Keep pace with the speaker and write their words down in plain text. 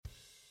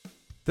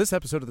This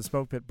episode of The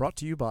Smoke Pit brought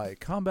to you by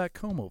Combat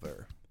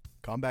Comb-Over.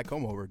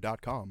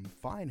 CombatComb-Over.com.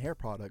 Fine hair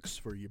products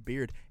for your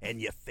beard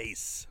and your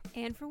face.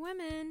 And for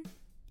women,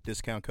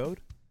 Discount code.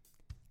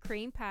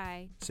 cream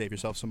pie. Save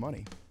yourself some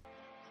money.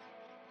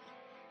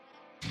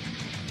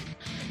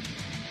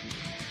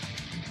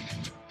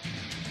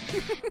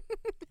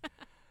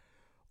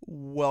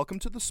 Welcome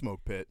to the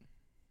Smoke Pit.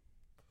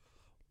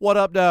 What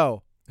up,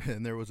 though?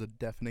 And there was a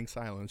deafening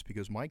silence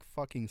because Mike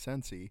fucking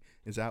Sensi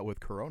is out with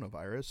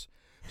coronavirus.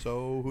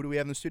 So who do we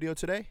have in the studio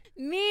today?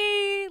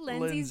 Me,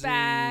 Lindsay's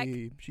back.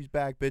 She's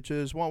back,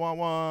 bitches. Wah, wah,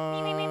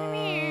 wah. Me, me, me,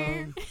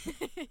 me,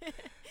 me.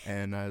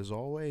 And as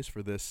always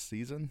for this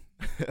season,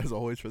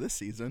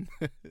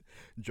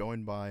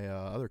 joined by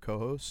other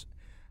co-hosts,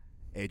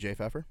 AJ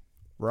Pfeffer.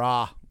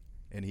 Rah.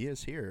 And he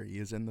is here. He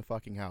is in the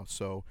fucking house.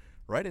 So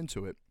right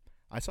into it.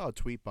 I saw a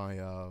tweet by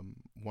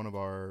one of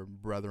our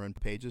brethren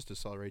pages to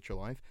Celebrate Your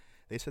Life.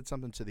 They said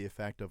something to the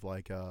effect of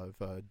like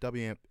if a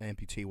W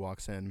amputee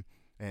walks in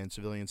and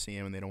civilians see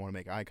him and they don't want to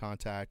make eye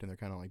contact and they're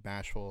kind of like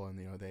bashful and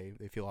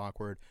they feel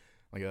awkward.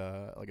 Like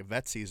a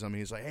vet sees him and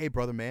he's like, "Hey,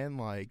 brother, man,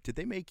 like, did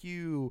they make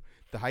you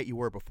the height you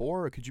were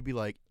before, or could you be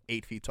like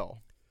 8 feet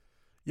tall?"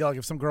 Yeah, like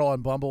if some girl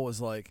on Bumble was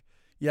like,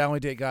 "Yeah, I only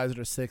date guys that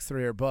are 6'3"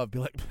 or above," be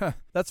like,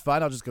 "That's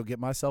fine. I'll just go get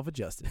myself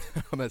adjusted."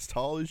 I'm as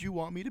tall as you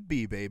want me to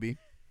be, baby.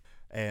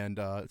 And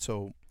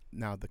so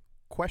now the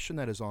question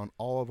that is on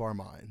all of our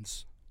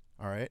minds,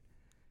 all right,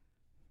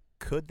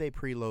 could they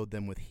preload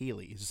them with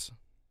Heelys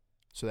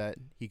so that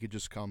he could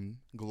just come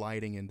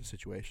gliding into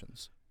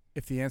situations?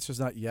 If the answer's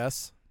not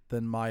yes,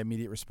 then my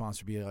immediate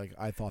response would be like,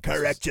 "I thought."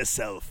 Correct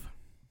yourself.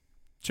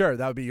 Sure,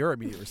 that would be your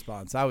immediate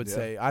response. I would Yeah.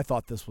 say, "I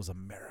thought this was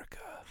America."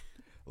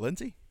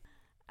 Lindsay?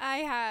 I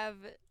have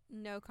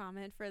no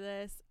comment for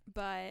this,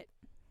 but,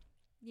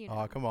 you know.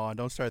 Oh, come on.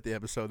 Don't start the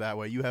episode that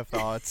way. You have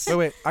thoughts.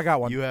 Wait, I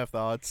got one. You have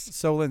thoughts.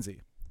 So,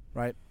 Lindsay,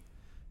 right?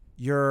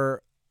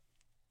 You're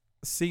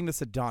seeing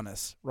this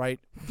Adonis, right?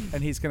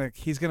 And he's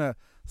gonna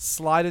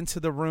slide into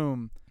the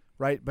room,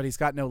 right? But he's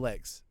got no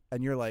legs.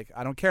 And you're like,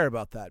 "I don't care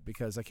about that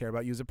because I care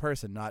about you as a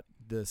person, not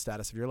the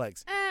status of your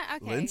legs."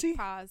 Okay, Lindsay?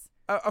 pause.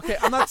 Okay,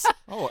 I'm not.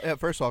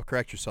 First off,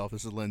 correct yourself.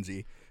 This is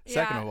Lindsay.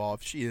 Second Yeah. of all,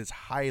 she is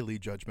highly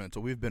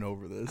judgmental. We've been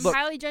over this. I'm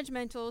highly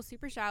judgmental,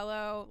 super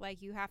shallow.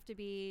 Like, you have to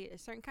be a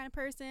certain kind of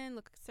person,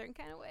 look a certain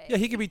kind of way. Yeah,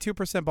 he could be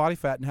 2% body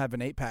fat and have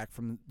an 8-pack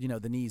from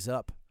the knees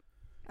up.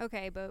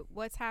 Okay, but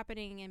what's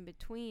happening in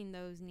between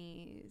those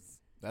knees?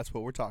 That's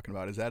what we're talking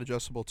about. Is that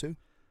adjustable too?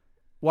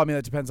 Well, I mean,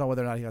 it depends on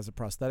whether or not he has a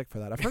prosthetic for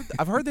that.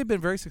 I've heard they've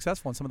been very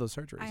successful in some of those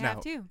surgeries. I Now-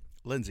 have too.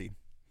 Lindsay,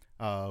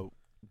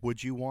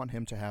 would you want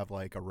him to have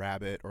like a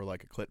rabbit or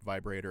like a clit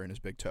vibrator in his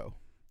big toe?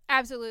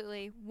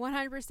 Absolutely.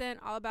 100%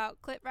 all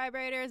about clit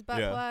vibrators, butt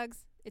Yeah.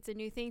 plugs. It's a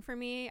new thing for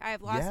me.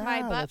 I've lost Yeah,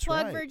 my butt that's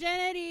plug right.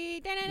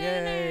 virginity.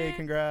 Yay,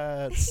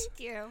 congrats. Thank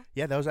you.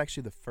 Yeah, that was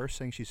actually the first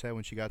thing she said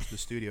when she got to the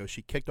studio.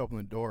 She kicked open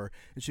the door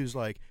and she was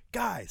like,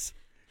 "Guys,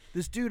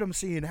 this dude I'm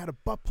seeing had a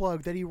butt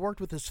plug that he worked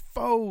with his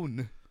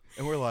phone."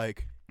 And we're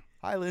like,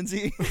 "Hi,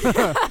 Lindsay."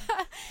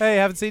 Hey,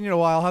 haven't seen you in a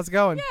while. How's it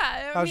going?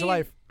 Yeah. How's your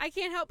life? I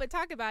can't help but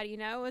talk about it,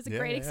 It was a Yeah,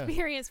 great yeah.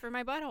 experience for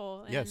my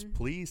butthole. Yes, and-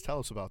 please tell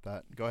us about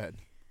that. Go ahead.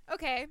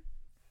 Okay.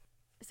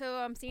 So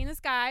I'm seeing this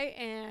guy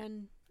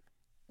and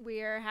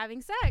we're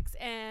having sex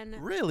and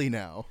Really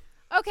now?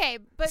 okay,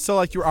 but So,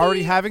 like, you're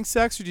already he- having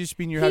sex, or do you just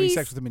mean you're having he's-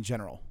 sex with him in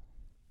general?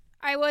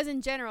 I was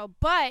in general,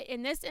 but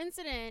in this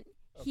incident,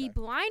 he Okay.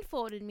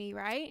 blindfolded me,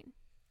 right?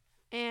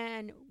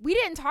 And we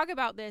didn't talk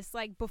about this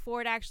like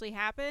before it actually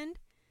happened.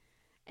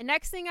 And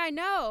next thing I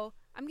know,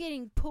 I'm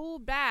getting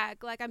pulled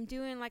back, like I'm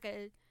doing like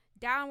a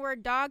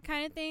downward dog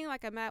kind of thing,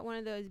 like I'm at one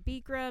of those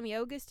Bikram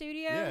yoga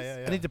studios.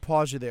 Yeah. I need to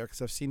pause you there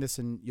because I've seen this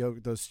in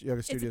those yoga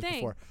a studios thing.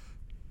 before.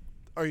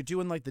 Are you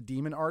doing like the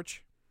demon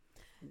arch,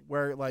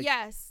 where like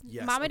Yes.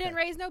 Yes, Mama okay. didn't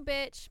raise no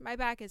bitch. My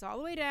back is all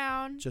the way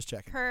down, just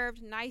checking?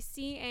 curved, nice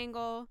C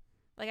angle.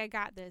 Like I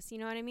got this. You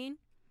know what I mean?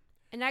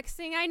 And next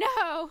thing I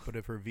know, But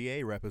if her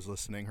VA rep is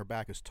listening, her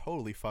back is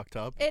totally fucked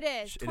up. it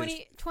is It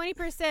is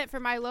 20%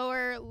 for my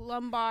lower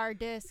lumbar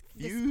disc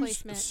Fused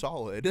displacement.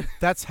 solid.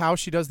 That's how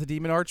she does the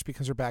demon arch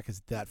because her back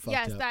is that fucked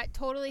Yes, up. that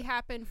totally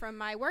happened from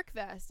my work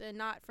vest and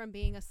not from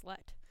being a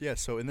slut. Yeah,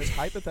 so in this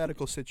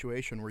hypothetical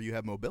situation where you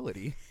have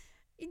mobility,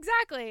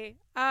 Exactly.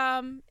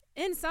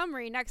 In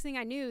summary, next thing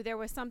I knew, there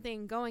was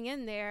something going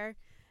in there,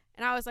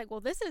 and I was like, "Well,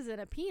 this isn't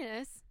a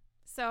penis,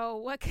 so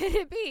what could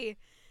it be?"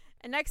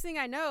 And next thing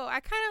I know, I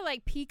kind of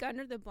like peek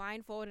under the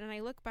blindfold, and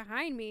I look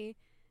behind me.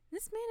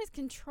 This man is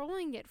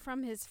controlling it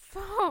from his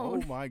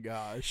phone, oh my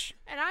gosh.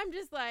 and I'm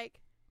just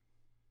like,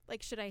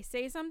 should I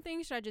say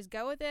something? Should I just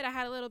go with it? I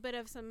had a little bit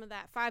of some of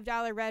that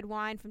 $5 red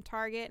wine from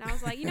Target, and I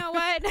was like, you know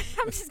what?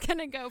 I'm just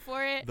gonna go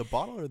for it. The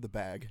bottle or the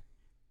bag?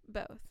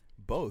 Both.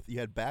 Both. You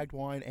had bagged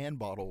wine and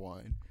bottled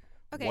wine.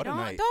 Okay, What a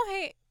night. don't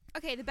hate.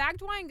 Okay, the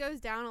bagged wine goes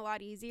down a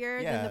lot easier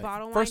than Yeah. the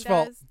bottle First of wine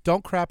all, does.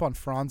 don't crap on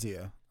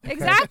Franzia. okay?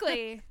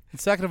 Exactly. And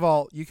second of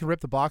all, you can rip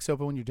the box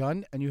open when you're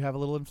done, and you have a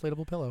little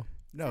inflatable pillow.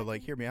 No,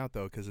 like, hear me out,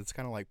 though, because it's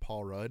kind of like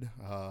Paul Rudd,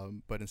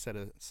 but instead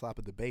of slap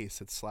at the base,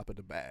 it's slap at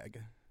the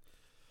bag.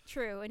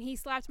 True, and he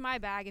slapped my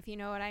bag, if you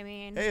know what I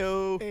mean.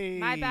 Heyo.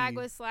 My bag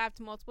was slapped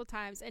multiple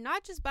times, and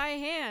not just by a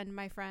hand,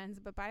 my friends,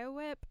 but by a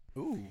whip.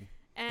 Ooh.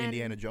 And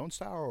Indiana Jones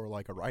style or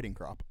like a riding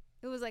crop?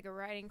 it was like a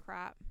riding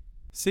crop.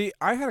 See,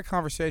 I had a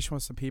conversation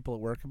with some people at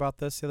work about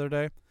this the other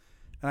day,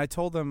 and I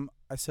told them,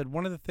 I said,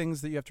 one of the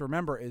things that you have to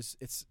remember is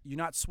you're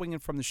not swinging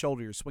from the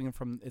shoulder, you're swinging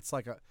from, it's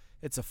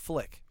a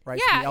flick, right?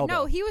 from the Yeah, elbow.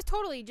 no, he was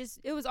totally just,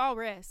 it was all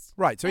wrist.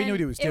 Right, so he knew And what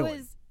he was it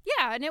doing.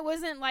 Yeah, and it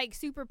wasn't like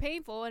super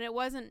painful, and it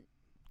wasn't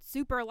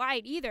super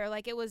light either.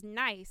 Like, it was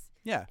nice.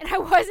 Yeah. And I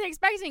wasn't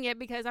expecting it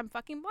because I'm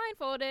fucking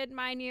blindfolded,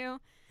 mind you.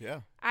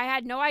 Yeah. I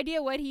had no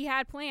idea what he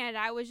had planned.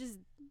 I was just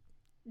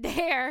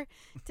there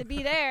to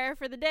be there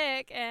for the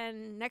dick,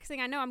 and next thing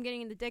I know, I'm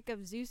getting in the dick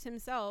of Zeus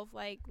himself,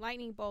 like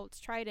lightning bolts,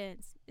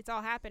 tridents. It's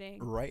all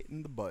happening Right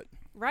in the butt.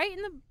 right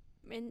in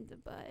the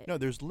butt. No,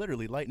 there's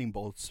literally lightning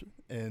bolts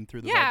and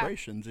through the Yeah.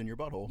 vibrations in your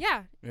butthole.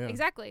 Yeah, Yeah.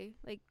 exactly.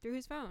 Like through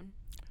his phone.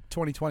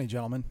 2020,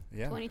 gentlemen.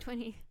 Yeah.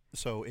 2020.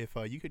 So if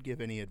you could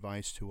give any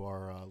advice to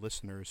our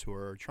listeners who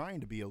are trying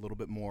to be a little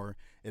bit more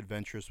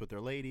adventurous with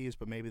their ladies,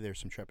 but maybe there's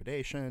some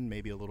trepidation,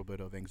 maybe a little bit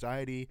of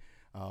anxiety,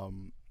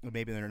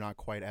 maybe they're not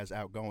quite as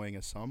outgoing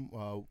as some,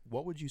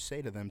 what would you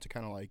say to them to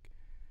kind of like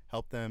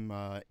help them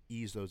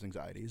ease those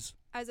anxieties?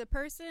 As a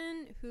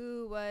person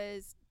who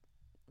was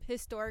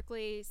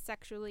historically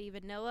sexually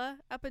vanilla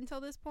up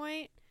until this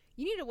point,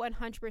 you need to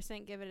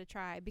 100% give it a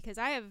try, because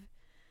I have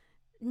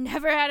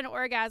never had an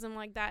orgasm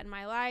like that in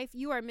my life.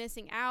 You are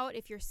missing out.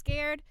 If you're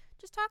scared,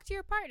 just talk to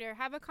your partner.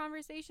 Have a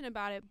conversation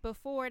about it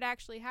before it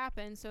actually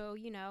happens. So,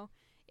 you know,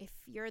 if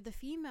you're the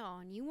female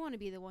and you want to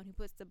be the one who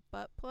puts the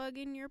butt plug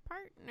in your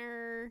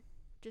partner,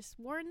 just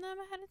warn them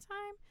ahead of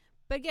time.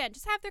 But again,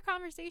 just have their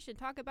conversation.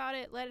 Talk about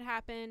it. Let it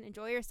happen.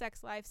 Enjoy your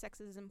sex life.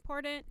 Sex is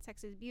important.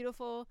 Sex is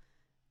beautiful.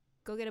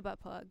 Go get a butt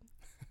plug.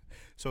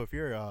 So if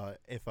you're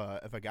if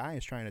a guy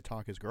is trying to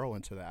talk his girl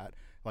into that,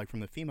 like from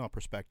the female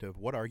perspective,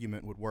 what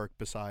argument would work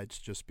besides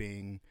just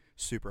being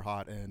super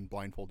hot and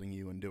blindfolding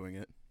you and doing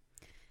it?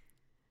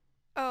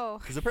 Oh,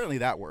 Because apparently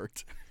that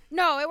worked.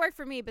 no, it worked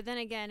for me. But then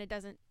again, it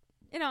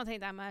don't take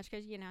that much,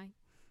 because, you know,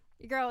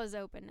 your girl is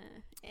open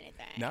to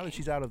anything. Now that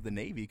she's out of the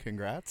Navy,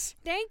 congrats.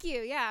 Thank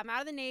you. Yeah, I'm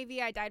out of the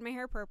Navy. I dyed my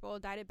hair purple,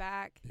 dyed it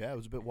back. Yeah, it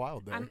was a bit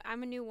wild there.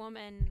 I'm a new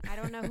woman. I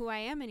don't know who I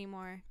am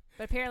anymore.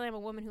 But apparently I'm a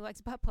woman who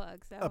likes butt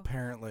plugs. So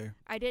Apparently.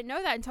 I didn't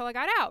know that until I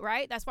got out,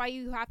 right? That's why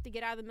you have to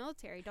get out of the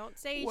military. Don't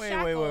say Wait.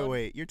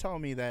 shackled. You're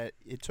telling me that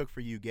it took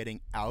for you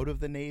getting out of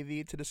the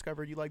Navy to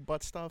discover you like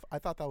butt stuff? I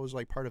thought that was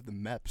like part of the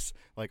MEPS.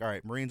 Like, all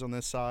right, Marines on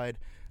this side,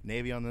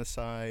 Navy on this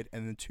side,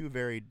 and then two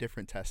very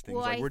different testings.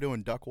 Well, like, I- we're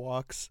doing duck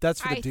walks.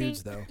 That's for the I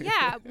dudes, think- though.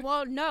 Yeah,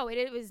 well, no,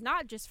 it was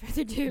not just for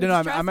the dudes.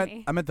 No, trust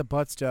me. I meant the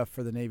butt stuff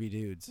for the Navy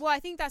dudes. Well,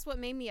 I think that's what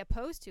made me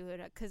opposed to it,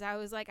 because I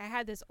was like, I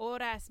had this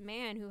old ass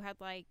man who had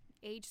like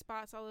age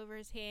spots all over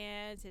his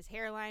hands. His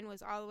hairline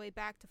was all the way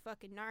back to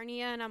fucking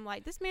Narnia, and I'm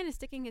like, this man is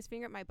sticking his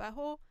finger at my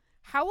butthole.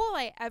 How will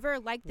I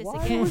ever like this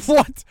Why again? was-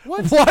 What?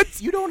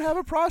 What? You don't have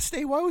a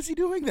prostate. Why was he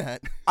doing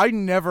that? I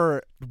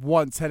never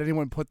once had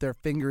anyone put their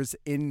fingers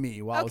in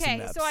me while I was in Okay,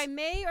 MEPS. so I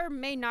may or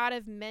may not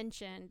have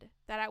mentioned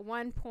that at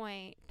one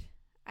point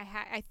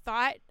I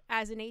thought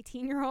as an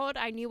 18-year-old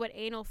I knew what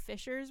anal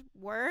fissures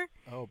were,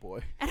 Oh, boy.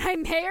 and I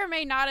may or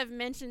may not have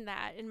mentioned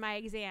that in my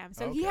exam.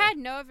 So he Okay. had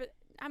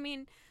I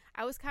mean,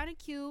 I was kind of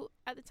cute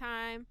at the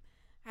time.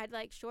 I had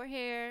like short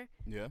hair.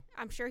 Yeah.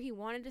 I'm sure he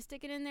wanted to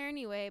stick it in there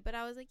anyway, but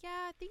I was like,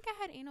 yeah, I think I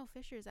had anal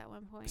fissures at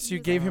one point. So He you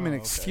was gave like, him an Oh,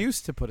 okay.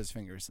 excuse to put his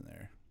fingers in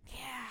there.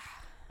 yeah.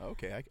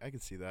 Okay, I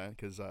could see that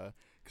because I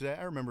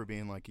remember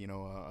being like, you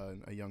know,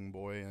 a young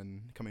boy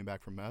and coming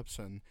back from MEPS,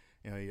 and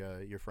you know,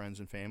 your friends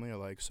and family are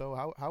like, so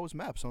how was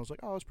MEPS? And I was like,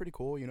 oh, it was pretty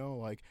cool, you know,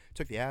 like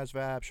took the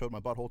ASVAB, showed my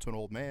butthole to an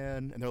old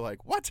man, and they're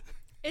like, what?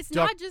 It's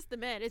Duck- not just the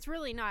men. It's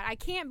really not. I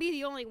can't be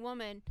the only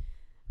woman.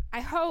 I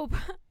hope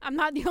I'm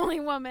not the only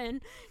woman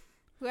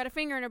who had a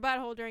finger in her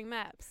butthole during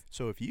MEPS.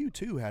 So if you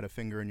too had a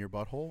finger in your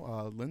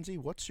butthole, Lindsay,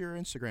 what's your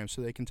Instagram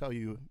so they can tell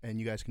you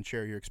and you guys can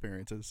share your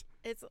experiences?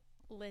 It's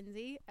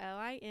Lindsay,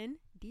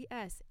 Lindsay,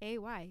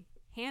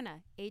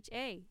 Hannah,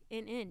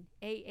 HANNAHH.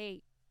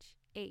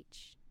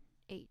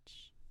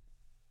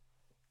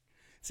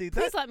 See,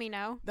 Please let me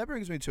know. that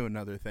brings me to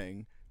another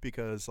thing.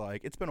 Because,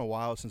 like, it's been a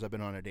while since I've been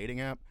on a dating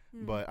app,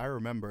 but I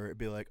remember it'd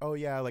be like, oh,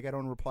 yeah, like, I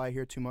don't reply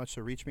here too much,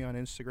 so reach me on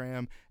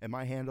Instagram, and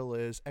my handle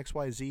is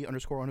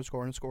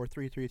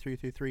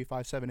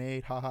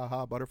XYZ___33333578, ha ha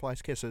ha,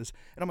 butterflies kisses.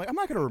 And I'm like, I'm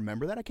not going to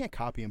remember that. I can't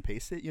copy and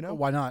paste it, you know?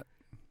 Why not?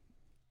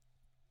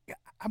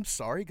 I'm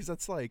sorry, because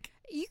that's like,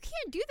 You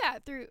can't do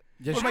that through.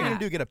 Yes, what am I you going can.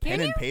 to do, get a pen Can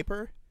and you?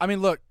 paper? I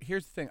mean, look,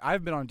 here's the thing.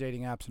 I've been on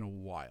dating apps in a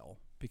while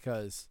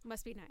because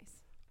Must be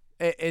nice.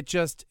 it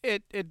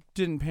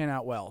didn't pan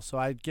out well. So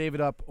I gave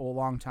it up a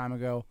long time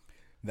ago.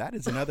 That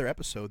is another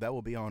episode that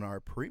will be on our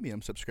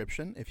premium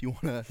subscription. If you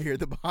want to hear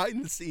the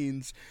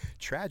behind-the-scenes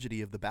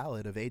tragedy of the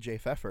ballad of AJ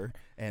Pfeffer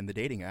and the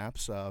dating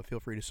apps, feel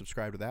free to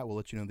subscribe to that. We'll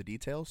let you know the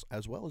details,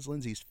 as well as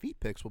Lindsay's feet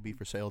pics will be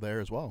for sale there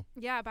as well.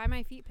 Yeah, buy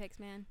my feet pics,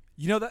 man.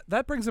 You know,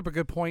 that brings up a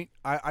good point.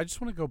 I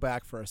just want to go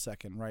back for a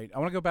second, right? I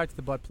want to go back to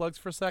the butt plugs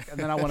for a sec, and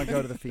then I want to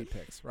go to the feet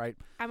pics, right?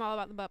 I'm all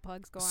about the butt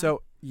plugs. Go on.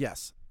 So,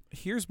 yes,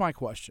 here's my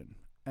question.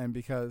 And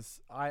because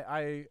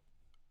I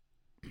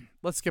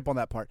let's skip on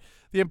that part.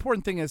 The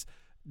important thing is,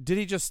 did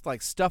he just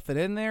like stuff it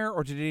in there,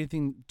 or did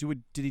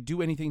he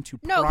do anything to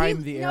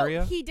prime the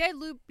area? He did.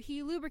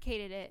 He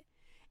lubricated it,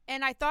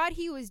 and I thought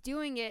he was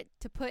doing it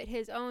to put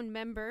his own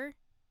member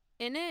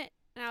in it,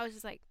 and I was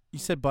just like, You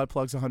said butt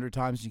plugs 100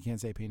 times, and you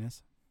can't say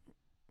penis.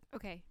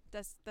 okay,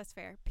 that's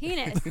fair.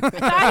 Penis. I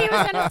thought he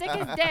was gonna stick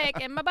his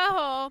dick in my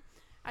butthole.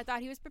 I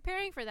thought he was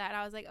preparing for that.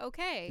 I was like,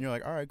 okay. And you're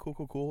like, all right,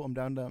 cool. I'm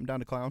down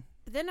to clown.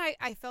 But then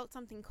I felt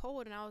something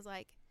cold, and I was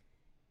like,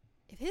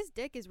 if his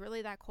dick is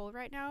really that cold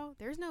right now,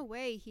 there's no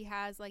way he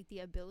has like the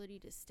ability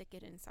to stick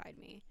it inside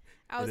me.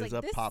 I was It is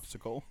like, a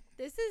popsicle.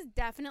 This is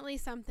definitely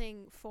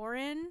something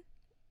foreign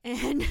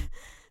and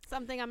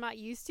something I'm not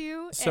used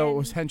to. So it and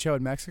was Hencho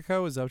in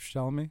Mexico? Is that what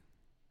you're telling me?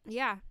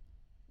 yeah.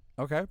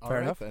 Okay, All fair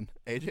right, enough. then.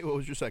 AJ, what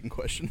was your second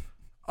question?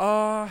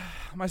 My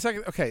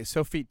second. Okay,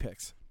 so feet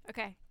pics.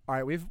 Okay. All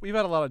right, we've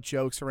had a lot of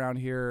jokes around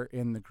here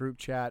in the group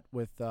chat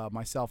with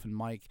myself and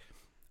Mike,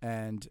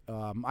 and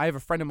I have a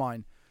friend of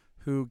mine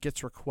who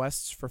gets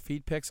requests for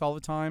feet pics all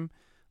the time.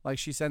 Like,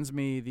 she sends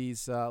me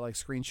these like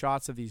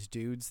screenshots of these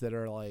dudes that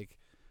are like,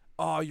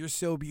 "Oh, you're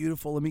so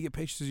beautiful. Let me get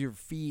pictures of your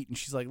feet." And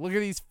she's like, "Look at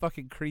these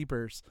fucking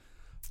creepers."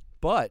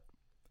 But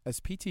as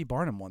P.T.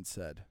 Barnum once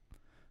said,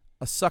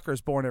 "A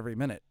sucker's born every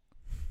minute."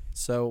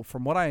 So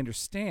from what I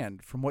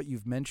understand, from what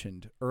you've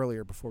mentioned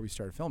earlier before we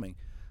started filming,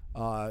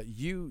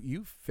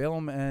 you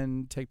film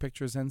and take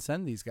pictures and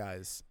send these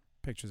guys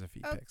pictures of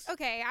feet pics.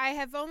 Okay, I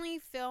have only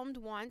filmed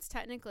once,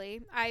 technically.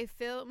 I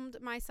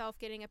filmed myself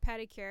getting a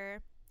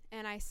pedicure,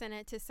 and I sent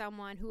it to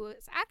someone who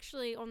was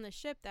actually on the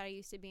ship that I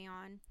used to be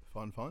on.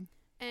 Fun.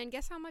 And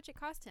guess how much it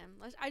cost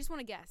him? I just want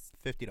to guess.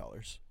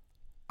 $50.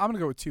 I'm going to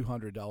go with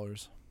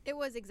 $200. It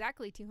was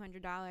exactly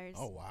 $200.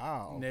 Oh,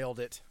 wow. Nailed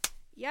it.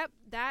 Yep,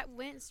 that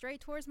went straight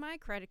towards my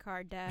credit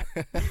card debt.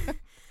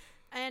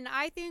 And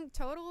I think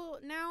total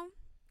now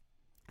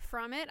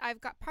from it, I've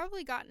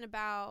probably gotten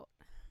about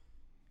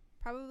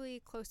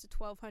close to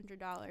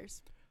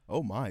 $1,200.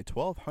 Oh, my.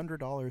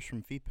 $1,200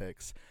 from feet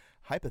pics.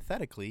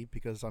 Hypothetically,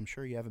 because I'm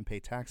sure you haven't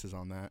paid taxes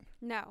on that.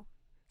 No.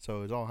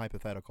 So it's all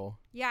hypothetical.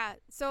 Yeah,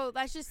 so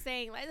that's just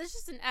saying, like, that's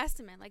just an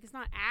estimate. Like, it's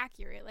not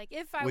accurate. Like,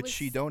 if I Which was...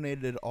 she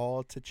donated it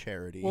all to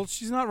charity. Well,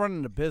 she's not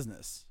running a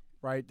business,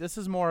 right? This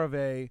is more of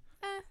a...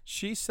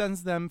 She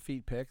sends them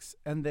feet pics,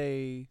 and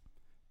they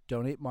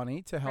donate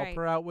money to help Right.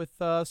 her out with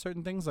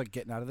certain things, like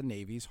getting out of the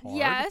Navy's hard.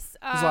 Yes.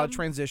 There's a lot of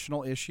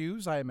transitional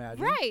issues, I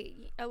imagine.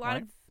 Right. A lot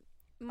Right. of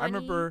money. I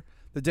remember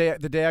the day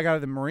I got out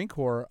of the Marine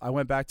Corps, I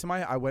went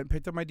and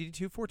picked up my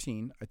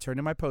DD-214. I turned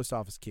in my post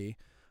office key.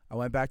 I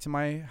went back to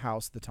my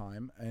house at the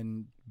time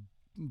and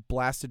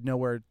blasted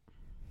nowhere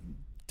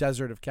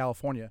desert of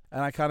California.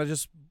 And I kind of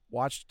just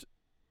watched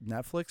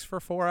Netflix for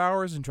 4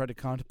 hours and tried to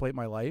contemplate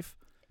my life.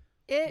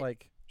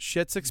 Like,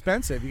 shit's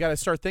expensive. You got to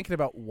start thinking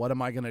about, what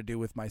am I going to do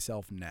with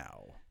myself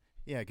now?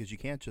 Yeah, because you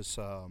can't just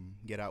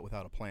get out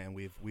without a plan.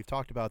 We've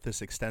talked about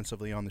this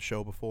extensively on the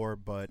show before,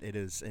 but it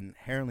is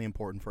inherently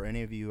important for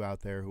any of you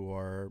out there who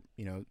are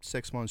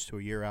 6 months to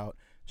a year out.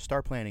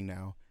 Start planning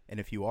now. And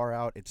if you are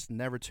out, it's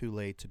never too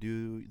late to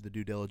do the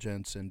due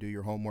diligence and do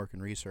your homework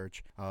and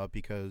research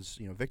because,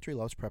 victory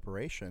loves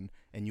preparation,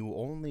 and you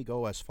will only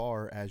go as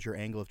far as your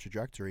angle of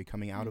trajectory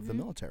coming out of the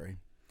military.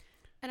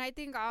 And I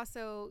think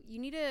also you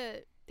need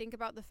to think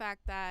about the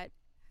fact that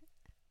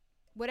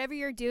whatever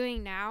you're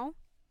doing now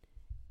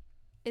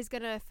is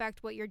going to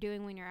affect what you're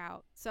doing when you're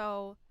out.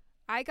 So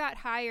I got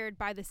hired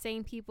by the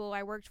same people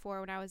I worked for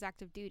when I was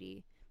active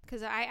duty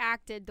because I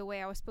acted the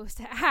way I was supposed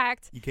to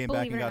act. You came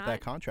back and got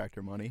that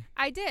contractor money.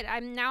 I did.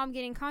 I'm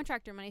getting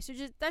contractor money. So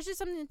that's just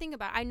something to think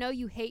about. I know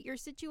you hate your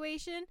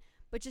situation,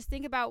 but just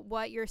think about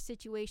what your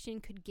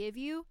situation could give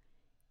you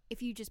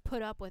if you just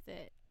put up with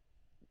it.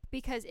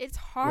 Because it's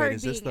hard. Wait,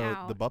 is this being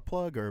the butt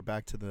plug or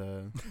back to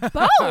the...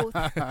 Both.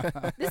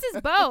 This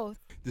is both.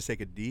 Just take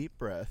a deep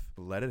breath.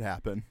 Let it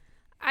happen.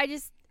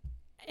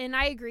 And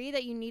I agree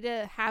that you need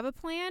to have a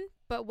plan,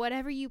 but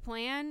whatever you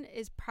plan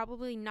is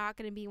probably not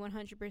going to be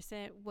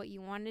 100% what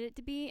you wanted it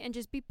to be, and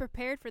just be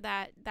prepared for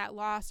that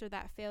loss or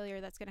that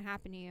failure that's going to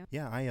happen to you.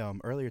 Yeah, I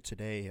earlier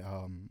today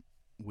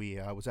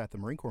I was at the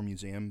Marine Corps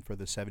Museum for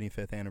the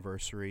 75th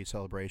anniversary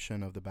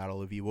celebration of the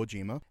Battle of Iwo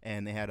Jima,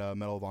 and they had a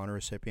Medal of Honor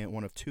recipient,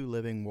 one of two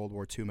living World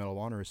War II Medal of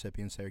Honor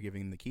recipients there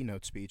giving the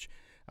keynote speech.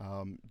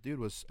 Dude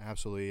was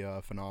absolutely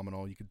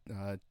phenomenal. You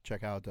could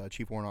check out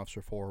Chief Warrant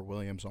Officer 4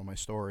 Williams on my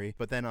story.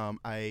 But then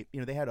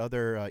they had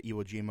other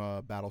Iwo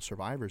Jima battle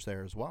survivors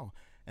there as well.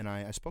 And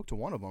I spoke to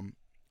one of them,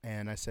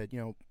 and I said,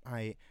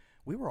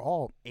 we were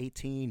all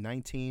 18,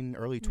 19,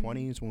 early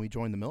 20s when we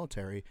joined the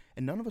military,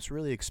 and none of us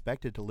really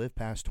expected to live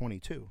past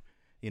 22.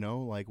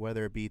 like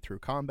whether it be through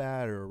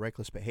combat or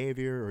reckless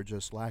behavior or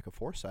just lack of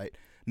foresight.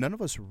 None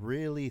of us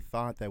really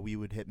thought that we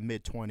would hit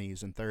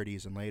mid-20s and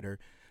 30s and later.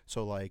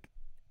 So, like,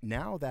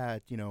 now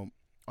that,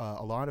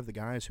 a lot of the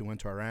guys who went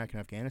to Iraq and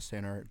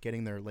Afghanistan are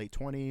getting their late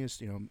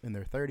 20s, in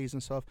their 30s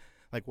and stuff,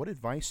 like, what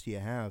advice do you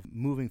have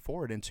moving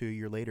forward into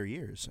your later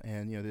years?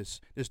 And,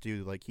 this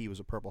dude, like, he was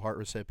a Purple Heart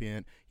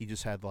recipient. He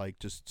just had, like,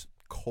 just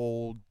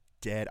cold,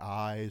 dead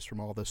eyes from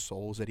all the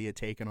souls that he had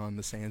taken on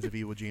the sands of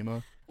Iwo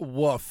Jima.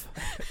 Woof.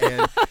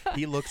 And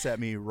he looks at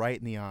me right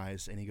in the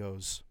eyes and he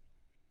goes,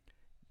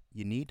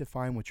 you need to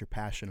find what you're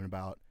passionate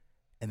about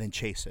and then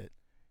chase it.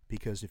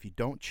 Because if you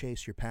don't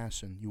chase your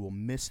passion, you will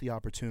miss the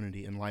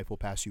opportunity and life will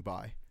pass you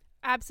by.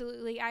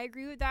 Absolutely. I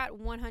agree with that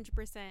 100%.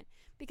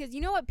 Because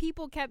you know what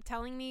people kept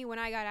telling me when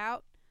I got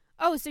out?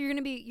 Oh, so you're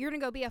going to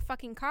go be a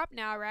fucking cop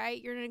now, right?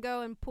 You're going to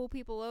go and pull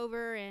people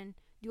over and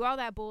do all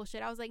that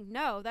bullshit. I was like,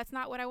 no, that's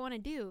not what I want to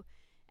do.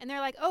 And they're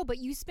like, oh, but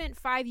you spent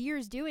 5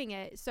 years doing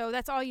it, so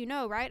that's all you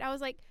know, right? I was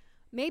like,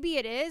 maybe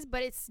it is,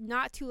 but it's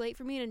not too late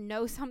for me to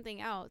know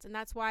something else. And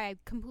that's why I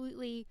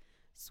completely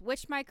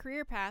switched my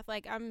career path.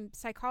 Like, I'm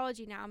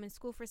psychology now. I'm in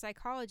school for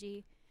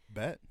psychology.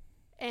 Bet.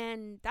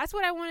 And that's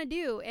what I want to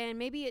do. And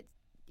maybe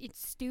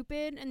it's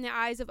stupid in the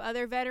eyes of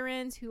other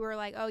veterans who are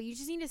like, oh, you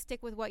just need to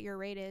stick with what your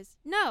rate is.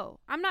 No,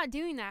 I'm not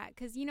doing that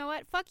because you know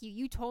what? Fuck you.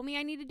 You told me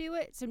I need to do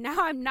it, so now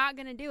I'm not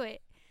going to do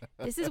it.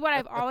 This is what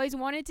I've always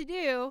wanted to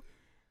do,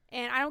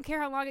 and I don't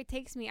care how long it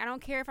takes me. I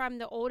don't care if I'm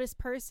the oldest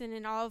person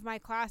in all of my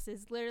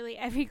classes, literally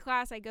every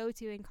class I go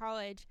to in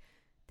college.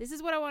 This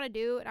is what I want to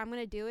do, and I'm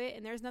going to do it,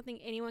 and there's nothing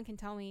anyone can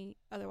tell me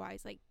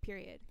otherwise, like,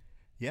 period.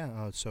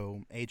 Yeah,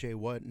 so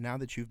AJ, now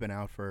that you've been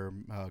out for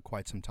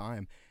quite some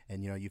time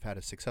and, you've had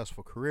a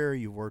successful career,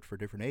 you've worked for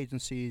different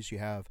agencies, you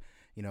have,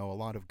 a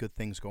lot of good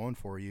things going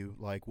for you,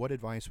 like, what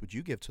advice would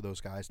you give to those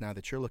guys now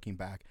that you're looking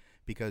back?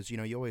 Because,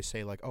 you always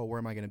say, like, oh, where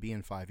am I going to be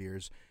in 5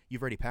 years?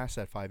 You've already passed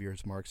that 5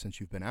 years mark since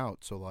you've been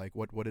out. So, like,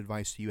 what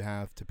advice do you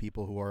have to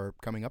people who are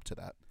coming up to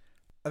that?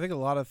 I think a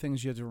lot of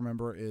things you have to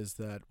remember is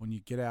that when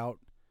you get out,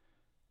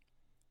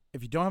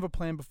 if you don't have a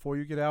plan before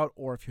you get out,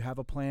 or if you have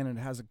a plan and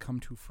it hasn't come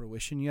to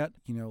fruition yet,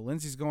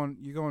 Lindsay's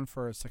you're going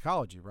for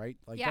psychology, right?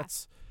 Like, yeah.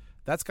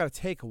 That's got to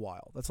take a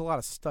while. That's a lot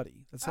of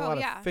study. That's a lot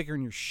of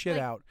figuring your shit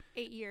out.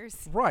 8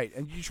 years. Right.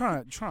 And you're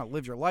trying to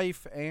live your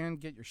life and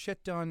get your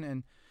shit done.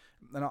 And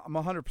I'm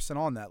 100%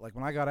 on that. Like,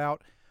 when I got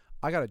out,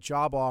 I got a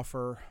job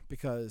offer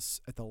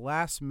because at the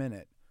last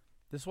minute,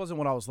 this wasn't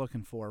what I was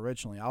looking for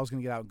originally. I was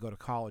going to get out and go to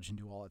college and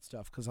do all that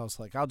stuff because I was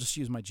like, I'll just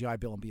use my GI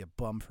Bill and be a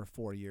bum for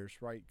 4 years,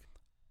 right?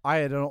 I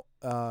had one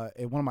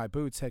of my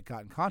boots had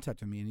got in contact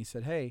with me, and he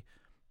said, hey,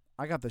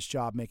 I got this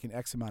job making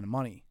X amount of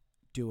money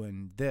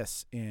doing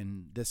this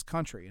in this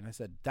country. And I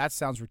said, that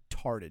sounds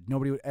retarded.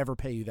 Nobody would ever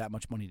pay you that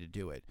much money to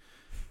do it.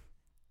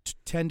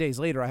 10 days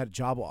later, I had a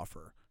job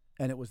offer,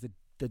 and it was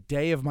the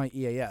day of my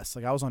EAS.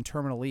 Like, I was on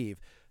terminal leave.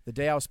 The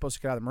day I was supposed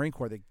to get out of the Marine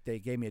Corps, they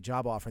gave me a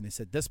job offer, and they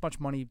said, this much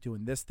money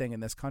doing this thing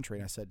in this country.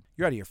 And I said,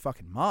 you're out of your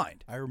fucking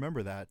mind. I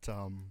remember that.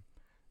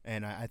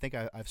 And I think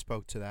I've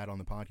spoke to that on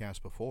the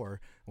podcast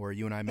before, where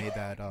you and I made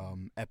that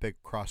epic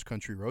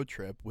cross-country road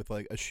trip with,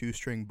 like, a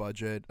shoestring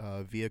budget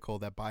vehicle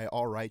that by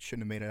all rights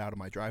shouldn't have made it out of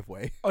my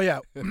driveway. Oh, yeah.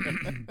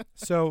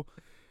 So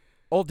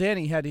old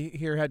Danny had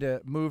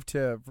to move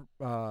to,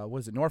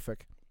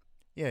 Norfolk?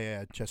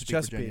 Yeah,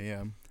 Chesapeake, Virginia,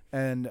 yeah.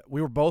 And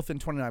we were both in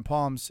 29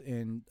 Palms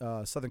in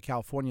Southern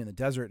California in the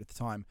desert at the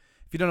time.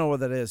 If you don't know what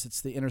that is, it's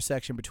the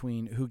intersection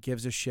between Who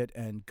Gives a Shit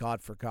and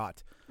God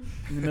Forgot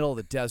in the middle of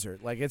the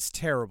desert. Like, it's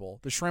terrible.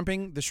 The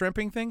shrimping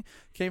thing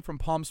came from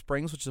Palm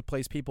Springs, which is a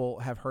place people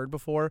have heard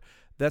before.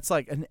 That's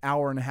like an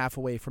hour and a half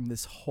away from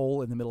this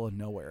hole in the middle of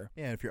nowhere.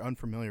 Yeah, if you're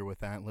unfamiliar with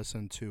that,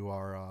 listen to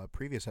our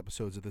previous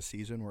episodes of the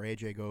season where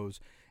AJ goes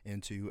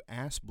into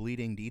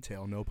ass-bleeding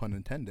detail, no pun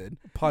intended.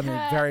 Pun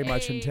very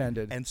much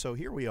intended. And so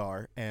here we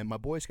are, and my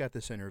boy's got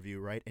this interview,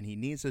 right? And he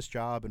needs this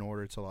job in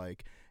order to,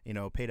 like,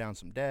 pay down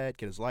some debt,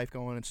 get his life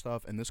going and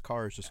stuff. And this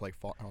car is just, like,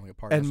 falling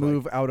apart. And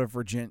move out of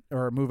Virginia,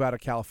 or move out of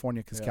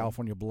California because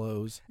California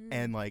blows.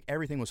 And, like,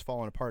 everything was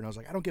falling apart. And I was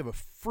like, I don't give a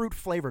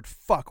fruit-flavored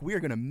fuck. We are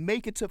going to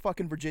make it to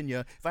fucking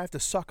Virginia. If I have to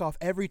suck off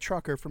every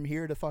trucker from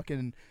here to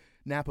fucking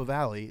Napa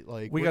Valley,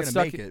 like, we're going to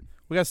make it.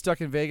 We got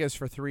stuck in Vegas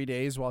for 3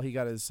 days while he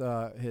got his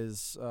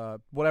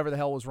whatever the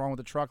hell was wrong with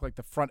the truck, like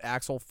the front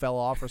axle fell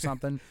off or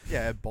something.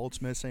 Yeah,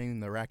 bolts missing,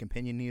 the rack and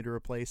pinion needed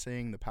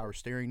replacing, the power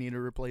steering needed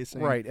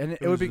replacing. Right, and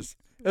it would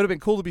have been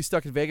cool to be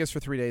stuck in Vegas for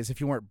 3 days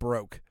if you weren't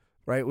broke.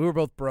 Right, we were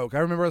both broke. I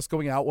remember us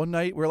going out one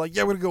night. We were like,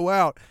 "Yeah, we're gonna go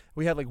out."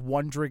 We had like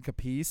one drink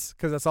apiece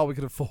because that's all we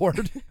could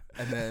afford.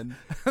 and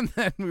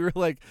then we were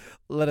like,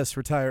 "Let us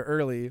retire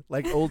early,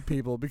 like old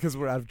people, because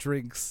we're out of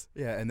drinks."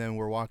 Yeah, and then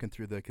we're walking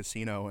through the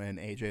casino, and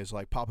AJ is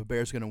like, "Papa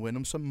Bear's gonna win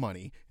him some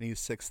money," and he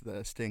sticks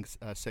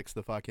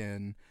the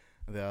fucking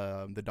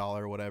the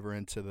dollar or whatever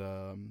into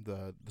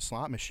the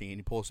slot machine.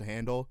 He pulls the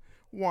handle.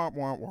 wah,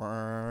 wah,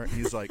 wah.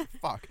 He's like,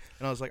 fuck.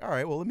 And I was like, all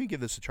right, well, let me give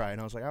this a try.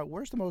 And I was like,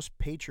 where's the most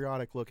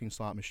patriotic looking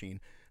slot machine?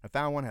 I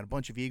found one, had a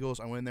bunch of eagles.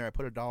 I went in there, I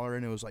put $1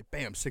 in. It was like,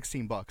 bam,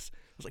 $16. I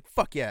was like,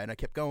 fuck yeah. And I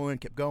kept going.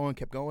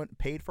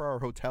 Paid for our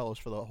hotels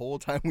for the whole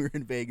time we were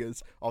in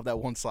Vegas off that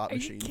one slot Are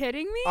machine. you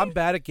kidding me? I'm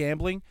bad at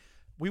gambling.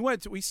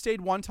 We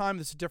stayed one time.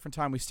 This is a different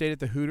time. We stayed at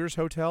the Hooters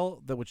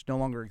Hotel, which no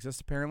longer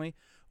exists apparently.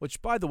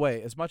 Which, by the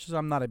way, as much as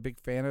I'm not a big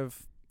fan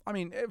of, I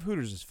mean,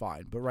 Hooters is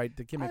fine, but right,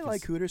 the gimmick I is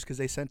like Hooters because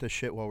they sent us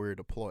shit while we were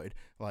deployed.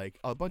 Like,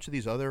 a bunch of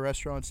these other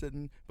restaurants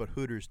didn't, but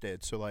Hooters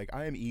did. So, like,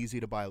 I am easy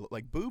to buy.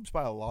 Like, Boobs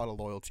buy a lot of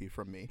loyalty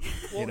from me.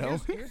 Well, you know?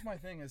 here's my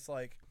thing. Is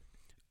like,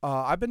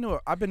 I've been to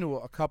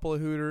a couple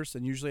of Hooters,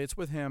 and usually it's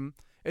with him.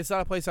 It's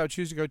not a place I would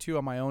choose to go to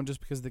on my own, just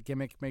because the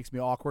gimmick makes me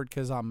awkward.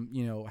 Because I'm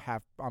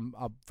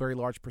a very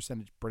large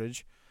percentage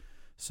British,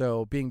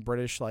 so being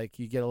British, like,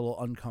 you get a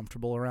little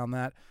uncomfortable around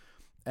that.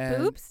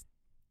 And Boobs?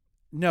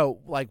 No,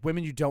 like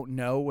women you don't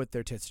know with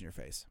their tits in your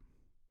face.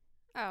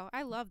 Oh,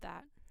 I love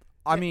that.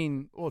 I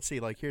mean, Well, see,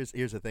 like, here's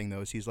the thing,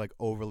 though, is he's, like,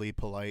 overly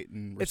polite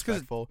and It's 'cause-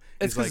 respectful.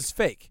 it's He's like, because it's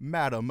fake.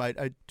 Madam,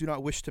 I do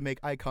not wish to make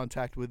eye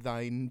contact with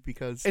thine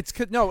because... That's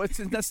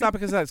not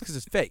because of that. It's because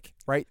it's fake,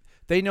 right?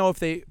 They know if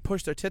they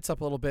push their tits up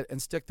a little bit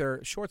and stick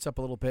their shorts up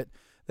a little bit,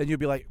 then you'll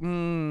be like,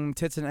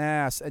 tits and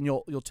ass, and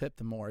you'll tip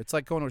them more. It's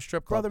like going to a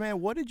strip club. Brother,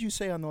 man, what did you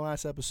say on the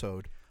last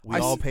episode? We I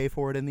all s- pay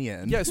for it in the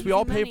end. Yes, we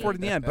all pay Money. for it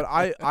in the end, but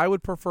I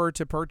would prefer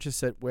to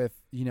purchase it with,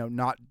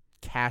 not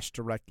cash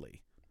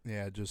directly.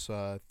 Yeah, just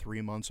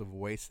 3 months of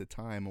wasted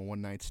time, a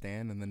one-night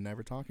stand, and then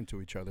never talking to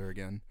each other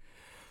again.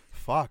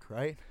 Fuck,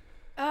 right?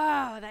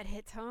 Oh, that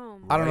hits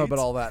home. I don't know Right? about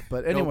all that,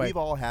 but No, anyway. we've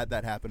all had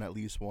that happen at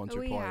least once or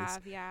we twice.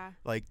 have, yeah.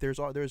 Like, there's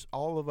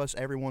all of us,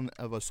 every one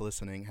of us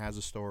listening has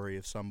a story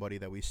of somebody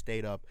that we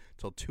stayed up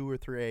till 2 or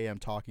 3 a.m.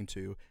 talking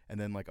to, and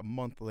then, like, a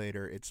month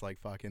later, it's like,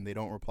 fucking, they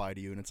don't reply to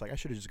you, and it's like, I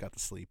should have just got to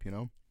sleep, you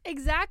know?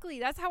 Exactly.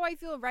 That's how I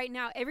feel right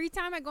now. Every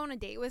time I go on a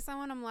date with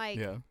someone, I'm like,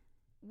 Yeah.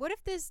 what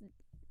if this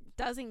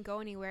doesn't go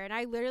anywhere? And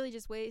I literally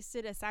just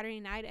wasted a Saturday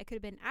night. I could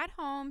have been at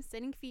home,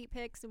 sending feet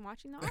pics and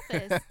watching The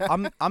Office.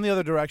 I'm the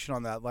other direction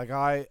on that. Like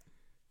I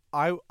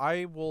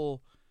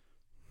will,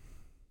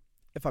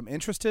 if I'm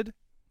interested,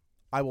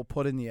 I will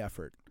put in the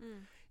effort.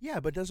 Mm. Yeah,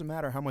 but it doesn't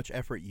matter how much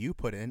effort you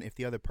put in if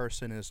the other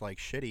person is, like,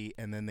 shitty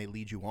and then they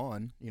lead you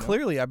on, you know?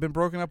 Clearly, I've been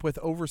broken up with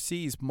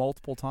overseas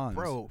multiple times.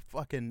 Bro,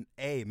 fucking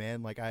A,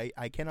 man. Like, I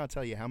cannot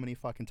tell you how many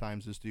fucking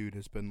times this dude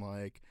has been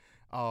like,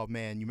 oh,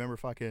 man, you remember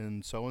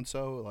fucking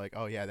so-and-so? Like,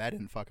 oh, yeah, that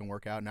didn't fucking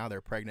work out. Now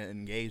they're pregnant and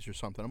engaged or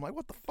something. I'm like,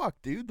 what the fuck,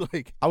 dude?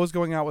 Like, I was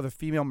going out with a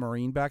female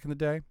Marine back in the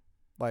day.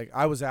 Like,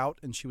 I was out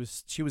and she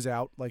was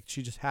out. Like,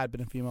 she just had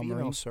been a female female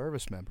Marine.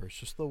 service members,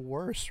 just the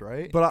worst,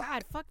 right? But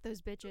God, fuck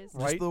those bitches.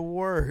 Right? Just the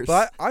worst.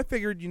 But I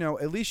figured,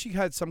 at least she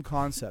had some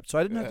concept. So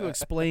I didn't have to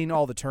explain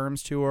all the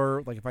terms to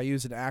her. Like, if I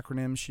used an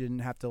acronym, she didn't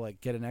have to,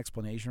 like, get an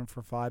explanation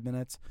for 5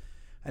 minutes.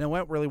 And it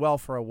went really well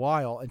for a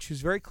while. And she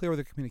was very clear with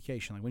the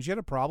communication. Like, when she had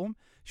a problem,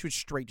 she would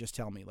straight just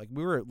tell me. Like,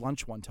 we were at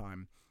lunch one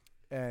time.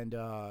 And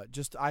I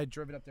had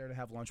driven up there to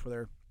have lunch with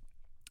her.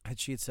 And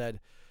she had said,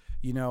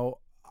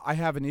 I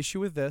have an issue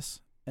with this.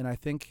 And I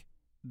think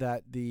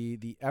that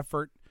the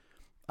effort,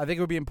 I think it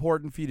would be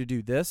important for you to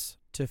do this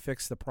to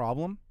fix the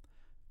problem.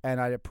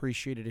 And I'd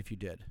appreciate it if you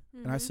did.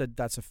 Mm-hmm. And I said,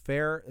 it's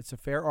a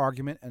fair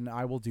argument, and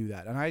I will do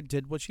that. And I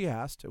did what she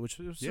asked, which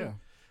was yeah.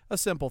 a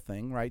simple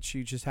thing, right?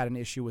 She just had an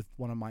issue with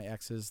one of my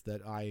exes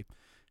that I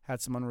had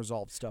some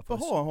unresolved stuff But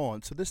with. hold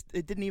on. So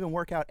it didn't even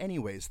work out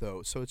anyways,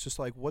 though. So it's just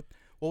like, what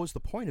was the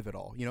point of it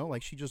all?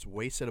 Like, she just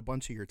wasted a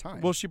bunch of your time.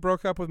 Well, she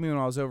broke up with me when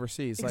I was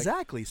overseas.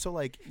 Exactly. So,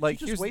 like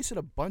like, you here's- just wasted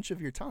a bunch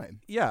of your time.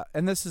 Yeah,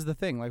 and this is the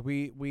thing. Like,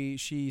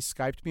 she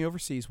Skyped me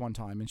overseas one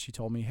time, and she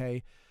told me,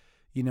 hey,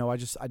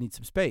 I need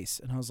some space.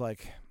 And I was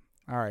like,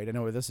 all right, I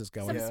know where this is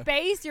going. Some Yeah.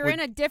 space? You're Would- in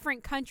a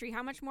different country.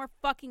 How much more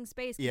fucking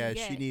space can Yeah, you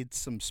get? she needs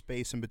some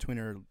space in between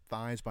her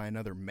thighs by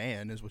another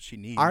man is what she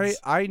needs.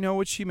 I know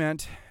what she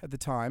meant at the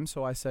time,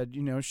 so I said,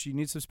 she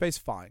needs some space,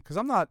 fine. Because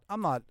I'm not,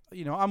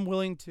 I'm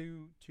willing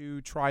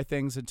to try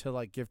things and to,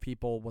 like, give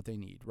people what they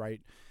need,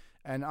 right?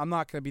 And I'm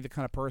not going to be the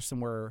kind of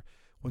person where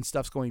when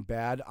stuff's going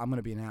bad, I'm going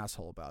to be an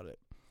asshole about it.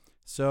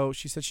 So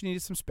she said she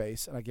needed some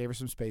space, and I gave her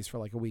some space for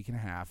like a week and a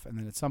half. And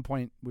then at some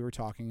point we were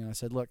talking, and I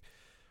said, look,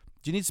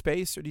 do you need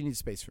space or do you need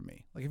space from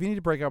me? Like, if you need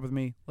to break up with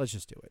me, let's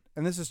just do it.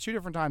 And this is 2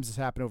 different times this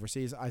happened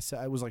overseas. I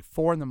said it was like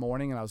 4 a.m,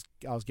 and I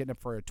was getting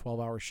up for a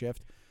 12-hour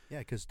shift. Yeah,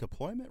 because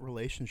deployment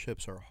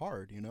relationships are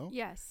hard,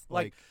 Yes.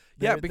 Like,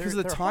 they're- yeah, because of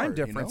the they're time hard,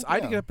 difference. I had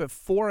to Yeah. get up at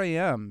 4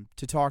 a.m.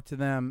 to talk to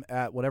them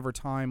at whatever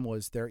time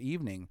was their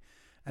evening.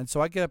 And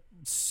so I get up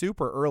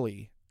super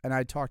early, and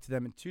I talked to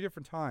them at 2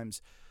 different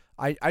times.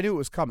 I knew it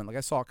was coming. Like,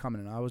 I saw it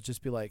coming, and I would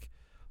just be like,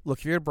 look,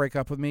 if you're going to break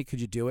up with me,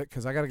 could you do it?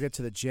 Because I got to get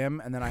to the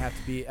gym, and then I have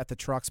to be at the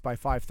trucks by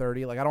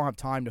 5:30. Like, I don't have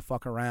time to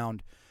fuck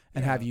around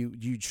and have you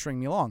string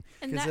me along.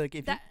 And 'Cause, that, like, if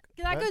you- that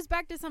What? goes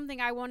back to something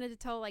I wanted to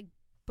tell, like,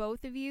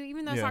 both of you,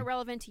 even though it's Yeah. not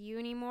relevant to you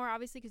anymore,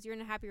 obviously, because you're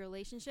in a happy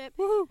relationship.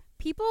 Woohoo!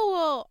 People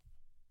will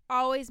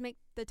always make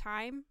the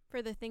time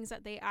for the things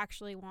that they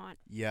actually want.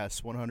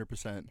 Yes,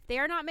 100%. If they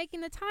are not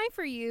making the time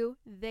for you,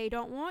 they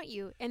don't want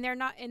you, and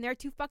they're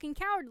too fucking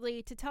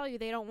cowardly to tell you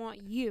they don't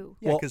want you.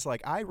 Yeah, Well- because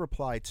like I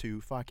reply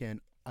to fucking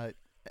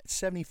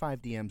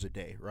 75 DMs a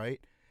day, right?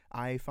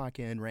 I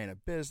fucking ran a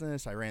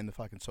business. I ran the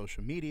fucking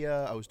social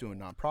media. I was doing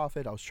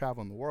nonprofit. I was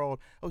traveling the world.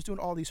 I was doing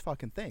all these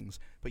fucking things.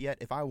 But yet,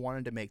 if I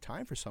wanted to make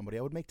time for somebody,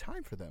 I would make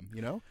time for them,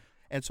 you know?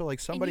 And so, like,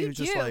 somebody and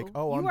you who's just do. like,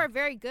 oh, you are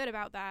very good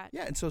about that.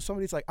 yeah, and so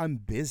somebody's like, I'm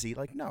busy.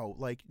 Like, no,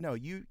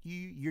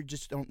 you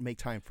just don't make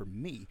time for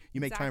me. You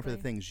make time for the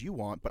Exactly. things you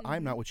want, but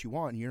I'm not what you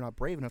want, and you're not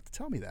brave enough to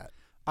tell me that.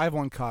 I have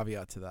one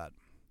caveat to that.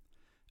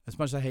 As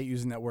much as I hate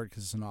using that word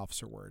because it's an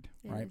officer word,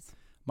 It right? is.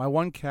 My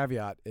one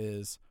caveat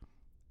is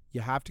you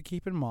have to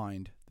keep in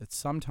mind that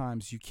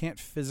sometimes you can't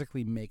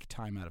physically make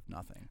time out of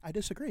nothing. I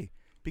disagree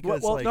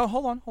because Well, like, no,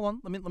 hold on.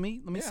 Let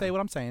me Yeah. say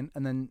what I'm saying,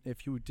 and then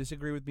if you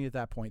disagree with me at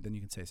that point, then you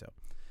can say so.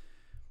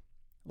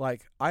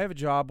 Like, I have a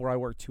job where I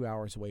work 2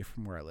 hours away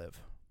from where I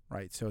live,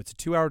 right? So it's a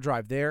 2-hour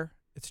drive there,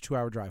 it's a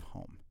 2-hour drive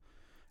home,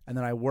 and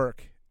then I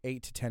work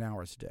 8 to 10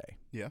 hours a day.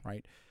 Yeah.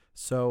 Right.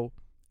 So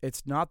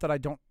it's not that I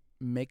don't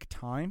make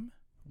time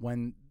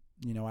when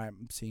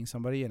I'm seeing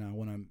somebody and I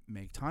want to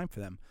make time for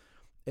them.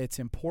 It's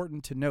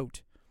important to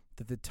note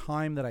that the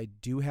time that I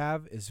do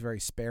have is very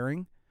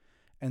sparing.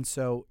 And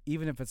so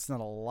even if it's not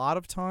a lot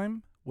of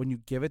time, when you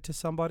give it to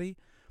somebody,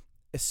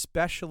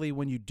 especially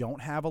when you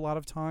don't have a lot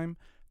of time,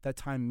 that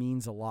time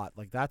means a lot.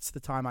 Like, that's the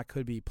time I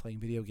could be playing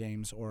video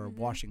games or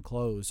washing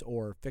clothes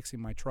or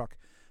fixing my truck,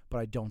 but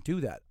I don't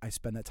do that. I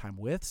spend that time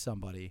with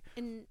somebody.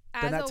 And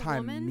Then as that a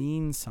time woman,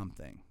 means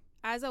something.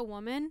 as a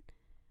woman,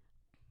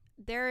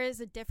 there is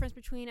a difference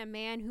between a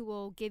man who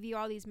will give you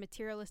all these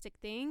materialistic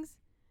things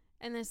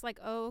and it's like,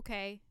 oh,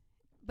 okay,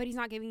 but he's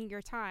not giving you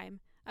your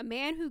time. A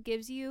man who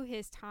gives you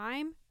his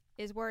time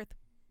is worth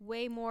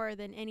way more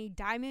than any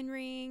diamond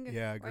ring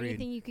Yeah, or agreed.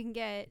 anything you can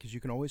get. because you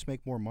can always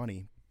make more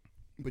money,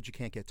 but you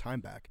can't get time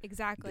back.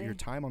 Exactly. Your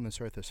time on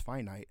this earth is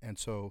finite, and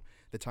so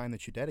the time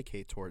that you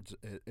dedicate towards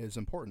it is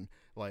important.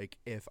 Like,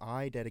 if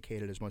I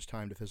dedicated as much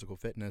time to physical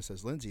fitness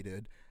as Lindsay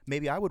did,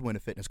 maybe I would win a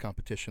fitness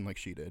competition like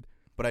she did,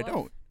 but I Woof.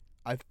 don't.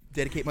 I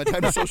dedicate my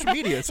time to social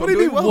media, so What I'm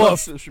do you doing mean, well on woof?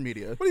 social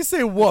media. What do you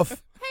say,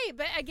 woof? Hey,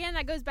 but again,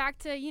 that goes back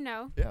to,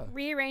 Yeah.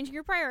 rearranging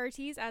your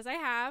priorities as I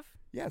have.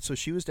 Yeah, so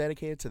she was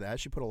dedicated to that.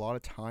 She put a lot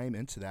of time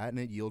into that, and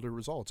it yielded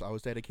results. I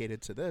was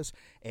dedicated to this.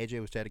 AJ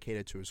was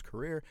dedicated to his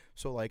career.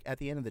 So, like, at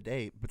the end of the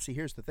day, but see,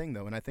 here's the thing,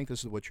 though, and I think this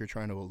is what you're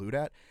trying to allude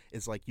at,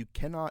 is, like, you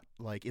cannot,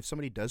 like, if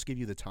somebody does give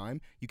you the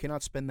time, you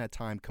cannot spend that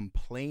time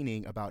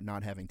complaining about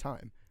not having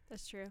time.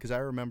 That's true. Because I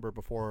remember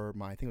before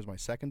I think it was my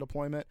second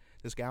deployment,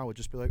 this gal would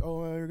just be like,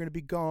 oh, you're going to be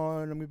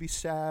gone. I'm going to be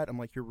sad. I'm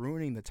like, you're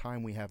ruining the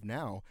time we have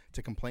now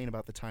to complain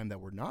about the time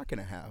that we're not going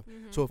to have.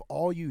 So if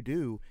all you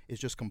do is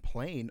just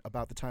complain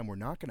about the time we're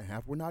not going to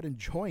have, we're not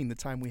enjoying the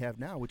time we have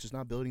now, which is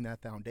not building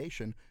that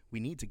foundation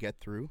we need to get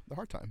through the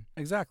hard time.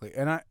 Exactly.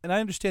 And I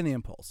understand the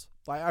impulse.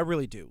 I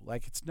really do.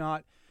 Like,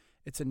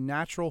 it's a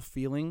natural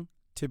feeling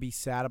to be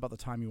sad about the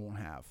time you won't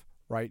have,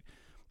 right?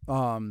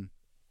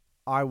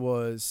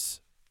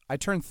 I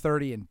turned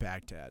 30 in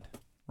Baghdad,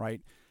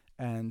 right?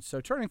 And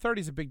so turning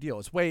 30 is a big deal.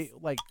 It's way,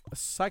 like,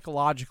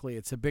 psychologically,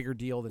 it's a bigger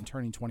deal than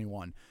turning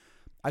 21.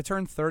 I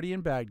turned 30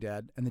 in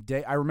Baghdad, and the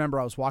day I remember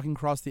I was walking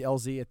across the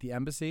LZ at the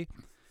embassy,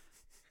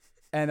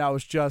 and I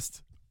was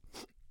just,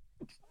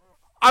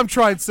 I'm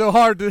trying so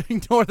hard to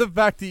ignore the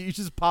fact that you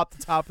just popped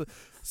the top.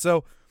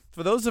 So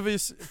for those of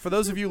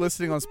you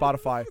listening on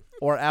Spotify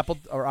or Apple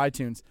or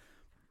iTunes,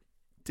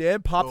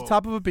 Dan popped the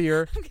top of a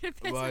beer, I'm gonna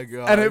piss My myself.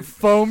 God. and it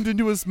foamed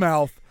into his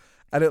mouth.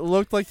 And it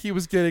looked like he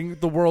was getting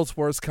the world's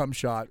worst cum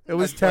shot. It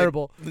was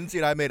terrible. Like, Lindsay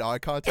and I made eye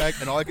contact,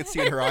 and all I could see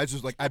in her eyes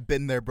was like, I've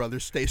been there, brother.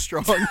 Stay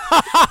strong.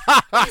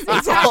 That's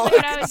That's all exactly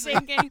what I I was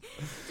thinking.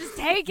 Just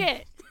take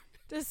it.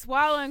 Just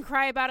swallow and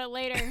cry about it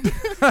later.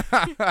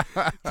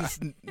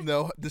 Just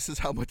know this is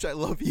how much I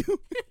love you.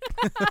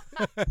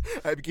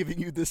 I'm giving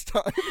you this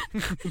time.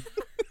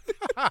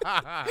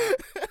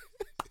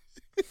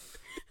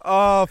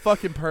 Oh,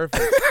 fucking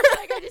perfect.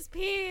 Like I just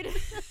peed.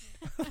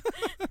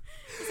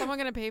 Is someone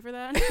gonna pay for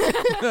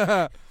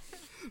that?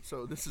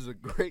 So this is a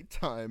great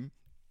time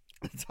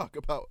to talk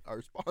about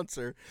our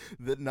sponsor,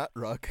 the Nut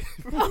Ruck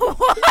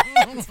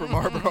from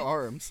Arbor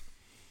Arms.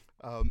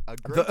 A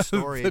great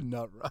story. The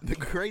nut rock. The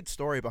great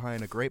story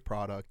behind a great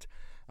product.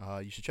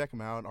 You should check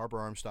them out,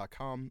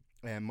 arborarms.com.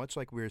 And much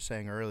like we were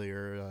saying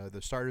earlier,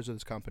 the starters of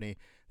this company,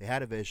 they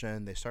had a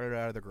vision. They started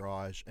out of the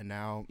garage, and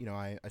now,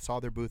 I saw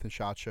their booth in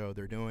SHOT Show.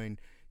 They're doing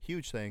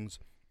huge things,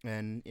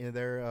 and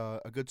they're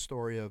a good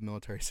story of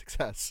military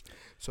success.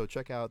 So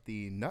check out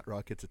the Nut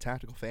Ruck. It's a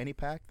tactical fanny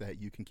pack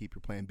that you can keep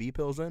your Plan B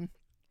pills in.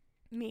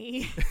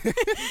 Me.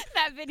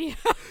 That video.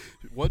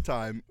 One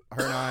time,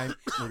 her and I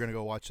were going to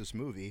go watch this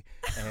movie,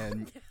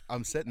 and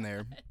I'm sitting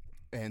there,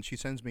 and she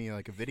sends me,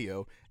 like, a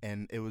video,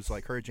 and it was,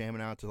 like, her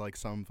jamming out to, like,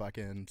 some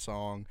fucking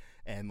song,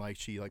 and, like,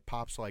 she, like,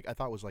 pops, like, I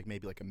thought it was, like,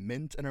 maybe, like, a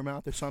mint in her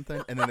mouth or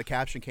something, and then the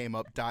caption came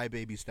up, "Die,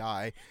 babies,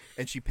 die,"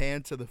 and she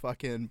panned to the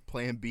fucking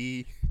Plan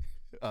B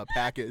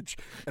package,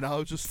 and I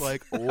was just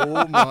like,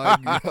 oh my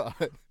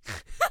god.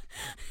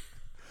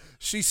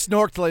 She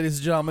snorked, ladies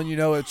and gentlemen. You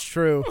know it's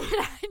true.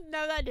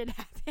 No, that did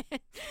happen.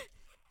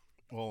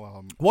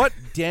 Well, What,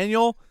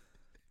 Daniel?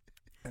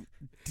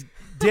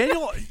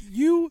 Daniel,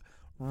 you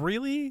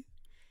really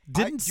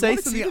didn't do you say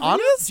wanna see something the video?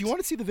 honest? Do you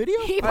want to see the video?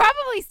 He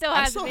probably still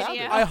I has still the have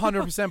video. it. I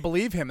 100%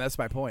 believe him. That's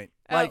my point.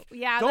 Oh, Like,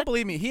 yeah, don't that's-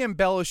 believe me. He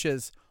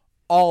embellishes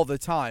all the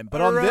time.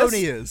 But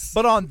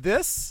on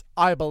this,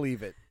 I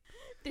believe it.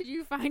 Did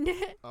you find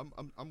it?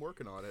 I'm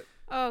working on it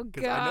Oh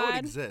because I know it God.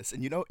 exists,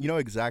 and you know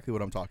exactly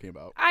what I'm talking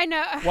about. I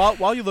know.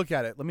 While you look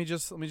at it, let me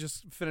just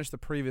finish the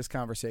previous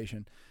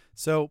conversation.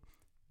 So,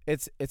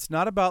 it's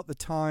not about the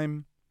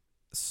time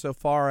so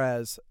far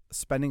as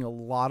spending a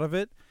lot of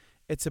it.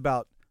 It's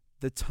about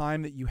the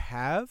time that you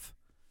have.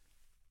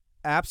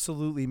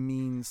 Absolutely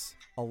means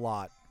a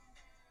lot.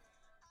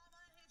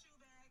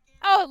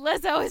 Oh,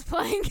 Lizzo is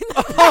playing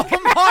Oh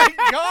my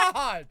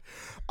God!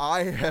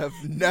 I have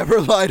never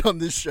lied on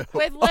this show.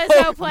 with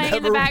Lizzo playing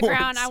in the never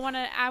background.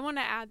 once. I wanna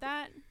add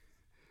that.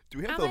 Do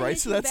we have I'ma the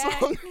rights to hit that you back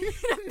song?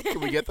 in a Can we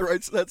minute. get the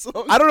rights to that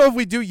song? I don't know if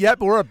we do yet,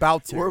 but we're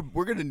about to.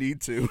 We're gonna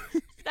need to.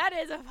 That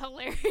is a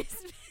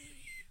hilarious.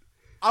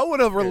 I would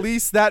have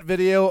released that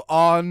video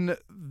on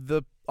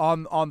the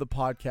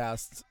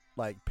podcast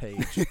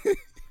page.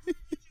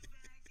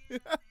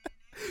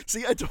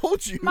 See, I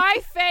told you. My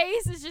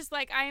face is just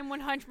like I am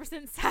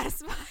 100%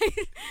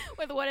 satisfied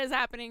with what is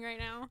happening right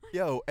now.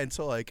 Yo, and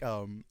so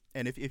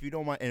and if you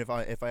don't mind, and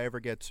if I ever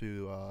get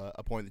to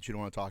a point that you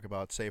don't want to talk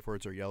about, safe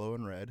words are yellow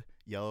and red.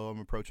 Yellow, I'm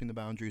approaching the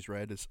boundaries.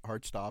 Red is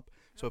hard stop.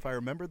 So if I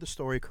remember the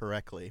story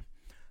correctly,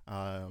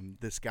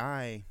 this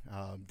guy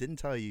didn't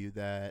tell you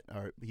that,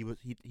 or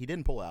he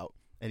didn't pull out,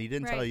 and he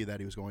didn't tell Right. you that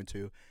he was going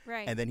to,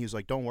 Right. and then he was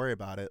like, "Don't worry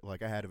about it.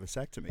 Like I had a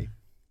vasectomy."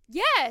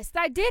 Yes,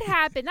 that did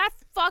happen. That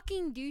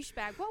fucking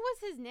douchebag. What was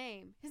his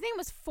name? His name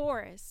was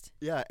Forrest.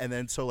 Yeah, and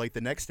then so the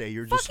next day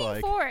you're just Fucking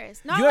like,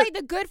 Forrest. Not You had- like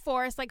the good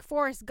Forrest, like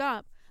Forrest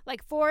Gump.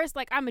 Like Forrest,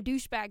 like I'm a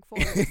douchebag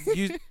Forrest.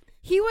 You,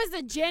 He was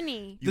the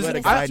Jenny. you Does let in a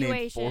the guy named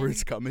situation.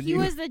 Forrest come in He you.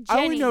 was the Jenny.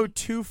 I only know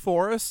two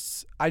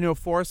Forrests. I know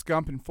Forrest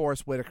Gump and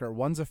Forrest Whitaker.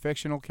 One's a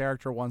fictional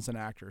character, one's an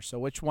actor. So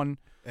which one?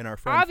 and our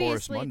friend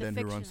Forrest Obviously the Munden,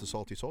 who runs the fictional.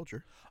 Salty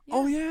Soldier.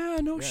 Oh yeah,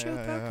 no Yeah, shit,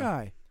 yeah, that yeah.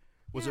 guy.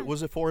 Was Yeah.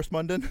 it Forrest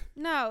Munden?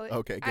 No.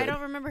 Okay, I good.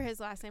 don't remember his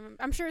last name.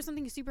 I'm sure it's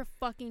something super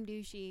fucking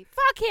douchey.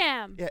 Fuck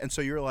him. Yeah, and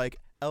so you're like,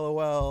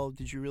 LOL,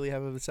 did you really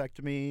have a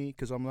vasectomy?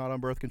 Because I'm not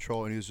on birth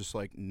control. And he was just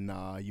like,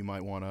 nah, you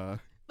might want to.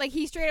 Like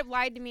he straight up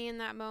lied to me in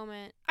that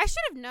moment. I should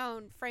have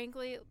known,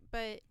 frankly,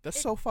 but That's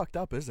it, so fucked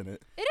up, isn't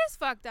it? it is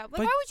fucked up. Like,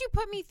 But- why would you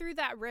put me through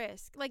that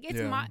risk? Like, it's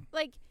Yeah. my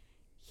like.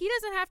 He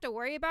doesn't have to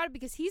worry about it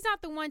because he's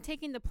not the one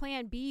taking the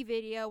Plan B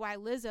video while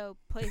Lizzo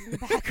plays in the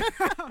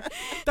background.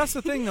 That's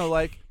the thing though,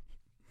 like,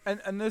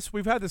 and this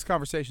we've had this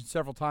conversation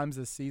several times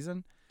this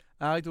season.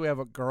 I like that we have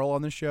a girl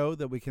on the show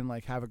that we can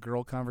have a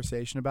girl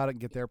conversation about it and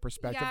get their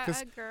perspective. Yeah,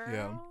 'Cause a girl.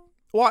 Yeah.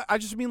 well, I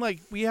just mean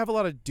we have a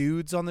lot of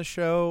dudes on the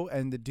show,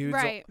 and the dudes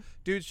Right.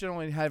 dudes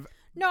generally have.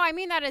 No, I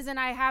mean that as in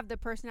I have the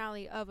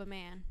personality of a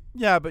man.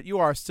 Yeah, but you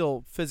are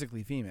still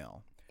physically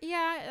female.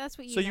 Yeah, that's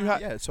what you. So you know.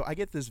 have- Yeah, so I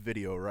get this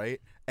video,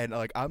 right? And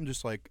I'm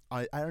just like,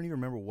 I don't even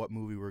remember what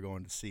movie we were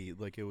going to see.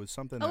 Like it was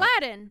something that,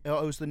 Aladdin.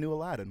 oh, it was the new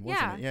Aladdin,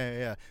 wasn't Yeah. it?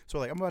 Yeah.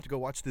 So I'm about to go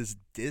watch this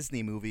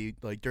Disney movie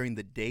during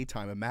the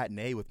daytime, a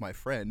matinee with my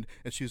friend,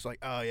 and she was like,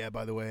 "Oh yeah,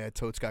 by the way, I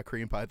totes got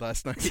cream pie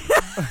last night."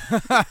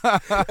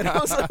 And I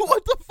was like,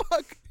 "What the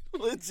fuck,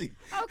 Lindsay?"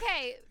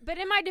 Okay, but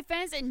in my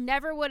defense, it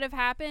never would have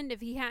happened if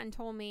he hadn't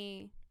told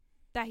me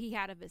that he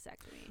had a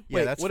vasectomy. Yeah,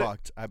 Wait, that's would it-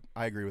 fucked.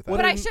 I agree with that. Would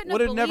But I it, shouldn't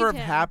would have it never have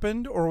believed him.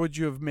 happened, or would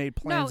you have made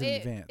plans No, in it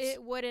advance?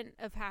 it wouldn't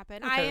have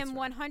happened. Okay, I that's am fair.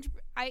 100.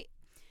 I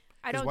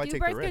 'Cause don't why do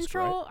take the birth risk,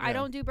 right? control. I Yeah.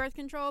 don't do birth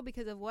control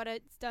because of what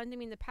it's done to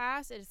me in the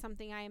past. It is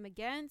something I am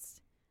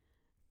against,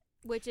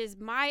 which is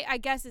I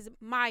guess is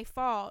my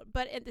fault.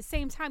 But at the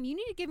same time, you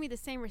need to give me the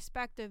same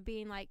respect of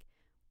being like,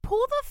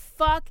 pull the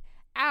fuck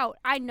out.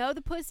 I know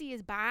the pussy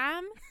is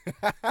bomb,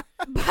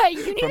 but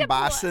you need From to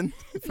Boston,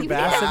 You need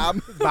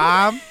Bassin,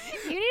 bomb.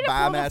 You need to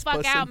Bomb pull the ass fuck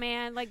pussy. out,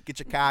 man. Like, get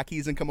your car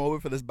keys and come over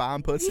for this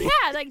bomb pussy.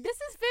 yeah, like this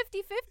is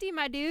 50-50,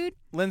 my dude.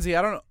 Lindsay,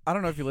 I don't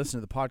know if you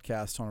listen to the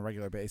podcast on a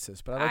regular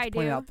basis, but I'd like I to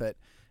point do. out that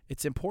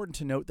it's important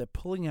to note that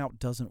pulling out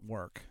doesn't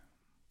work.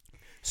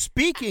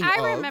 Speaking I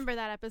of, remember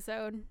that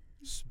episode.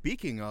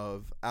 Speaking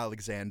of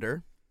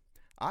Alexander,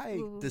 I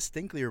Ooh.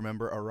 distinctly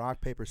remember a rock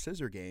paper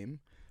scissor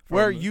game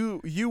Where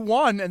from- you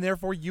won, and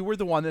therefore you were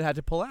the one that had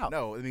to pull out.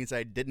 No, it means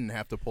I didn't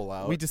have to pull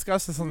out. We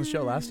discussed this on the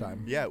show last Hmm.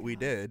 time. Yeah, we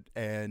did,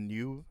 and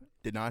you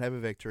did not have a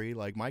victory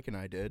like Mike and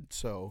I did.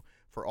 So,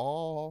 for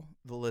all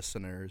the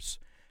listeners,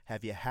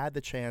 have you had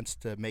the chance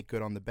to make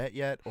good on the bet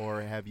yet,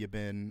 or have you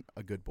been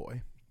a good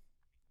boy?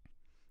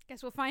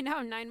 Guess we'll find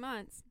out in 9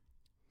 months.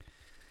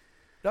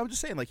 No, I'm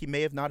just saying, he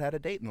may have not had a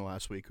date in the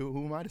last week.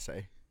 Who am I to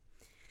say?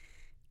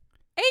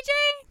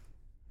 AJ,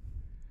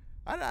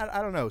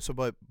 I don't know. So,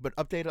 but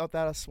update on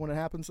that us when it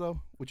happens, though.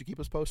 Would you keep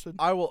us posted?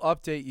 I will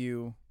update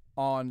you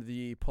on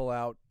the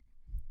pull-out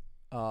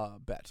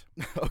bet.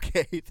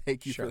 Okay,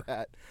 thank you Sure. for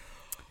that.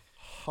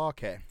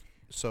 Okay,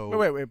 So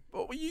Wait.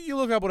 You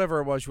look up whatever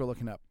it was you were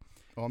looking up.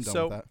 Oh, I'm done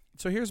So- with that.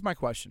 So here's my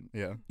question.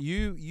 Yeah.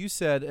 You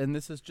said, and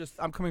this is just,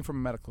 I'm coming from a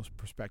medical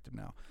perspective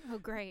now. Oh,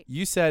 great.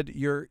 You said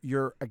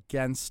you're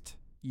against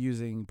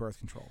using birth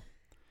control.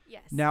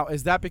 Yes. Now,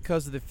 is that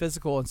because of the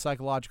physical and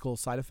psychological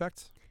side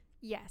effects?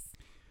 Yes.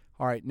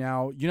 All right.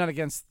 Now, you're not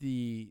against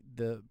the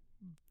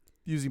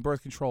using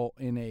birth control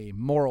in a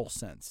moral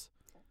sense.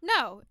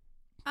 No.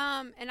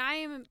 And I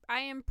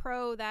am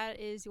pro that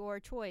is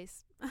your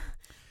choice.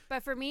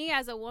 But for me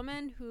as a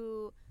woman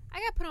who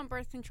I got put on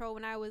birth control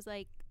when I was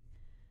like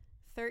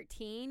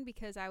 13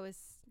 because I was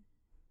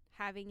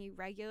having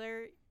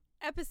irregular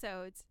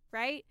episodes,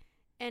 right?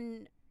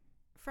 And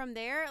from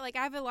there, like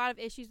I have a lot of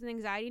issues with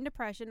anxiety and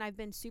depression. I've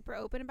been super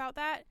open about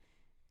that.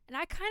 And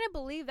I kind of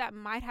believe that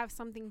might have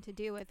something to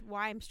do with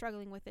why I'm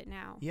struggling with it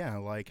now. Yeah,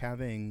 like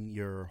having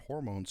your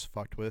hormones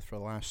fucked with for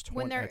the last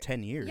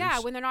 10 years. Yeah,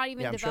 when they're not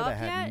even I'm sure developed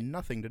that had yet.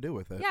 nothing to do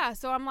with it. Yeah,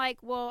 so I'm like,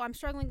 well, I'm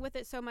struggling with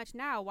it so much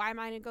now. Why am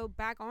I going to go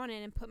back on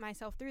it and put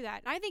myself through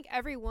that? And I think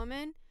every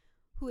woman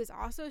who is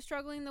also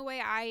struggling the way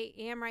I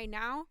am right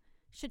now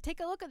should take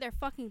a look at their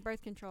fucking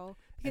birth control.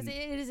 Because And-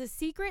 it is a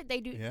secret.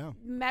 They do. Yeah.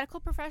 Medical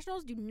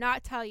professionals do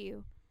not tell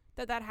you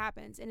that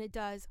happens. And it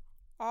does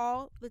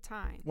all the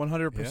time.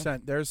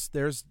 100%.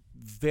 There's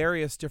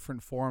various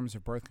different forms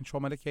of birth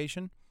control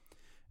medication,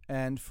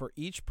 and for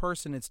each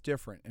person it's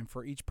different, and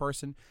for each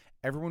person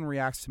everyone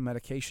reacts to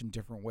medication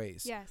different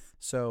ways. Yes.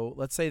 So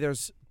let's say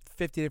there's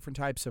 50 different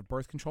types of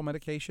birth control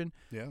medication.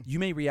 Yeah. You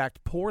may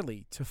react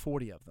poorly to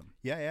 40 of them.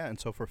 Yeah. And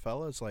so for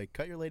fellas, like,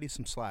 cut your lady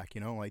some slack,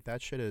 like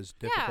that shit is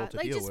difficult to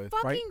like deal just with.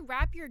 fucking right?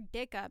 wrap your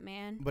dick up,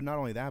 man. But not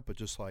only that, but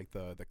just like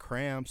the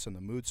cramps and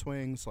the mood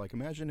swings. Like,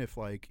 imagine if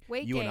like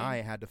Weight you and gain. I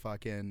had to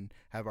fucking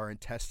have our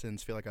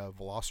intestines feel like a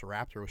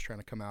velociraptor was trying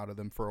to come out of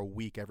them for a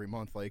week every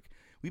month. Like,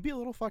 we'd be a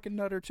little fucking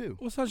nutter too.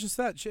 Well, it's not just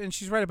that, and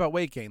she's right about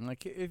weight gain.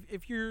 Like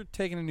if you're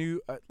taking a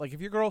new, like if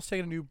your girl's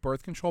taking a new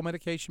birth control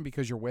medication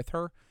because you're with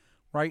her,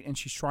 right, and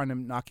she's trying to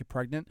not get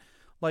pregnant,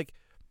 like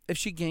if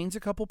she gains a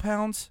couple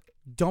pounds,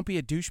 don't be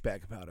a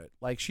douchebag about it.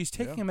 Like she's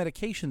taking Yeah. a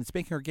medication that's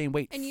making her gain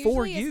weight And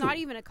for usually you. it's not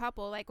even a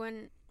couple. Like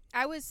when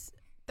I was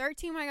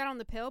 13 when I got on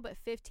the pill, but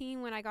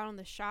 15 when I got on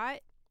the shot.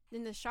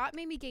 Then the shot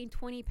made me gain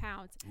 20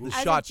 pounds. The As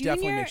shot a junior,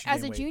 definitely makes you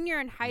as gain a weight. junior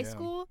in high Yeah.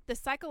 school, the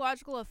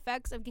psychological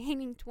effects of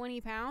gaining 20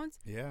 pounds,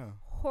 Yeah.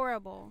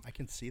 horrible. I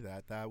can see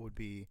that. That would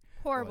be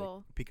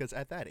Horrible. like, because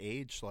at that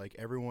age, like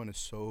everyone is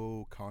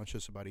so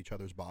conscious about each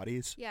other's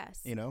bodies,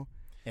 Yes.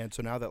 And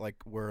so now that like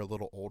we're a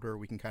little older,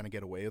 we can kind of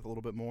get away with a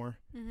little bit more,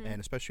 Mhm. and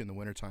especially in the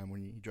wintertime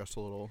when you dress a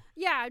little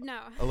Yeah,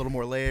 no.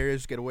 more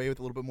layers, get away with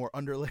a little bit more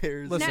under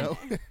layers. Listen,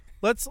 No.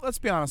 Let's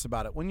be honest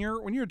about it. When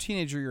you're a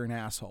teenager, you're an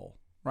asshole,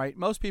 right?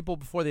 Most people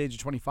before the age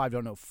of 25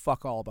 don't know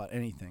fuck all about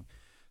anything.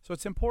 So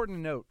it's important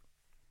to note.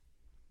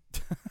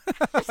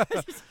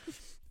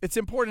 It's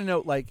important to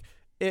note, like,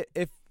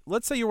 if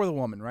let's say you're with a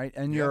woman, right,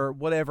 and Yeah. you're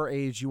whatever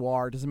age you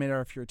are, doesn't matter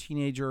if you're a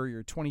teenager,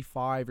 you're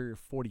 25, or you're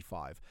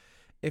 45.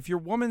 If your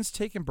woman's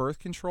taking birth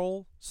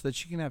control so that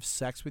she can have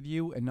sex with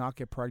you and not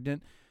get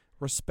pregnant,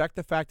 respect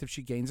the fact if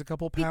she gains a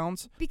couple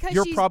pounds. Because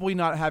You're she's, probably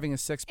not having a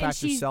six pack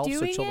she's yourself, so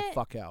doing chill the it-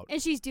 fuck out.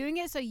 and she's doing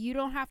it so you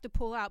don't have to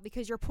pull out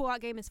because your pull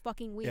out game is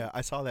fucking weak. Yeah,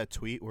 I saw that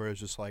tweet where it was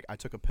just like, I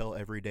took a pill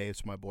every day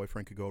so my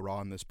boyfriend could go raw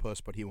on this puss,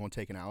 but he won't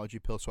take an allergy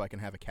pill so I can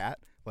have a cat.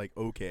 Like,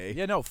 okay.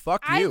 Yeah, no,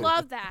 fuck I you.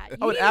 love that. You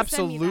Oh, need to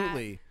send me that.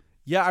 absolutely.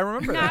 Yeah, I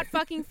remember Not that.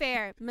 fucking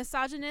fair.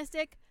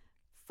 Misogynistic.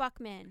 Fuck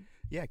men.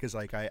 Yeah, because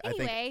like I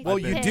Anyway. think. Well,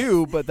 I've you been-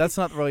 do, but that's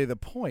not really the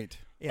point.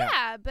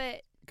 Yeah,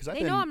 but Because I've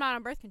they been know I'm not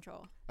on birth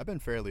control. I've been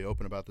fairly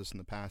open about this in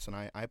the past, and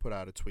I put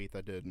out a tweet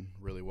that did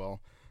really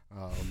well.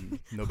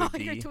 No All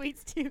big your D.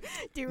 tweets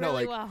do No,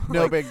 really like, well.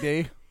 No Like- big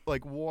D.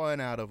 Like 1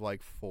 out of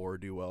like 4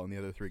 do well, and the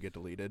other 3 get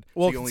deleted.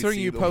 Well, so you only considering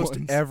see you the post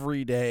ones-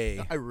 every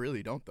day. I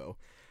really don't though.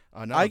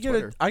 Not I on get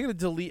Twitter. I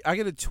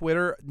get a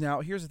Twitter.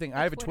 Now, here's the thing.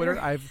 I have a Twitter.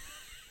 Twitter.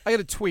 I get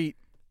a tweet.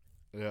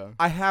 Yeah.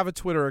 I have a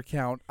Twitter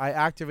account. I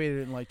activated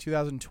it in like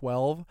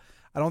 2012.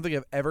 I don't think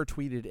I've ever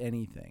tweeted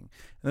anything.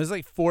 And there's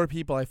like 4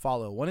 people I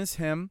follow. One is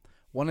him.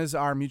 One is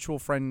our mutual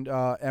friend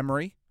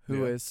Emery,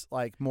 who Yeah. is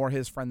like more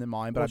his friend than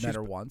mine, but Well, I've met she's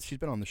her b- once. She's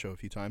been on the show a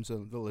few times, so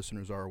the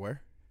listeners are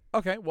aware.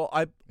 Okay, well,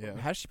 Yeah.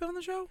 has she been on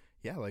the show?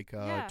 Yeah, like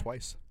Yeah.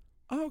 twice.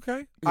 Oh,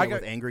 okay. Yeah,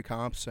 with Angry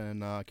Cops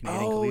and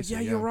Canadian Oh, Khaleesi, yeah,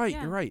 you're right.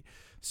 Yeah. You're right.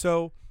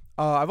 So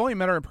I've only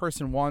met her in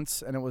person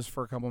once, and it was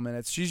for a couple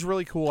minutes. She's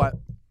really cool.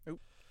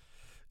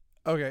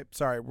 Okay,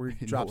 sorry, we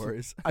No dropped.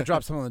 worries. I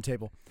dropped something on the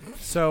table.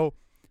 So,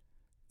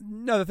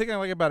 no, the thing I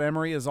like about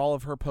Emery is all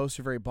of her posts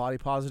are very body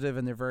positive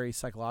and they're very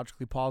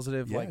psychologically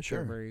positive. Yeah, like sure.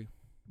 they're very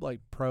like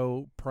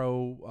pro,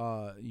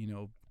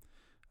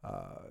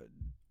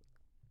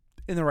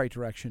 in the right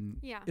direction.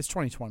 Yeah. It's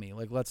 2020.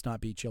 Like, let's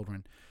not be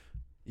children.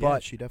 Yeah,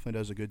 But- she definitely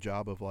does a good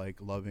job of like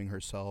loving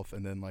herself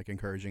and then like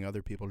encouraging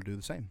other people to do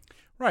the same.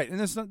 Right, and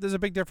there's a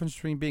big difference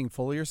between being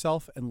fully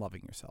yourself and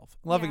loving yourself.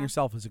 Loving Yeah.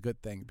 yourself is a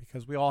good thing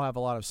because we all have a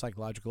lot of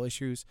psychological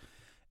issues.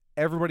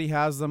 Everybody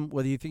has them,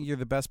 whether you think you're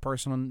the best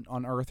person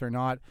on earth or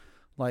not.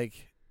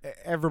 Like,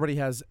 everybody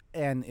has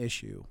an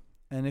issue,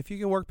 and if you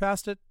can work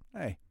past it,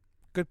 hey,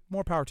 good,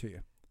 more power to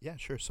you. Yeah,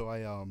 sure. So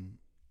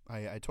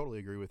I totally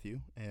agree with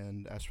you.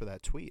 And as for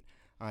that tweet,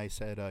 I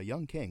said,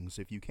 Young Kings,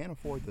 if you can't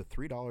afford the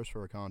 $3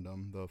 for a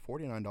condom, the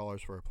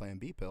 $49 for a Plan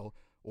B pill,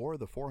 or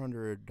the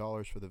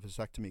 $400 for the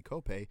vasectomy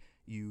copay,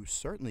 you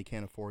certainly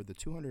can't afford the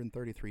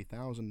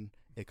 $233,000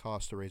 it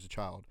costs to raise a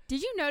child.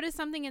 Did you notice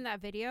something in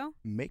that video?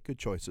 Make good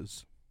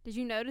choices. Did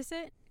you notice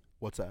it?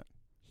 What's that?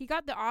 He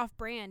got the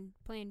off-brand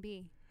Plan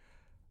B.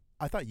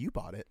 I thought you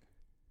bought it.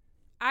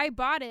 I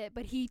bought it,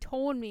 but he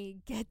told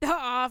me get the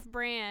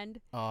off-brand.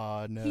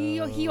 No.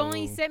 He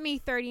only sent me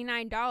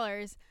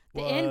 $39.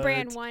 The What?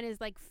 in-brand one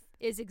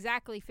is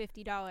exactly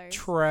 $50.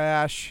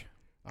 Trash.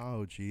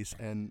 Oh, jeez.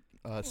 And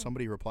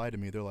somebody replied to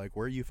me. They're like,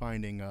 where are you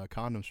finding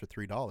condoms for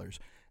 $3?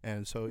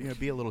 And so,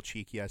 be a little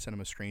cheeky. I sent him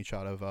a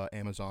screenshot of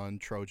Amazon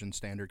Trojan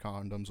standard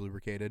condoms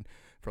lubricated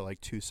for like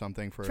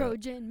 $2 for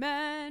Trojan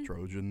man.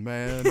 Trojan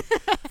man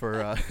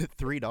for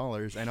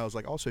 $3. And I was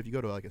like, also, if you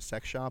go to like a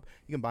sex shop,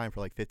 you can buy them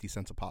for like 50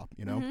 cents a pop,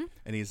 Mhm.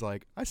 And he's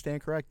like, I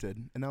stand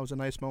corrected. And that was a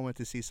nice moment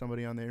to see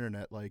somebody on the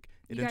internet. Like,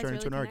 it You didn't guys turn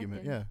into an really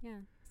argument. connected. Yeah.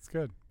 It's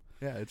good.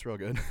 Yeah, it's real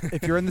good.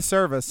 If you're in the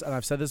service, and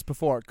I've said this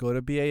before, go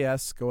to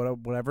BAS, go to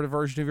whatever the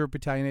version of your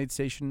battalion aid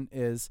station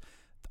is.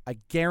 I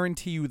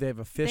guarantee you they have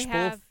a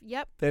fishbowl.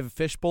 Yep. They have a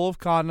fishbowl of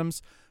condoms.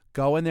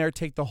 Go in there,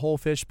 take the whole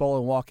fishbowl,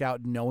 and walk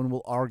out. No one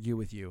will argue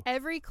with you.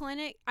 Every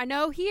clinic, I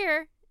know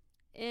here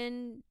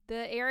in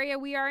the area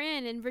we are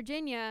in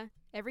Virginia,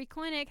 every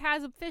clinic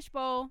has a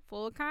fishbowl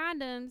full of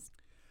condoms.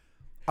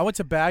 I went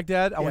to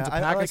Baghdad. I went to I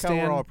like how Pakistan.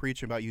 we're all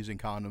preaching about using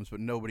condoms, but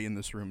nobody in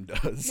this room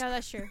does. No,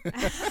 that's true.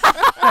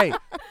 Hey,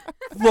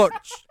 look,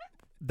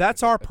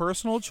 that's our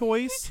personal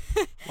choice.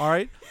 All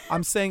right.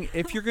 I'm saying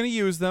if you're going to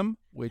use them,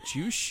 which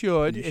you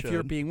should, You if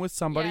you're should. being with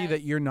somebody Yes.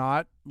 that you're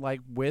not like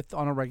with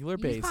on a regular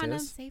Use basis.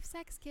 condoms, safe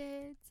sex,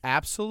 kids.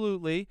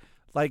 Absolutely.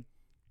 Like,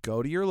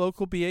 go to your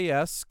local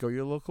BAS, go to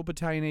your local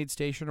battalion aid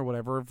station or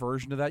whatever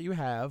version of that you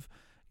have.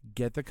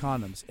 Get the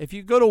condoms. If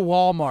you go to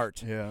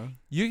Walmart, Yeah.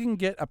 you can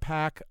get a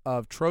pack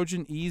of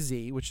Trojan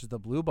Easy, which is the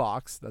blue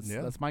box. That's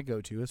Yeah. that's my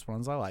go-to. It's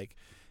ones I like.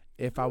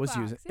 If I Blue was box,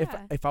 using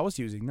yeah. if I was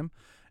using them,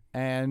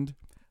 and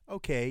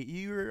Okay,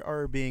 you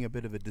are being a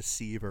bit of a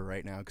deceiver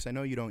right now because I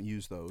know you don't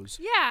use those.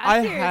 Yeah,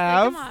 I seriously,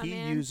 have- Come on, He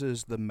man.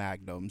 uses the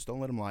Magnums.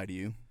 Don't let him lie to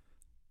you.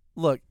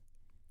 look,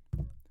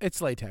 it's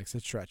latex.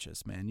 It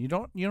stretches, man. You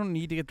don't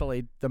need to get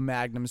the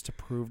magnums to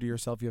prove to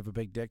yourself you have a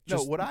big dick. No,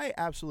 Just, what I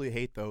absolutely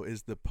hate though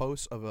is the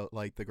posts of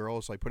the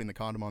girls like putting the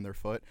condom on their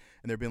foot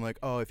and they're being like,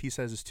 oh, if he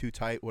says it's too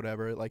tight,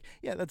 whatever. Like,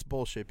 yeah, that's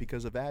bullshit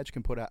because a vag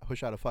can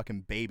push out a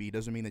fucking baby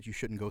doesn't mean that you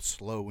shouldn't go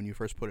slow when you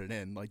first put it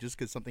in. Like, just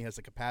because something has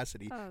the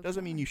capacity Oh,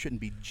 doesn't mean God. you shouldn't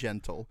be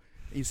gentle.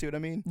 You see what I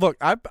mean? look,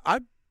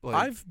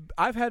 Like,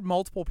 I've had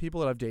multiple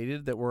people that I've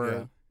dated that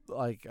were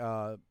like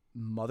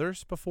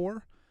mothers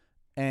before,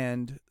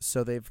 and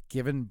so they've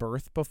given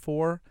birth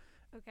before,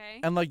 Okay.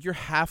 and like you're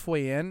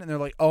halfway in, and they're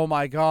like, "Oh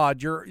my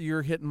God,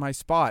 you're hitting my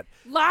spot."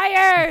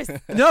 Liars.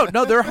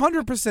 No, they're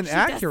 100% She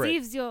accurate.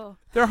 deceives you.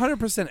 They're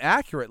 100%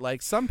 accurate.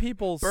 Like some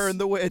people's burn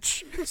the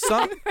witch.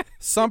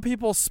 some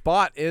people's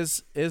spot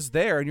is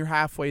there, and you're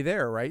halfway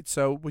there, right?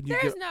 So when you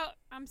There's get, no.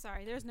 I'm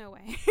sorry. There's no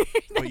way.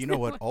 But you know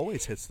what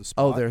always hits the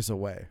spot? oh, there's a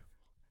way.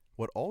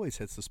 What always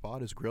hits the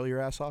spot is grill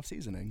your ass off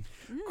seasoning.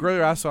 Grill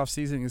your ass off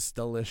seasoning is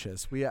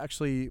delicious. We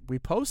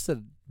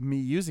posted me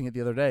using it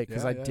the other day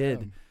because I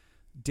did.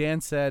 Dan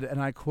said,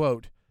 and I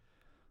quote,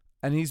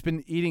 and he's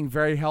been eating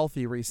very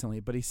healthy recently,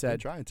 but he I'm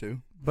said, trying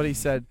to. I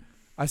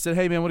said,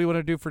 hey man, what do you want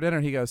to do for dinner?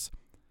 He goes,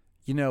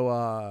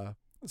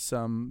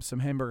 some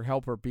hamburger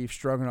helper beef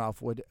stroganoff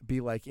would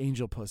be like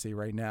angel pussy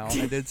right now.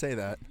 I did say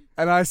that.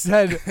 And I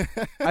said,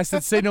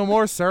 say no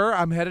more, sir.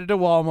 I'm headed to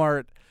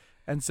Walmart.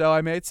 And so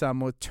I made some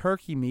with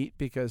turkey meat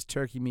because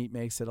turkey meat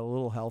makes it a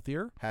little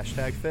healthier.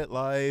 Hashtag fit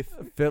life.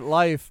 Fit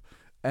life.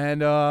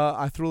 And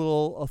I threw a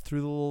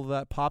little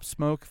that pop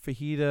smoke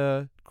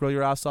fajita grill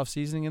your ass off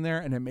seasoning in there,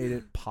 and it made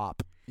it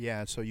pop.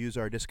 Yeah, so use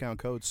our discount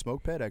code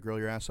SMOKEPET at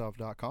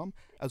grillyourassoff.com,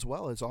 as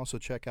well as also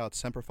check out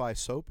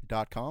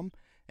semperfisoap.com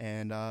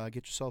and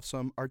get yourself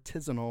some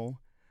artisanal,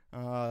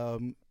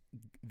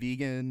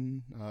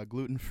 vegan,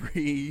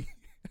 gluten-free,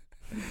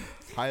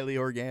 highly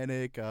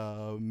organic,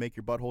 make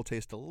your butthole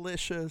taste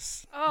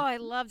delicious. Oh, I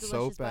love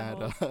delicious Soap at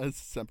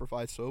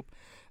buttholes.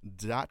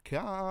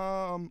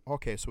 semperfisoap.com.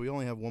 Okay, so we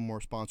only have one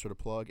more sponsor to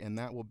plug, and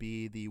that will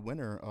be the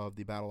winner of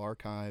the Battle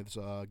Archives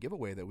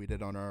giveaway that we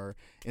did on our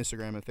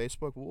Instagram and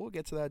Facebook. We'll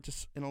get to that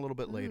just in a little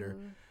bit later.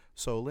 Ooh.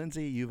 So,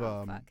 Lindsay, you've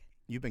Fuck.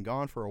 you've been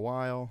gone for a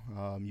while.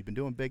 You've been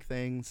doing big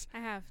things. I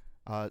have.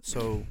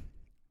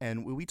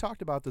 And we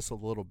talked about this a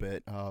little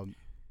bit.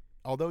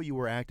 Although you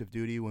were active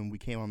duty when we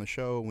came on the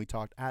show and we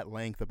talked at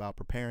length about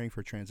preparing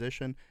for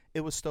transition,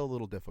 it was still a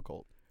little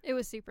difficult. It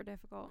was super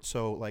difficult.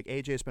 So, like,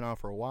 AJ's been out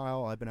for a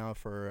while. I've been out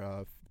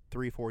for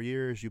 3-4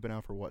 years. You've been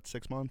out for, what,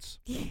 6 months?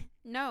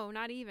 No,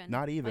 not even.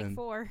 Not even. Like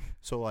 4.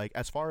 So, like,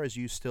 as far as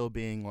you still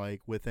being,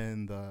 like,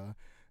 within the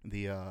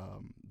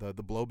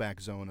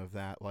blowback zone of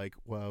that, like,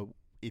 well,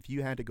 if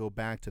you had to go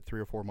back to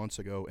 3 or 4 months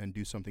ago and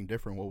do something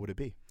different, what would it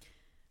be?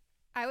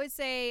 I would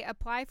say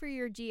apply for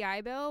your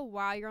GI Bill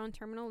while you're on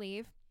terminal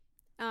leave.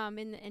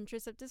 in the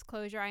interest of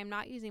disclosure, I am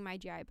not using my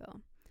GI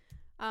Bill.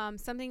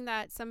 Something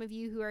that some of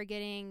you who are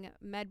getting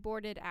med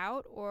boarded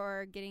out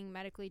or getting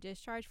medically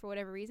discharged for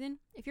whatever reason,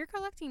 if you're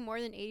collecting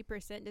more than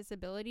 80%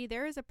 disability,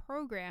 there is a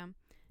program.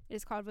 It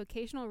is called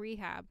vocational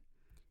rehab.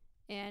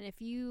 And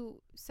if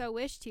you so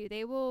wish to,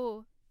 they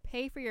will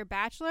pay for your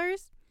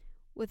bachelor's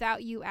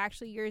without you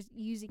actually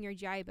using your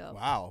GI Bill.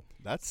 Wow,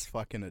 that's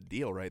fucking a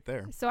deal right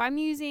there. So I'm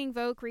using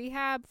Voc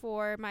Rehab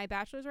for my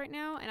bachelor's right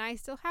now, and I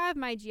still have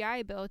my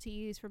GI Bill to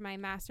use for my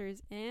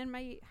master's and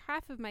my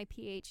half of my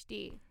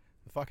PhD.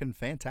 Fucking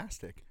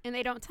fantastic. And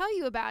they don't tell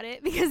you about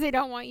it because they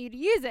don't want you to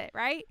use it,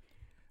 right?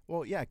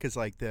 Well, yeah, because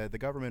like the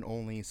government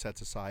only sets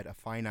aside a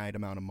finite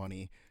amount of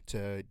money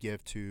to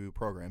give to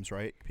programs,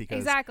 right? Because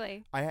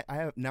Exactly. I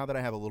have, now that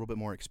I have a little bit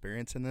more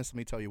experience in this, let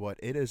me tell you what,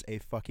 it is a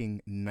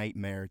fucking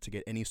nightmare to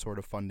get any sort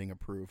of funding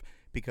approved.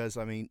 Because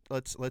I mean,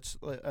 let's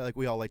like,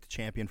 we all like to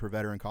champion for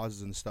veteran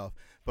causes and stuff,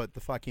 but the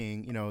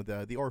fucking, you know,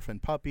 the orphan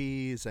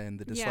puppies and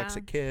the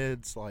dyslexic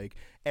kids, like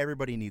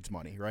everybody needs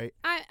money, right?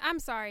 I'm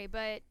sorry,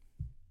 but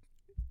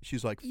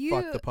She's like,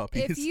 fuck the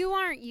puppies. if you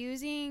aren't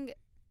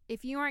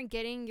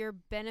getting your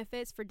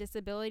benefits for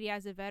disability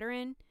as a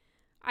veteran,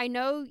 I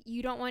know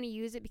you don't want to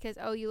use it because,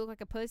 oh, you look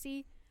like a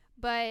pussy,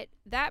 but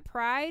that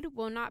pride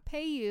will not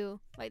pay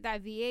you like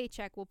that VA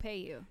check will pay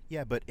you.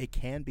 Yeah, but it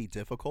can be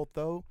difficult,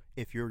 though,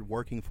 if you're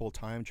working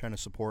full-time trying to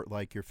support,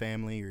 like, your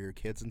family or your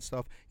kids and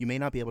stuff. You may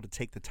not be able to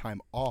take the time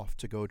off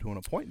to go to an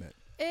appointment.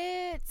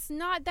 It's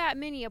not that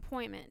many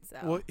appointments,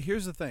 though. Well,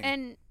 here's the thing.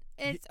 And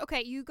it's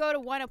okay. You go to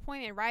one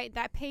appointment, right?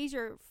 That pays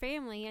your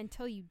family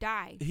until you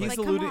die. He's like,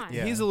 alluding. come on.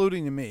 Yeah. He's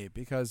alluding to me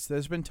because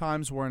there's been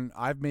times when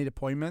I've made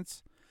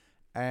appointments,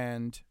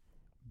 and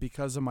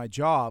because of my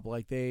job,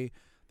 like there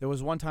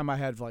was one time I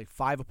had like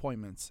 5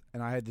 appointments,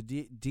 and I had the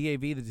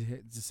DAV,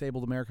 the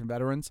Disabled American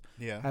Veterans,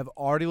 Yeah. have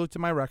already looked at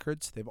my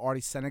records. They've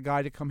already sent a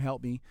guy to come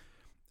help me.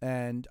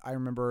 And I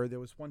remember there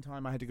was one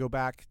time I had to go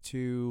back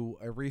to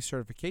a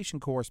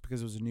recertification course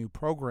because it was a new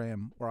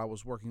program where I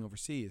was working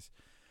overseas.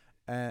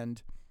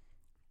 And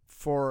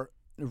for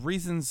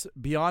reasons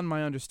beyond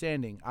my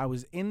understanding, I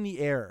was in the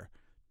air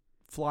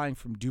flying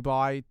from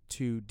Dubai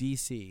to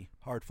DC,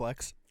 Hard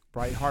flex.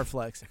 right? Hard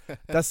flex.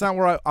 That's not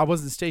where I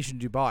wasn't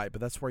stationed in Dubai,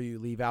 but that's where you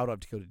leave out of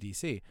to go to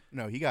DC.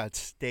 No, he got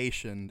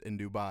stationed in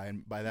Dubai,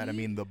 and by that I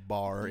mean the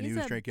bar, and he He's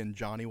was a drinking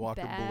Johnny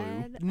Walker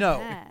Blue. No,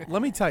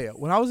 let me tell you,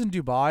 when I was in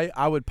Dubai,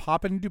 I would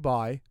pop in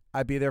Dubai.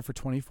 I'd be there for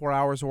 24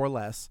 hours or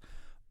less.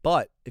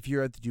 But if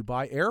you're at the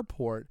Dubai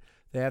airport,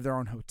 they have their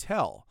own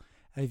hotel.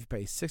 And if you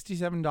pay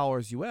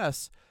 $67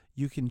 US,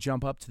 you can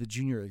jump up to the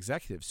junior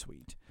executive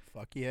suite.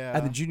 Fuck yeah.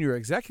 And the junior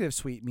executive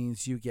suite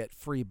means you get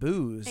free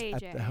booze at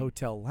AJ. the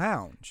hotel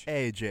lounge.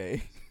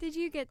 AJ. Did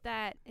you get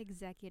that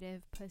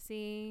executive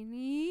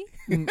pussy?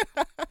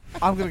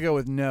 I'm going to go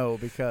with no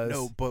because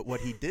No, but what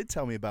he did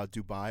tell me about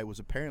Dubai was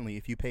apparently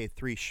if you pay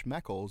 3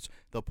 schmeckles,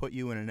 they'll put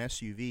you in an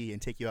SUV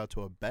and take you out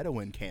to a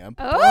Bedouin camp.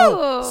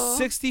 Oh,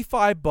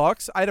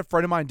 $65. I had a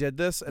friend of mine did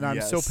this, and I'm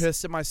so Yes.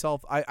 pissed at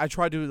myself. I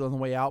tried to do it on the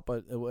way out,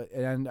 but I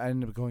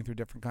ended up going through a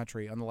different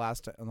country on my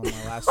last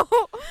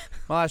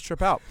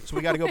trip out. So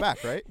we got to go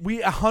back, right?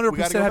 We 100% We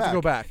gotta go have to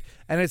go back.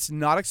 And it's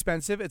not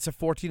expensive. It's a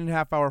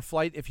 14.5-hour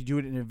flight. If you do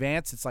it in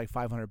advance, it's like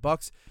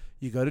 $500.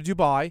 You go to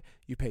Dubai,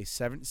 you pay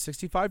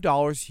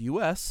 $65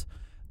 US.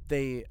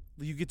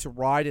 You get to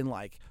ride in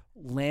like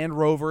Land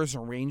Rovers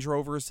and Range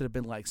Rovers that have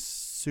been like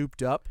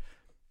souped up.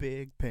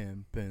 Big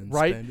pimpin',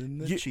 Right? spending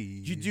the You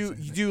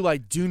cheese. do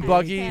like dune Cash,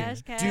 buggy,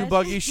 cash, cash. dune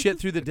buggy shit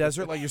through the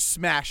desert, like you're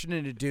smashing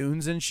into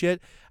dunes and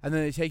shit. And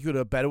then they take you to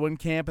a Bedouin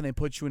camp and they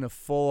put you in a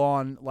full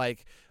on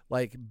like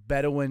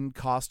Bedouin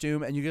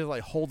costume, and you get to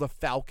like hold a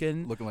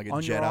falcon looking like a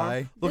on your arm,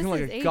 Jedi. looking This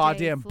like is a AJ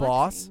goddamn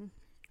boss, flexing.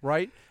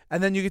 right?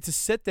 And then you get to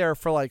sit there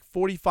for like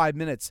 45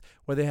 minutes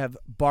where they have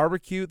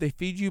barbecue. They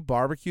feed you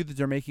barbecue that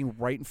they're making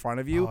right in front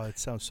of you. Oh, it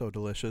sounds so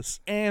delicious.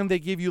 And they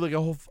give you like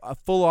a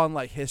full-on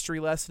like history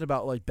lesson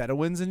about like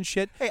Bedouins and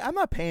shit. Hey, I'm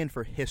not paying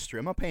for history.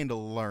 I'm not paying to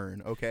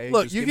learn, okay?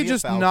 Look, you give can me a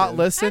just not falcon.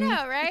 listen.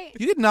 I know, right?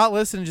 You could not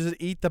listen and just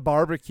eat the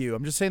barbecue.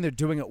 I'm just saying they're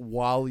doing it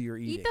while you're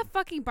Eat eating. the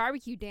fucking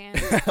barbecue, Dan.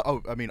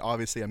 Oh, I mean,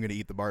 obviously I'm going to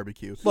eat the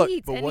barbecue. Look, He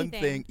eats But one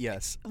anything. thing,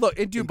 yes. Look,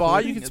 in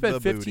Dubai, you Including can spend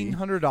the booty.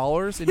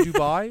 $1,500 in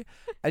Dubai,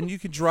 and you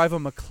can drive a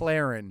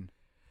McLaren,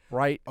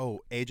 right?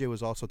 Oh, AJ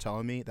was also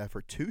telling me that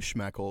for 2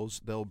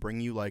 schmeckles, they'll bring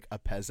you like a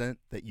peasant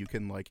that you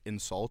can like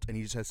insult, and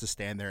he just has to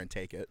stand there and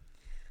take it.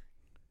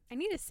 I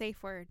need a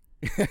safe word.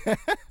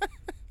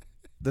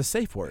 The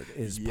safe word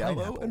is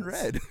Yellow and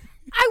pineapples. red.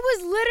 I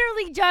was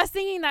literally just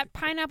thinking that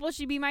pineapple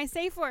should be my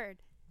safe word.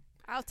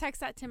 I'll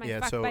text that to my Yeah,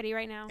 fuck so buddy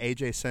right now.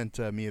 AJ sent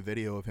me a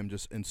video of him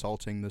just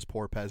insulting this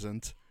poor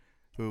peasant,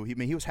 who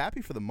he was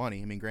happy for the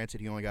money. I mean, granted,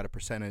 he only got a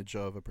percentage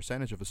of a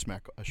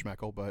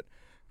schmeckel, but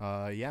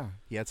yeah,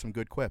 he had some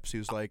good quips. He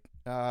was like,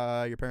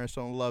 "Your parents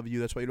don't love you.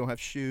 That's why you don't have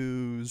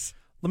shoes."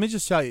 Let me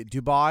just tell you,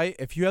 Dubai.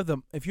 If you have the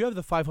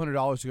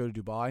 $500 to go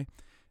to Dubai,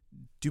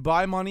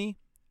 Dubai money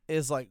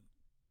is like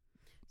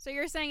So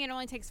you're saying it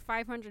only takes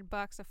 $500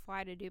 to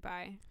fly to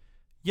Dubai?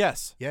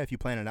 yes. Yeah, if you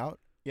plan it out,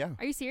 yeah.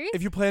 Are you serious?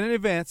 If you plan in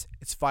advance,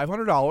 it's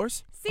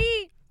 $500.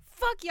 See,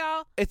 fuck,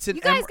 y'all? It's an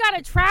You guys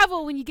gotta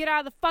travel when you get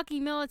out of the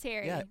fucking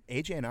military. Yeah,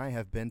 AJ and I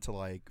have been to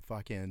like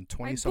fucking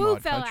 20 My some boob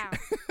odd fell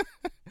countries.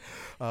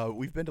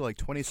 We've been to like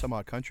 20 some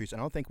odd countries. I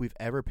don't think we've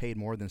ever paid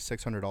more than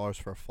 $600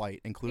 for a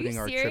flight, including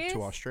our trip serious?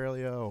 to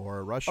Australia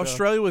or Russia.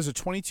 Australia was a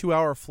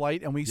 22-hour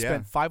flight, and we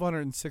Yeah. spent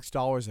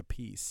 $506 a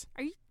piece.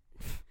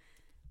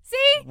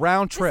 See?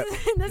 Round trip.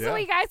 This is Yeah.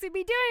 what you guys could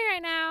be doing right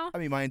now. I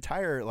mean, my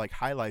entire like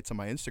highlights on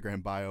my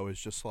Instagram bio is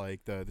just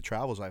like the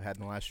travels I've had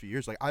in the last few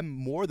years. Like, I'm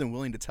more than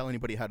willing to tell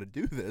anybody how to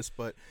do this,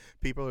 but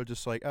people are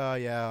just like, oh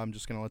yeah, I'm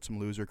just gonna let some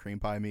loser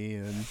cream pie me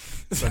and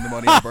spend the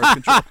money on birth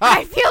control.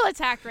 I feel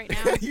attacked right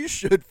now. You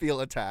should feel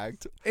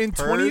attacked. In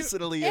 20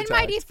 Personally In attacked.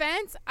 my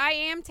defense, I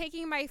am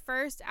taking my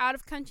first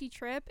out-of-country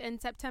trip in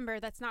September.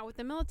 That's not with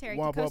the military,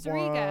 Wah, to wah, Costa wah.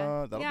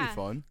 Rica. That'll yeah. be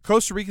fun.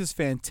 Costa Rica's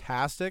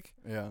fantastic.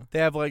 Yeah. They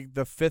have like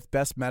the 5th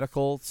best medical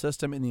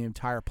system in the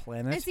entire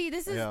planet. And see,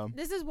 this is Yeah.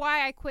 this is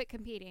why I quit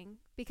competing,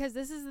 because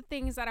this is the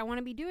things that I want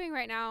to be doing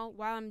right now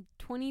while I'm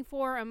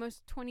 24,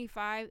 almost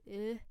 25.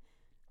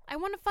 I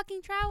want to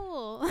fucking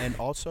travel. And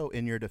also,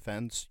 in your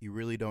defense, you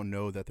really don't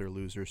know that they're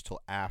losers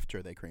till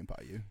after they cream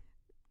pie you.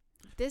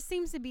 This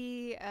seems to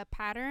be a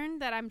pattern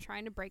that I'm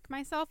trying to break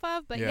myself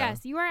of, but Yeah.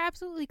 yes, you are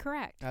absolutely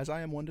correct. As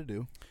I am one to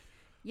do.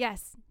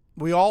 Yes.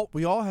 We all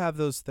have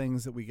those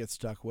things that we get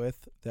stuck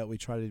with, that we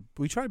try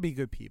to be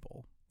good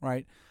people,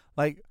 right?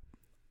 Like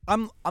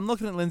I'm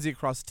looking at Lindsay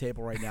across the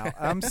table right now.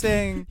 I'm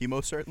saying He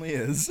most certainly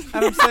is.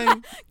 and I'm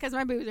saying Because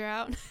my boobs are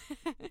out.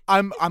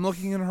 I'm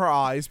looking in her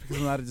eyes because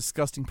I'm not a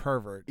disgusting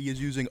pervert. He is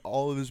using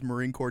all of his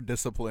Marine Corps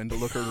discipline to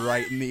look her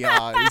right in the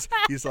eyes.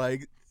 He's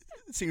like,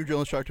 senior drill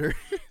instructor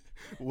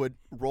would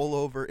roll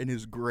over in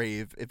his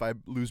grave if I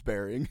lose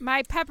bearing.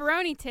 My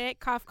pepperoni tit,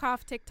 cough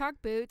cough TikTok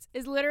boots,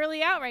 is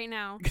literally out right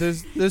now.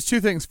 There's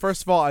two things.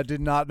 First of all, I did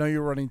not know you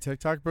were running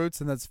TikTok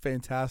boots, and that's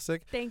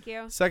fantastic. Thank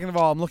you. Second of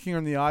all, I'm looking her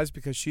in the eyes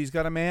because she's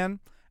got a man,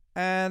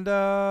 and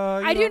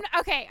I you do. know,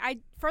 Okay,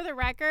 for the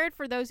record,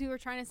 for those who are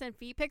trying to send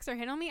feet pics or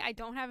hit on me, I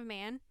don't have a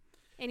man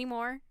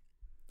anymore.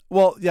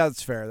 Well, yeah,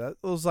 that's fair. That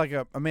was like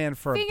a man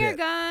for a Finger bit.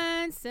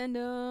 guns, send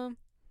them.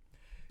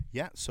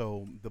 Yeah,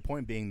 so the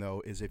point being,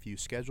 though, is if you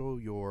schedule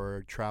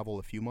your travel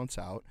a few months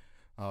out,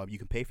 you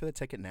can pay for the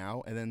ticket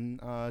now and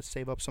then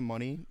save up some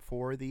money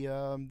for the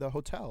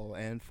hotel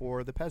and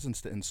for the peasants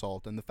to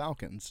insult and the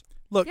falcons.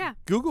 Look, Yeah.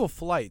 Google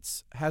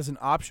Flights has an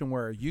option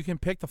where you can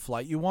pick the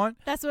flight you want.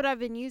 That's what I've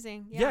been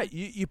using. Yeah,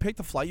 Yeah. you pick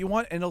the flight you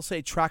want, and it'll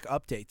say track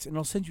updates, and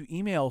it'll send you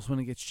emails when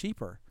it gets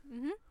cheaper.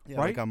 Mm-hmm. Yeah,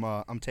 Right?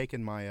 like I'm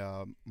taking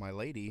my my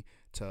lady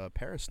to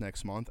Paris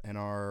next month, and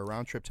our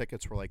round trip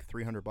tickets were like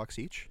 $300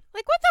 each.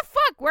 Like, what the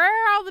fuck? Where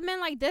are all the men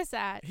like this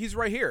at? He's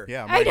right here.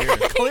 Yeah, I'm I right know, here.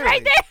 he's Clearly.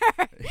 right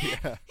there.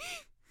 Yeah.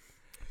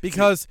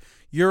 Because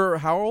you're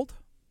how old?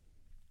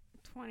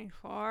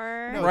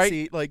 24. No, Right.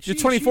 see, like You're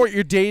she- 24.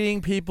 You're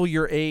dating people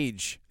your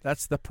age.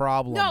 That's the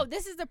problem. No,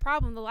 this is the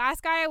problem. The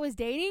last guy I was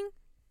dating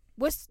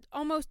was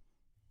almost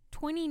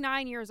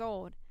 29 years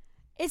old.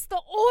 It's the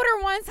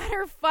older ones that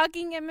are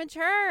fucking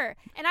immature.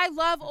 And I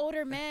love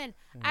older men.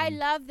 I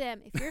love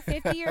them. If you're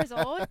 50 years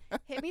old,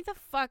 hit me the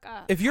fuck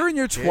up. If you're in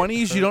your Hit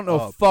 20s, you don't know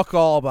up. fuck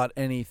all about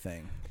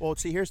anything. Well,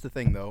 see, here's the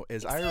thing, though,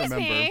 is I Excuse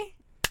remember. me.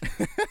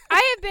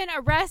 I have been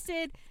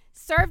arrested,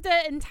 served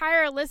the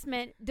entire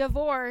enlistment,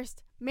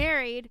 divorced,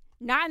 married,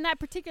 not in that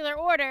particular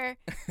order.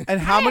 And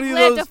how I many have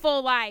of lived those? a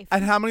full life.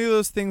 And how many of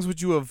those things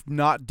would you have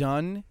not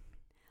done?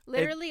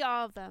 Literally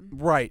all of them.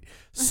 Right.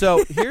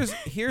 So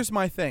here's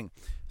my thing.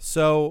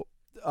 So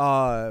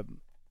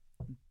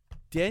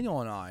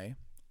Daniel and I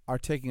are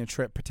taking a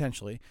trip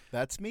potentially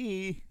That's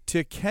me.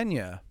 to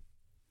Kenya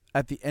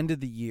at the end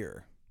of the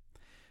year.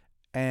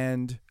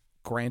 And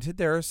granted,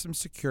 there are some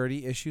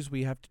security issues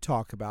we have to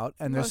talk about,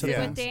 and there's some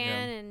Mostly Yeah. with things.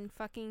 Dan and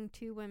fucking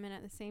two women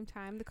at the same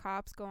time. The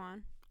cops go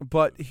on.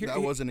 But here,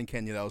 That wasn't in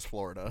Kenya. That was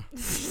Florida,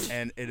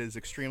 and it is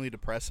extremely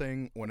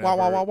depressing whenever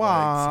Wah, wah,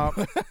 wah,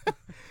 wah.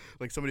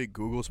 like somebody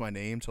Googles my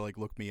name to like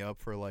look me up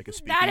for like a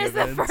speaking That is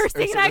the event. first or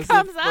thing so that that's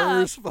comes the up.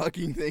 First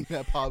fucking thing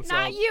that pops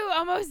Not up. you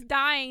almost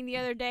dying the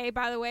other day,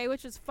 by the way,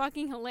 which was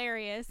fucking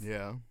hilarious.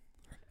 Yeah.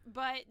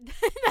 But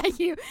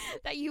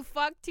that you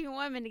fucked two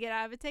women to get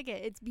out of a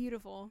ticket. It's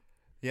beautiful.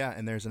 Yeah,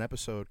 and there's an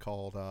episode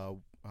called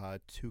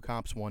Two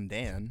Cops, One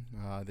Dan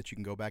that you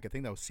can go back. I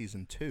think that was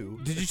season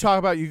 2. Did you talk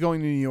about you going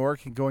to New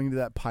York and going to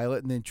that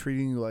pilot and then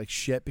treating you like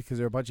shit because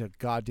they're a bunch of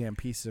goddamn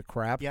pieces of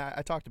crap? Yeah,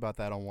 I talked about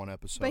that on one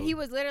episode. But he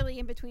was literally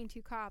in between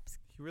two cops.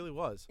 He really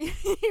was.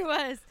 He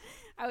was.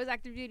 I was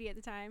active duty at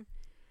the time.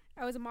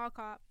 I was a mall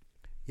cop.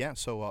 Yeah,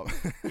 so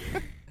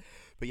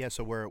but yeah,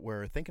 so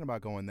we're thinking about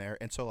going there,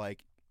 and so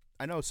like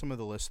I know some of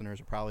the listeners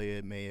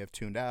probably may have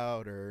tuned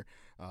out or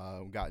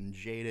gotten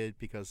jaded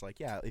because like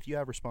yeah, if you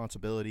have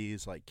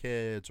responsibilities like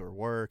kids or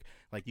work,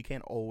 like you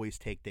can't always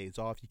take days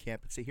off. You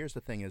can't. But see, here's the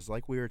thing: is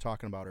like we were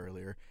talking about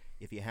earlier.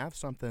 If you have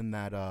something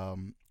that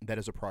that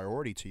is a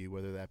priority to you,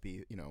 whether that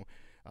be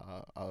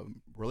a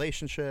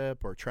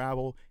relationship or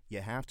travel,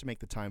 you have to make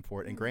the time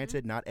for it. And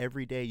granted, not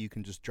every day you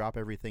can just drop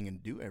everything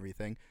and do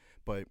everything,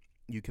 but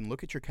you can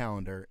look at your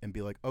calendar and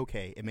be like,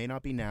 okay, it may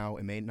not be now,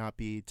 it may not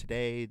be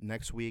today,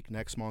 next week,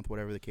 next month,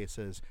 whatever the case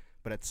is,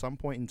 But at some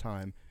point in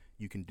time,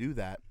 you can do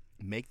that,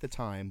 make the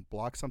time,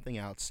 block something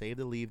out, save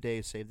the leave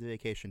days, save the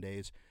vacation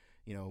days,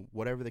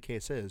 whatever the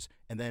case is,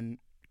 and then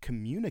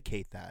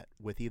communicate that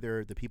with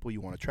either the people you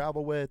want to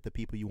travel with, the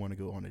people you want to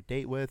go on a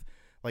date with.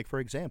 Like, for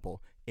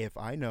example, if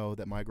I know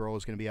that my girl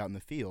is going to be out in the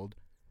field,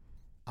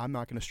 I'm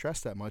not going to stress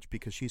that much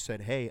because she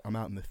said, hey, I'm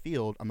out in the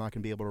field, I'm not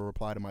going to be able to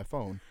reply to my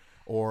phone.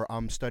 Or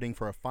I'm studying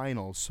for a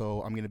final,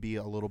 so I'm going to be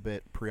a little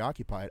bit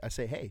preoccupied. I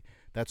say, hey,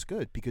 that's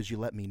good because you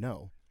let me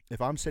know. If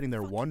I'm sitting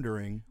there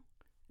wondering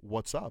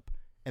what's up,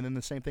 and then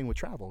the same thing with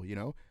travel,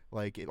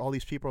 like all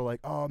these people are like,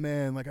 oh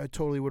man, like I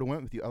totally would have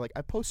went with you.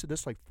 I posted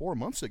this like 4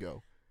 months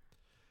ago.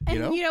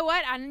 And you know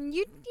what? And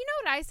you know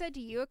what I said to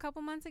you a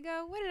couple months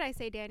ago? What did I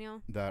say,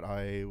 Daniel? That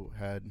I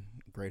had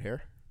great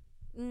hair.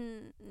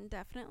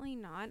 Definitely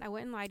not. I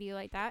wouldn't lie to you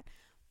like that.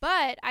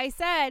 But I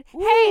said, Ooh,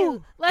 hey,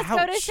 let's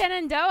go to ouch.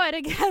 Shenandoah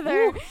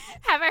together. Ooh.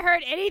 Have I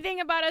heard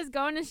anything about us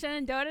going to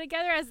Shenandoah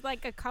together as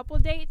like a couple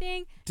date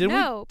thing?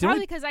 No, probably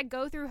because I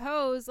go through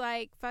hoes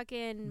like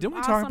fucking Didn't we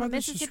off talk on about the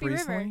this just Mississippi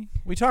River. recently?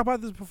 We talked about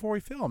this before we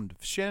filmed.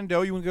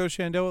 Shenandoah, you want to go to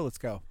Shenandoah? Let's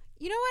go.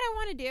 You know what I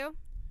want to do?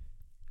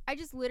 I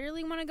just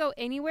literally want to go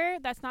anywhere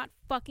that's not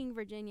fucking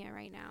Virginia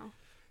right now.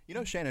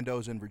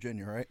 Shenandoah's in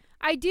Virginia, right?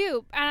 I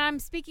do, and I'm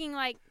speaking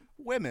like,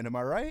 Women, am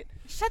I right?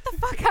 shut the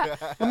fuck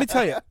up. Let me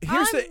tell you.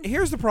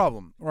 Here's the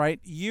problem, right?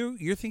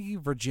 You're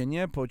thinking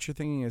Virginia, but what you're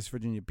thinking is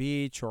Virginia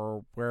Beach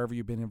or wherever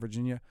you've been in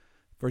Virginia.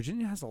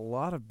 Virginia has a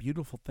lot of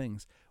beautiful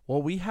things.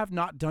 What we have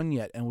not done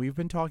yet, and we've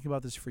been talking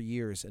about this for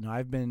years, and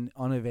I've been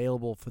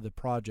unavailable for the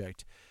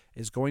project,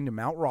 is going to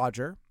Mount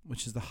Roger,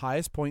 which is the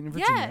highest point in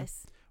Virginia.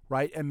 Yes.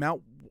 Right, and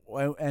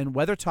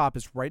Weathertop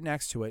is right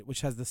next to it,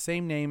 which has the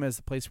same name as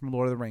the place from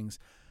Lord of the Rings.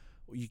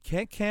 You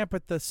can't camp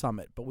at the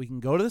summit, but we can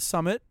go to the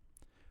summit.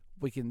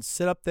 We can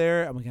sit up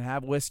there and we can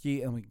have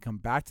whiskey and we can come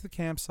back to the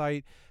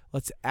campsite.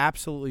 Let's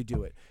absolutely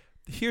do it.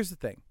 Here's the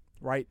thing,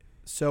 right?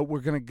 So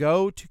we're going to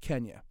go to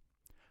Kenya.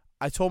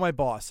 I told my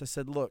boss, I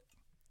said, look,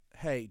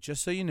 hey,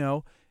 just so you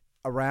know,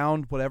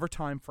 around whatever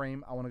time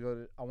frame, I want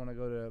to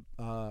go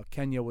to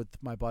Kenya with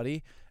my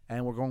buddy,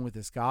 and we're going with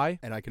this guy.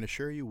 And I can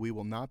assure you, we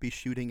will not be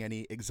shooting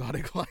any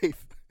exotic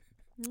life.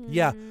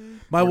 Yeah.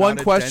 My We're one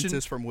not a question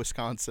dentist from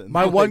Wisconsin.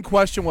 My one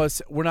question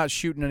was, we're not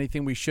shooting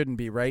anything we shouldn't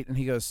be, right? And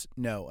he goes,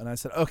 no. And I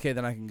said, okay,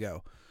 then I can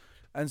go.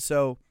 And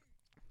so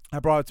I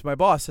brought it to my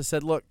boss. I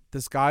said, look,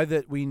 this guy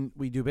that we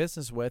do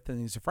business with, and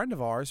he's a friend of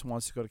ours,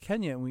 wants to go to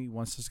Kenya, and he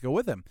wants us to go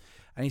with him.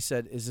 And he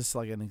said, is this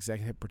like an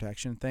executive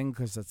protection thing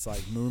because it's like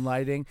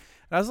moonlighting? And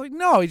I was like,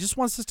 no, he just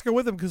wants us to go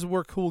with him because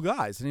we're cool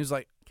guys. And he was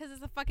like, Because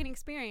it's a fucking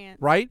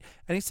experience. right?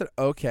 And he said,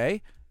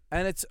 okay.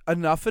 And it's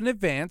enough in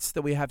advance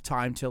that we have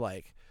time to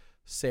like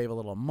save a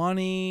little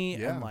money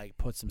Yeah. and like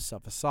put some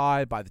stuff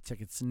aside, buy the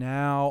tickets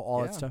now,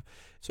 all that Yeah. stuff.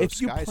 So if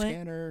you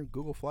Skyscanner,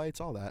 Google Flights,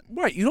 all that.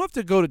 Right, you don't have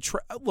to go to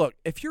look.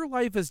 If your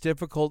life is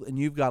difficult and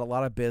you've got a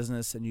lot of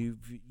business and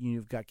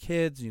you've got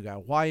kids and you've got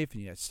a wife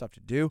and you got stuff to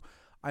do,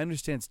 I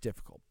understand it's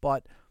difficult,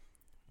 but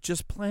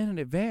just plan in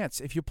advance.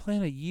 If you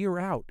plan a year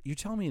out, you're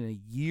telling me in a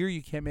year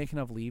you can't make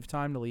enough leave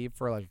time to leave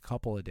for like a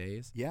couple of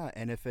days? Yeah,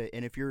 and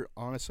if you're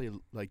honestly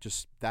like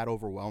just that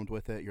overwhelmed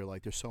with it, you're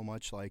like, there's so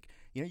much, like,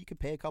 you could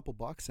pay a couple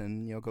bucks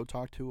and go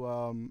talk to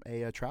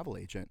a travel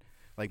agent.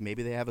 Like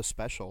maybe they have a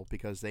special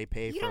because they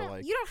pay You for don't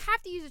like. you don't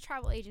have to use a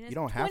travel agent. It's You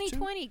don't have to?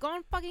 2020. Go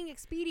on fucking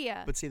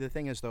Expedia. But see, the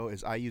thing is though,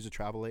 is I use a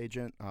travel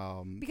agent.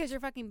 Because you're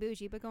fucking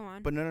bougie, but go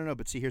on. But no.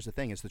 But see, here's the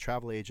thing: is the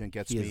travel agent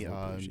gets He is me a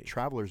little bougie.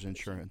 traveler's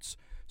insurance,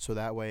 so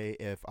that way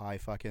if I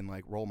fucking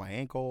like roll my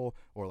ankle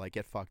or like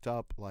get fucked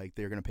up, like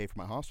they're gonna pay for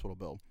my hospital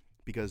bill.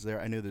 Because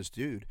I knew this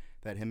dude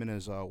that him and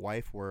his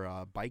wife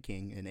were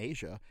biking in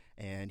Asia,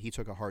 and he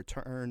took a hard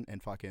turn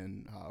and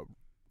fucking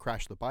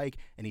crashed the bike,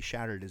 and he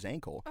shattered his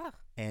ankle. Ugh.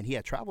 And he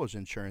had traveler's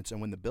insurance, and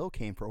when the bill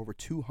came for over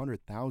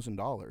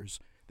 $200,000,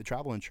 the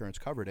travel insurance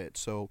covered it.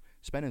 So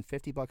spending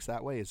 $50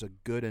 that way is a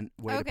good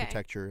way to Okay.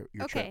 protect your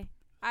okay, trip.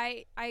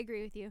 I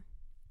agree with you.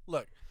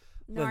 Look,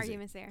 No Lindsay.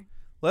 arguments there.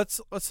 let's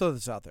throw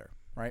this out there,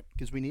 right?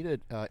 Because we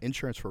needed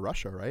insurance for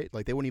Russia, right?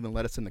 Like they wouldn't even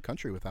let us in the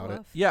country without it.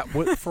 Woof. Yeah,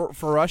 for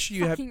Russia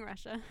you have Fucking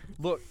Russia.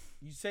 look.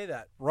 You say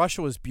that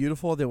Russia was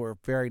beautiful. They were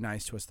very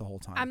nice to us the whole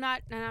time. I'm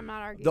not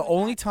arguing. The with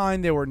only that.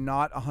 time they were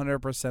not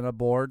 100%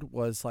 aboard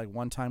was like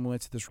one time we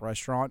went to this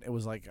restaurant. It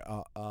was like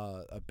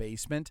a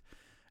basement,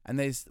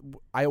 and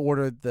I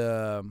ordered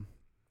the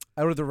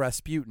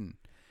Rasputin,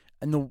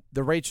 and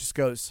the waitress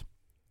goes,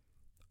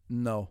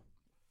 no,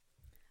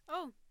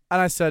 Oh,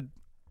 and I said,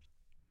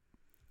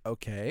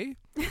 okay.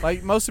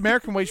 Like most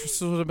American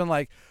waitresses would have been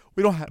like,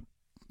 we don't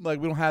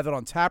have it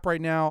on tap right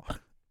now.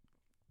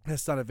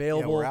 It's not Yeah,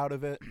 available. we're out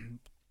of it.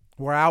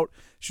 We're out.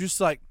 She's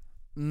just like,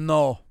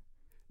 no.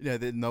 Yeah,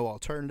 no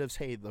alternatives.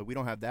 Hey, we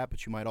don't have that,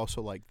 but you might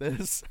also like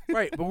this.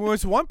 Right, but we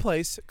went to one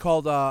place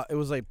called it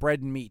was like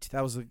Bread and Meat.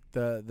 That was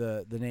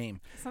the name.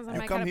 sounds like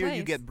You my come kind here, of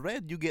you place. get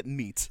bread, you get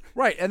meat.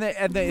 Right, and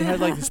they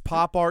had like this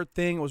pop art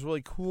thing. It was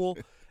really cool.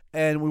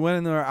 And we went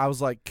in there. I was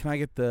like, "Can I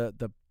get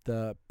the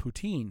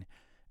poutine?"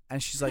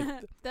 And she's like,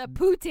 the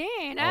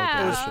poutine.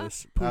 Oh,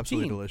 delicious.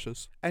 Absolutely Poutine.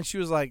 delicious. and she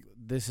was like,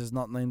 "This is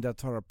not named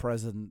after a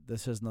president.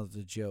 This is not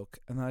a joke."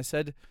 And I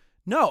said,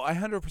 "No, I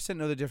 100%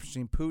 know the difference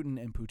between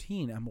Putin and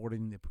poutine. I'm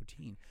ordering the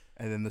poutine."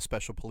 And then the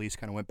special police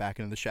kind of went back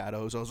into the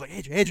shadows. I was like,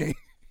 AJ.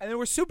 And they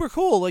were super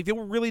cool. Like, they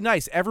were really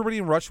nice. Everybody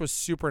in Rush was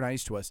super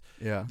nice to us.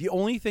 Yeah. The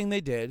only thing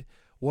they did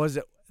was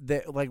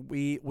that like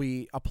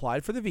we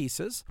applied for the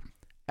visas,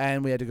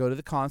 and we had to go to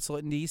the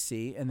consulate in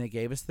D.C. and they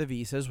gave us the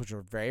visas, which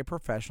were very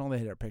professional. They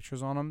had our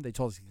pictures on them. They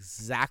told us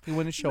exactly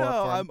when to show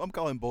up. No, from. I'm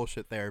calling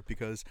bullshit there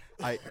because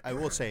I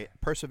will say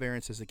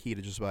perseverance is the key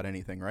to just about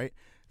anything, right?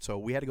 So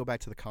we had to go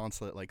back to the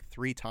consulate like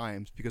 3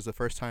 times because the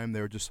first time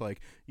they were just like,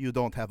 you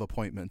don't have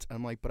appointments. And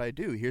I'm like, but I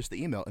do. Here's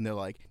the email. And they're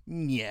like,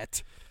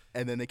 niet.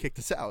 And then they kicked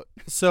us out.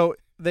 So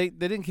they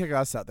didn't kick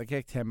us out. They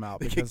kicked him out.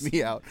 They because kicked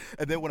me out.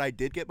 And then when I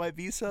did get my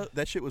visa,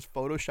 that shit was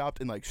photoshopped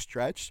and like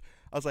stretched.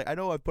 I was like, I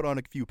know I've put on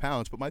a few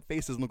pounds, but my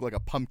face doesn't look like a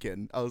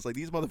pumpkin. I was like,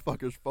 these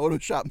motherfuckers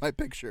photoshopped my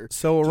picture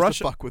So just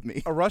to fuck with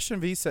me. a Russian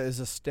visa is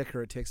a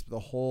sticker. It takes the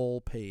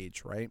whole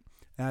page, right?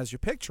 It has your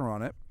picture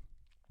on it,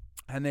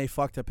 and they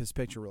fucked up his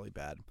picture really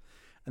bad.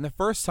 And the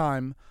first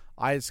time,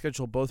 I had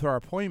scheduled both our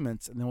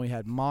appointments, and then we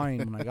had mine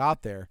when I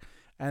got there.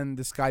 And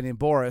this guy named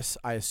Boris,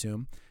 I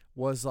assume,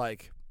 was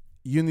like,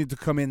 "You need to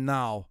come in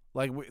now."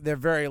 Like, they're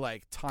very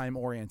like time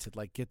oriented,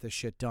 like get this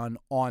shit done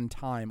on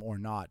time or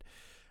not.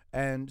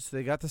 And so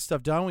they got the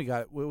stuff done.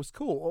 It was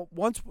cool.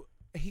 Once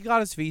he got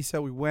his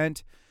visa, we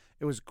went.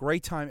 It was a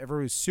great time.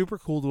 Everybody was super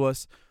cool to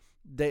us.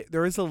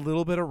 There is a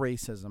little bit of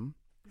racism,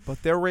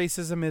 but their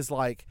racism is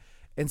like,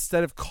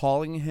 instead of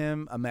calling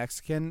him a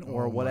Mexican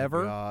or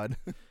whatever, Oh my God.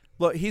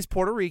 look, he's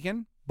Puerto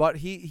Rican, but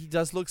he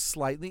does look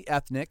slightly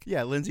ethnic.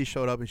 Yeah, Lindsay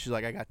showed up and she's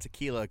like, I got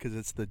tequila because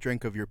it's the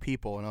drink of your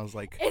people. And I was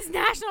like, It's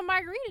National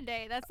Margarita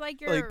Day. That's like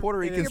your like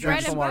Puerto It is Ricans your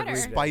bread drink and National butter.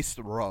 Margarita. spiced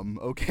rum,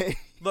 okay?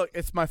 Look,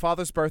 it's my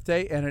father's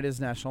birthday, and it is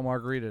National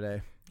Margarita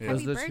Day. Yeah.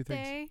 Those Happy are the two things.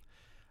 birthday.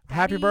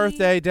 Happy Daddy.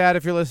 birthday, Dad,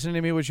 if you're listening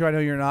to me, which I know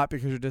you're not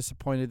because you're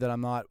disappointed that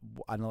I'm not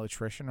an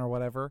electrician or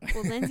whatever.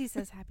 Well, Lindsay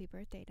says happy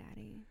birthday,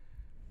 Daddy.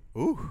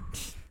 Ooh.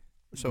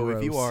 So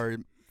if you Gross. are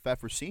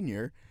Pfeffer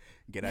Senior,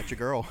 get at your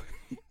girl.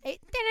 Hey,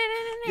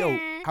 Yo,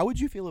 how would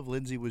you feel if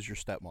Lindsay was your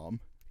stepmom?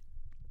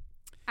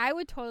 I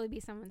would totally be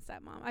someone's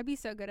stepmom. I'd be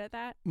so good at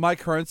that. My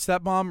current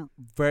stepmom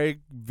very,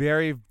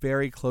 very,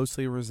 very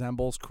closely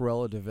resembles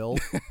Cruella DeVille.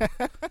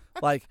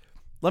 Like,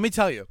 let me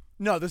tell you.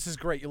 No, this is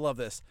great. You'll love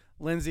this.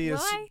 Lindsay is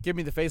Will I? give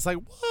me the face like,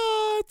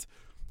 what?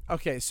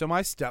 Okay, so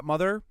my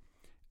stepmother,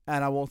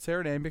 and I won't say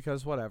her name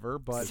because whatever,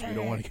 but We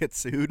don't want to get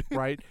sued.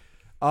 right.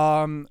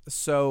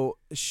 So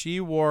she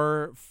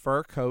wore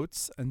fur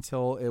coats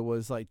until it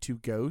was like too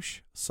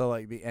gauche. So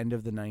like the end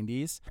of the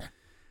 90s.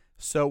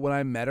 So when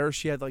I met her,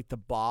 she had like the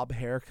bob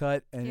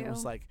haircut and it was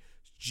Ew. like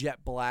jet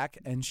black,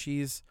 and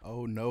she's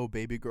Oh no,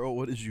 baby girl,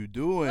 what is you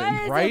doing?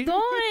 What is right? it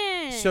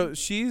doing? so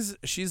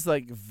she's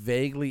like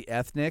vaguely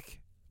ethnic.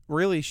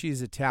 Really,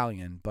 she's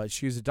Italian, but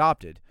she was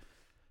adopted.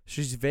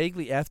 She's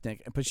vaguely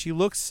ethnic, but she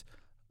looks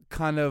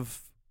kind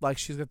of like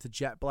she's got the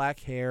jet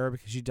black hair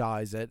because she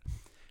dyes it.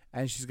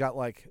 And she's got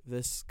like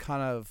this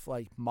kind of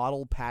like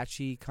model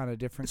patchy kind of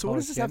different. So what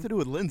does this have to do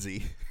with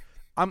Lindsay?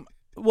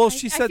 Well, I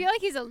she said feel like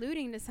he's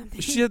alluding to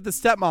something. she had the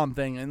stepmom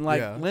thing, and like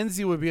Yeah.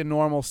 Lindsay would be a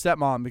normal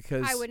stepmom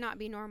because I would not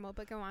be normal,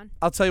 but go on.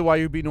 I'll tell you why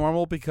you'd be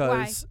normal,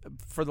 because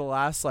for the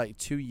last like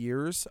 2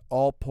 years,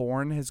 all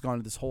porn has gone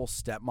to this whole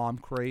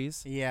stepmom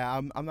craze. Yeah,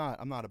 I'm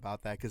not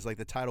about that because like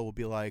the title will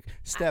be like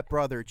step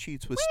brother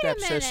cheats with Wait a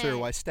stepsister minute.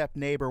 while step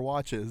neighbor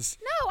watches.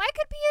 No, I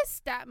could be a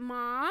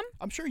stepmom.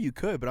 I'm sure you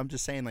could, but I'm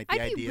just saying like the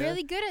I'd be idea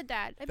really good at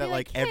that. I'd that be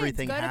like "Kids,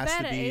 everything go has bed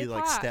to at be 8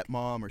 like o'clock."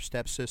 stepmom or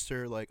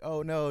stepsister. Like,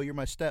 oh no, you're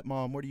my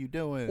stepmom. What are you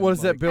doing? What is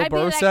that Like, Bill I'd be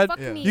Burr like, said? "Fuck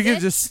Yeah. me, You could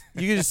bitch."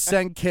 just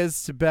send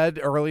kids to bed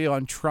early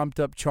on trumped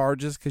up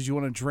charges because you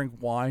want to drink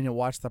wine and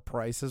watch The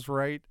Price is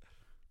Right.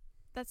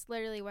 That's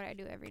literally what I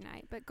do every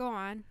night. But go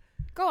on.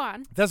 Go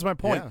on. That's my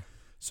point. Yeah.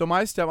 So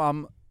my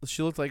stepmom,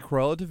 she looked like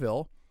Cruella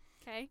DeVille.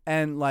 Okay.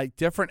 And like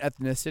different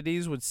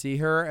ethnicities would see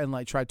her and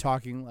like try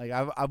talking. Like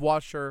I've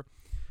watched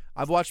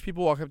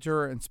people walk up to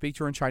her and speak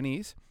to her in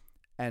Chinese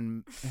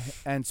and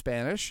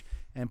Spanish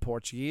and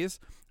Portuguese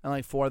and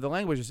like 4 other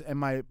languages. And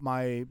my You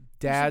should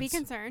be dad's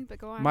concerned, but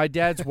go on. my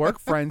dad's work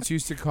friends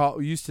used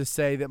to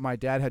say that my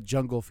dad had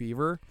jungle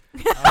fever.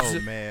 Oh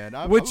man,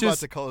 I'm Which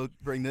about is- to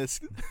bring this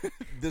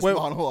Wait,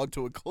 monologue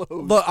to a close.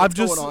 Look, What's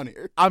going on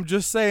here? I'm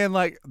just saying,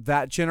 like,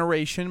 that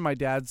generation, my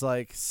dad's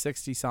like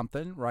 60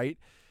 something, right?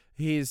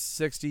 He's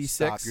 66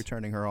 Stop! You're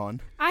turning her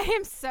on. I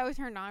am so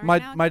turned on My-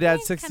 right now. my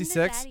dad's Come to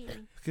 66. daddy.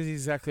 because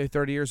he's exactly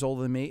 30 years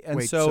older than me. And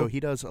Wait, so, he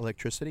does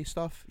electricity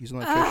stuff? He's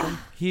an electrician?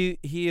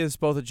 he is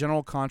both a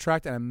general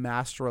contract and a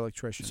master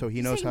electrician. So he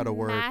You knows say how to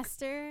work.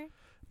 Master.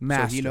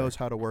 master. So he knows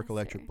how to work Master.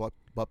 electric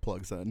butt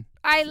plugs then.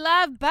 I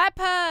love butt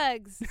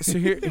plugs. So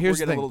We're here's the getting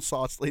a thing. little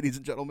sauce, ladies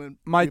and gentlemen.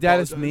 My We dad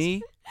is apologize.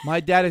 me. My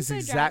dad is so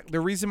exact. drunk. The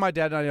reason my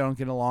dad and I don't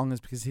get along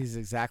is because he's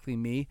exactly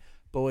me,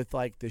 but with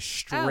like the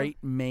straight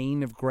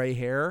mane of gray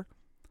hair.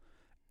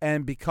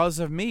 And because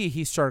of me,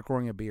 he started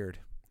growing a beard.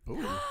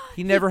 Ooh.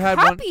 He never had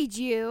one. Copied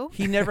you.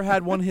 He never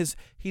had one.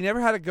 He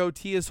never had a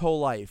goatee his whole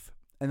life.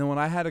 And then when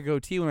I had a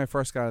goatee when I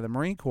first got out of the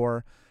Marine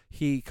Corps,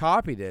 he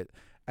copied it.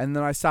 And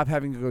then I stopped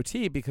having a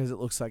goatee because it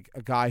looks like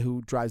a guy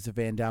who drives a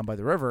van down by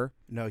the river.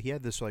 No, he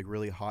had this like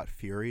really hot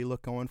fury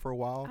look going for a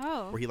while,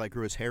 Oh. where he like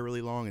grew his hair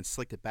really long and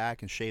slicked it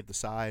back and shaved the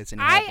sides.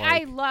 And he I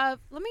had, like, love.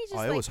 Let me just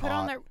Oh, it like was put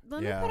on hot. the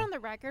let Yeah. me put on the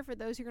record for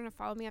those who are gonna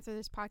follow me after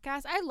this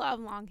podcast. I love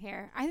long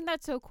hair. I think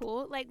that's so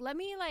cool. Like, let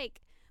me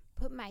like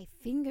put my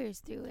fingers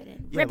through it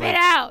and Yeah, rip like, it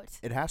out.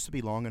 it has to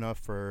be long enough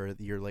for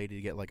your lady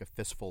to get like a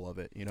fistful of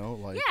it, you know?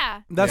 Like,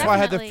 Yeah, That's why I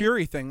had the definitely.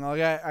 fury thing.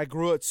 Like I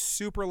grew it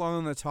super long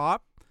on the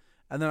top,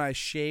 and then I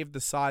shaved the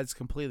sides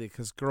completely.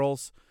 Because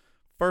girls,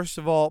 first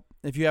of all,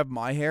 if you have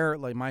my hair,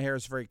 like my hair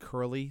is very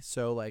curly,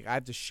 so like I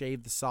have to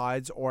shave the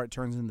sides or it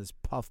turns into this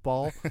puff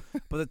ball.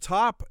 But the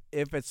top,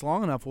 if it's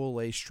long enough, will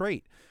lay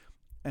straight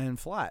and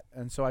flat.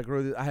 And so I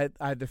grew. I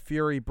had the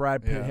Fury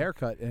Brad Pitt Yeah.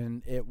 haircut,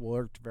 and it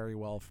worked very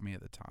well for me at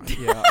the time.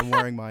 yeah, I'm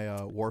wearing my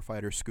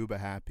Warfighter scuba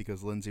hat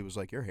because Lindsay was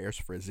like, "Your hair's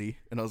frizzy,"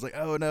 and I was like,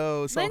 "Oh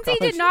no!" Lindsay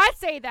did not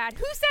say that.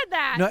 Who said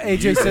that? No,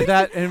 AJ said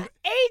that, and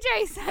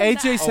AJ said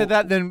AJ that. said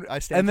that. Then I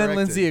stand and then corrected.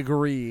 Lindsay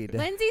agreed.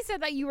 Lindsay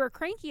said that you were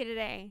cranky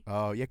today.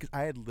 Oh yeah, because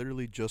I had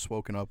literally just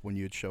woken up when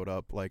you had showed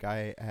up. Like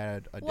I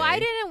had a Well, I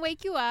day. didn't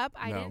wake you up.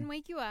 I No. didn't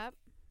wake you up.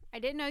 I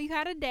didn't know you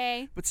had a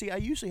day. But see, I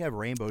usually have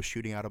rainbows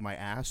shooting out of my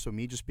ass, so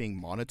me just being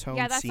monotone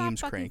Yeah, that's not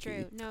seems fucking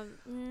cranky. true.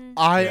 No.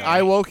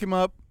 I woke him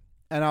up,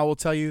 and I will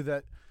tell you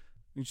that.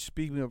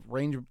 Speaking of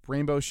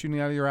rainbow shooting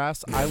out of your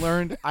ass, I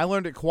learned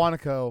at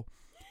Quantico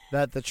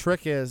that the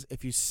trick is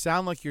if you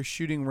sound like you're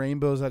shooting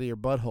rainbows out of your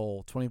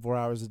butthole 24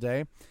 hours a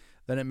day,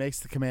 then it makes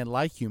the command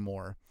like you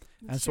more.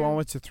 And so I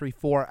went to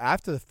 3-4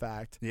 after the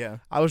fact. Yeah.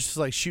 I was just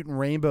like shooting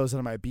rainbows out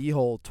of my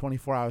beehole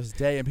 24 hours a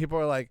day, and people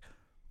are like,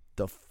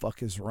 "The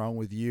fuck is wrong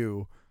with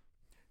you?"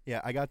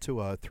 Yeah, I got to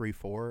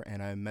 3-4,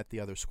 and I met the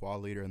other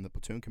squad leader and the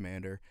platoon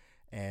commander,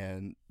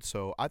 and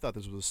so I thought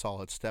this was a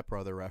solid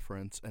stepbrother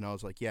reference, and I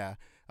was like, yeah.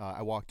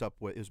 I walked up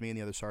with, it was me and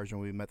the other sergeant,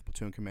 we met the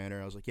platoon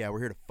commander, I was like, yeah, we're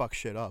here to fuck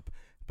shit up,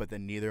 but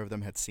then neither of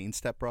them had seen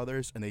Step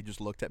Brothers, and they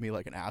just looked at me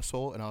like an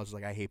asshole, and I was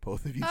like, I hate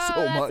both of you Oh,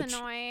 so that's much.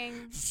 annoying.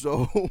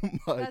 So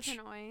much. That's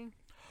annoying.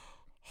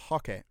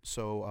 Okay,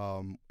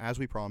 so as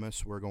we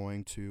promised, we're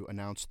going to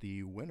announce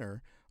the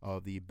winner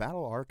of the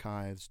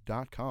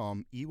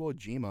BattleArchives.com Iwo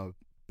Jima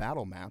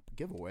battle map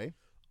giveaway.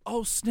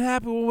 Oh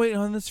snap! We've been waiting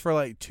on this for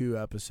like 2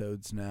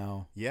 episodes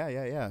now.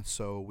 Yeah.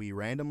 So we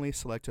randomly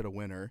selected a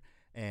winner,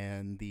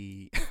 and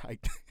the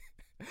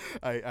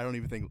I don't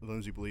even think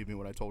Lindsay believed me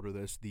when I told her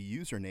this. The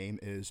username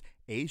is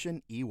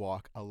Asian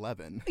Ewok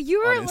 11. You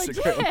were on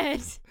Instagram.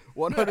 legit.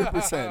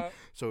 100%.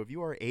 So if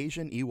you are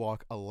Asian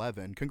Ewok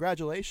 11,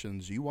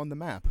 congratulations, you won the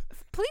map.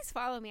 Please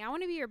follow me. I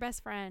want to be your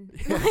best friend.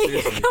 Yeah, Like,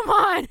 seriously. come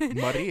on.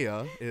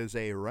 Maria is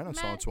a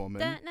Renaissance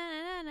woman,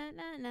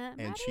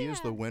 and she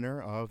is the Maria.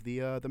 winner of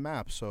the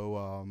map.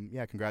 So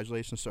yeah,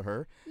 congratulations to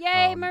her.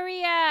 Yay, um,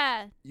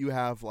 Maria. You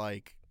have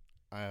like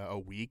a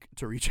week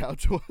to reach out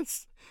to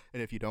us,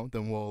 and if you don't,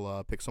 then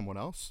we'll pick someone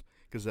else.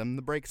 Because then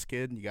the breaks,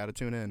 kid. You got to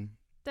tune in.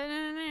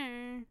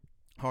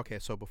 Da-da-da-da. Okay,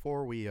 so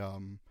before we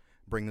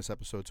bring this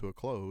episode to a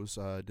close,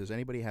 does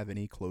anybody have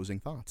any closing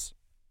thoughts?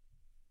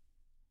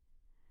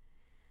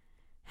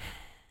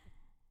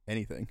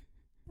 Anything?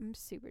 I'm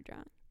super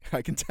drunk.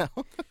 I can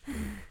tell.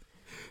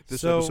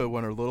 This So- episode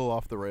went a little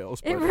off the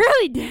rails, It but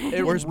really did.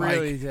 It Where's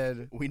really Mike?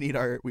 did. we need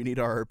our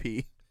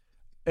RP.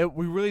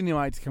 We really knew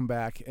Mike to come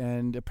back,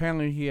 and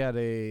apparently he had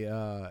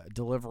a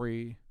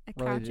delivery a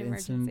related couch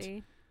incident.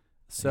 emergency.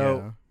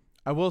 So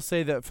I will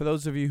say that for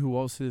those of you who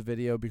won't see the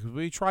video, because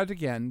we tried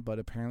again, but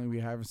apparently we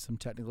have some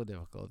technical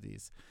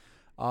difficulties.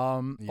 Yeah.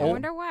 I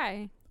wonder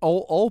why.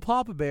 Old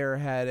Papa Bear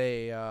had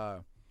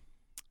a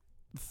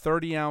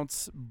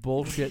 30-ounce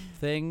bullshit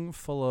thing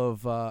full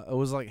of it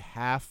was like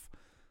half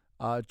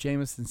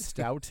Jameson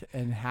Stout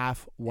and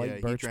half white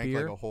he birch drank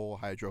beer. like a whole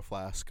hydro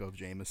flask of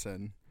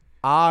Jameson.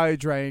 I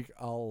drank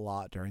a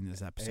lot during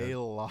this episode. A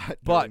lot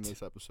But- during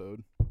this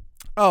episode.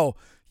 Oh,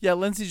 yeah,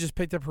 Lindsay just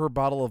picked up her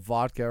bottle of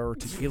vodka or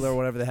tequila or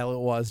whatever the hell it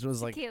was, and it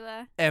was like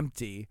Tequila.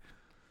 empty.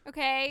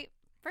 Okay.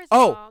 First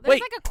Oh, of all, there's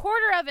wait. like a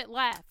quarter of it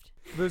left.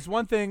 There's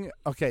one thing.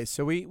 Okay,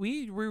 so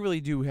we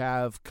really do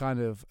have kind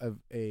of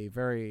a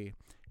very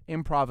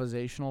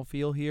improvisational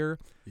feel here.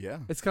 Yeah.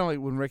 It's kind of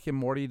like when Rick and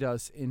Morty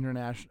does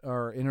international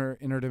or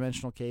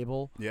interdimensional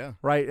cable, Yeah.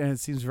 right? And it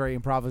seems very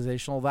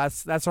improvisational.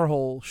 That's our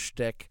whole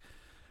shtick.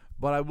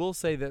 But I will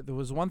say that there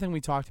was one thing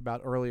we talked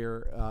about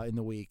earlier in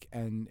the week,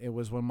 and it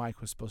was when Mike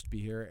was supposed to be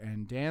here,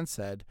 and Dan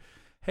said,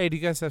 "Hey, do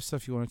you guys have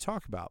stuff you want to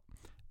talk about?"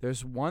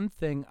 There's one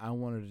thing I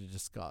wanted to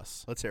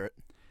discuss. Let's hear it.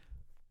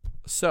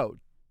 So,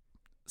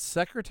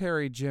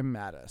 Secretary Jim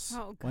Mattis,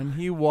 Oh, God. when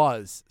he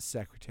was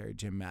Secretary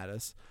Jim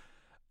Mattis,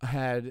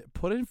 had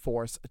put in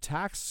force a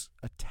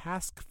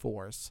task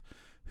force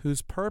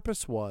whose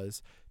purpose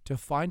was to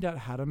find out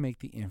how to make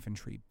the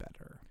infantry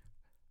better.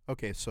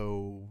 Okay,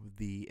 so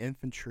the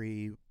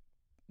infantry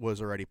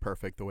was already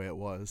perfect the way it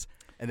was.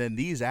 And then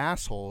these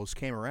assholes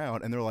came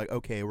around and they're like,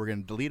 okay, we're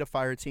going to delete a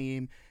fire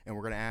team and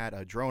we're going to add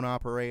a drone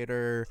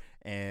operator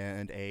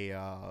and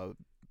a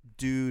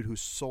dude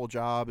whose sole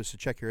job is to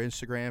check your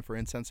Instagram for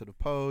insensitive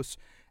posts.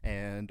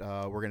 And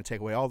we're going to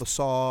take away all the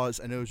saws.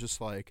 And it was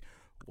just like,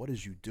 what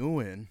is you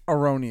doing?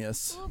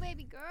 Erroneous. Oh,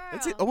 baby girl.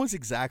 That's almost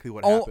exactly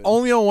what happened.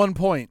 Only on one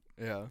point.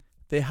 Yeah.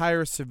 They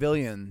hire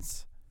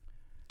civilians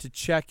to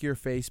check your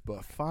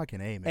Facebook Fucking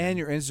A, man. and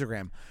your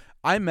Instagram.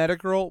 I met a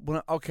girl.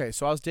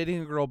 So I was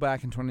dating a girl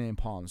back in 29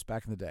 Palms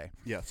back in the day.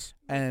 Yes.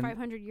 And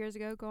 500 years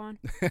ago. Go on.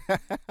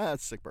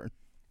 That's sick burn.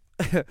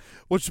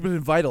 which would have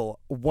been vital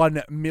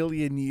 1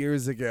 million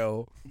years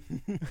ago.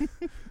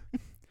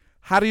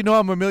 How do you know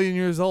I'm 1 million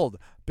years old?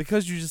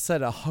 Because you just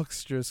said a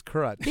huckster's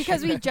crutch.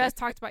 Because we just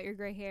talked about your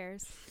gray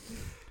hairs.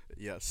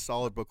 Yes,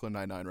 solid Brooklyn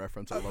Nine-Nine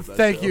reference. I love that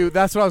Thank show. you.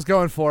 That's what I was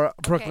going for.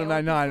 Brooklyn Okay,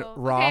 old Nine-Nine. people.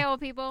 Raw. Okay, old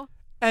people.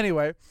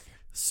 Anyway,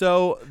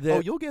 so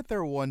You'll get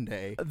there one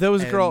day. there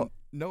was a And girl.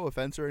 No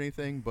offense or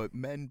anything, but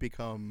men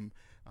become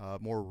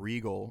more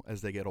regal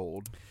as they get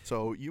old.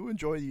 So you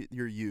enjoy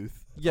your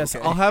youth. Yes,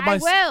 okay? I'll have my.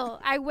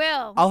 I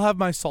will. I'll have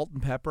my salt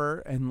and pepper,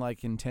 and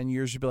like in 10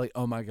 years, you'll be like,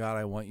 "Oh my God,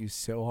 I want you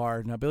so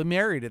hard," and I'll be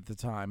married at the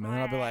time, and then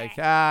I'll be like,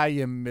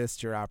 you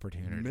missed your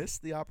opportunity.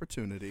 Missed the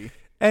opportunity.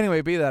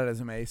 Anyway, be that as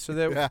it may, so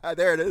there,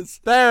 There it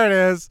is. there it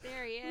is.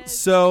 There he is.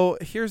 So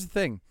here's the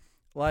thing,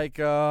 like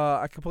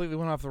I completely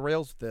went off the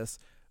rails with this,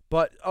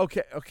 but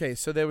okay.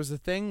 So there was a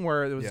thing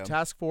where there was Yeah. a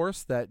task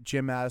force that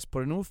Jim Mattis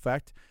put into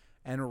effect,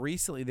 and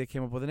recently they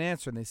came up with an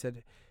answer, and they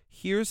said,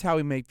 "Here's how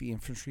we make the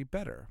infantry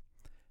better.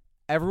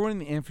 Everyone in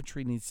the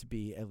infantry needs to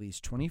be at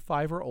least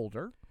 25 or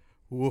older."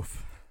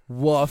 Woof.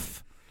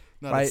 Woof.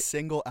 Not Right. a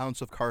single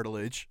ounce of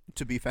cartilage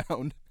to be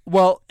found.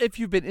 Well, if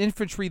you've been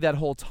infantry that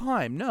whole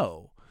time,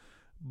 no.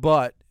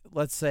 But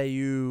let's say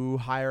you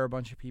hire a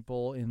bunch of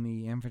people in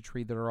the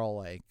infantry that are all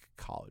like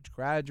college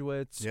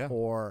graduates, Yeah.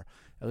 or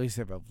at least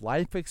they have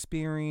life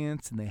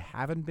experience and they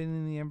haven't been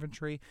in the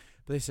infantry.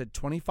 But they said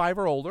 25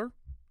 or older.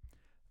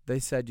 They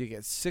said you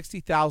get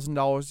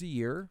 $60,000 a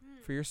year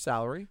for your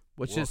salary,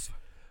 which is Woof.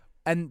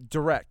 and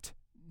direct,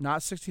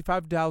 not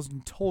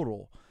 65,000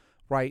 total,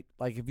 right?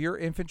 Like if you're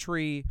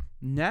infantry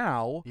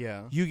now,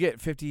 Yeah. you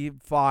get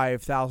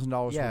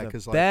 $55,000 Yeah, worth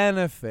 'cause, of like-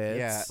 benefits.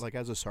 Yeah, like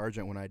as a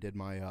sergeant, when I did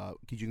my,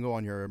 you can go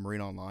on your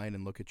Marine Online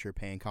and look at your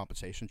pay and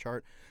compensation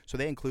chart. So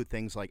they include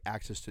things like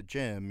access to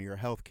gym, your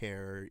health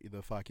care,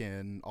 the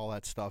fucking, all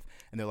that stuff.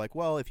 And they're like,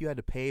 well, if you had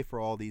to pay for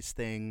all these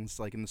things,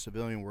 like in the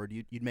civilian world,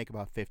 you'd make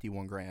about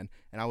 51 grand.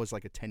 And I was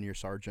like a 10-year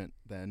sergeant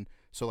then.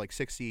 So like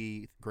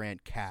 60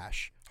 grand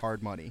cash,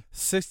 hard money.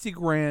 60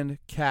 grand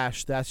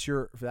cash. That's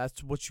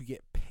what you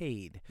get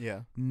paid,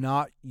 Yeah.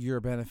 not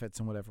your benefits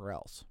and whatever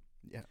else.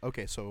 Yeah.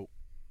 Okay. So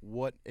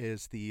what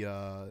is the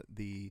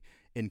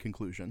in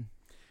conclusion?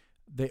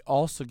 They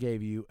also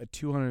gave you a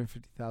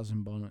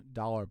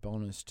 $250,000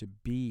 bonus to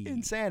be.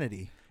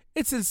 Insanity.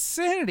 It's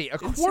insanity. A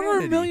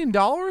Insanity.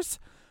 $250,000.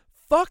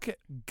 Fuck it.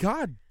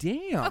 God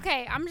damn.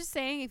 Okay, I'm just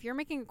saying, if you're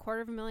making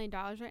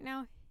 $250,000 right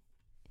now,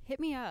 hit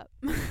me up.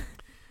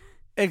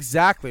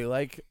 Exactly.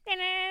 Like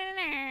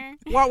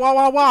Wow.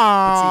 wow.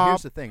 But see,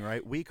 here's the thing,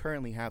 right? We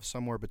currently have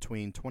somewhere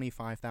between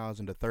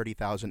 25,000 to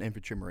 30,000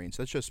 infantry Marines.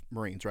 That's just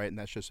Marines, right? And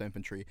that's just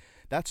infantry.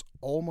 That's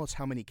almost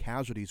how many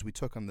casualties we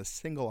took on the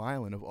single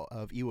island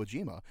of Iwo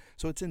Jima.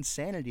 So it's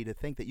insanity to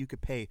think that you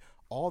could pay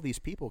all these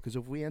people, because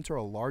if we enter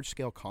a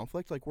large-scale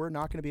conflict, like, we're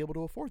not going to be able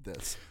to afford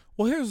this.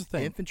 Well, here's the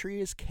thing.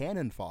 Infantry is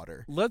cannon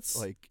fodder. Let's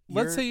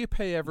You're say you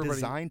pay everybody.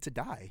 designed to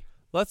die.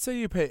 Let's say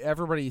you pay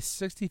everybody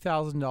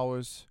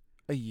 $60,000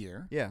 a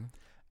year, Yeah.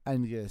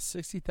 and you get a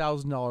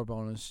 $60,000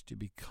 bonus to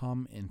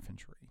become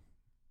infantry,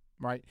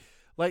 right?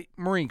 Like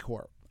Marine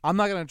Corps. I'm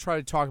not going to try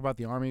to talk about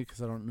the Army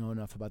because I don't know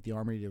enough about the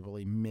Army to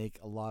really make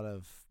a lot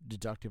of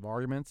deductive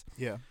arguments.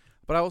 Yeah.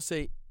 But I will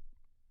say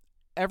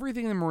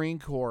everything in the Marine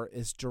Corps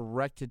is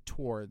directed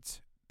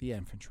towards the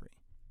infantry.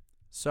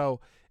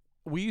 So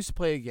we used to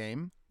play a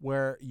game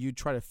where you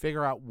try to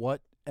figure out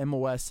what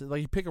MOS,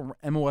 like you pick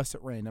a MOS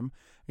at random,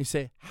 and you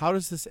say, how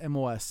does this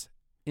MOS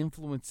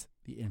influence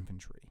the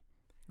infantry?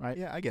 Right?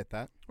 Yeah, I get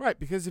that. Right,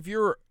 because if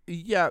you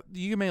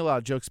can make a lot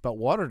of jokes about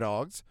water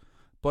dogs,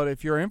 but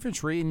if you're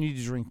infantry and you need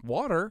to drink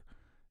water,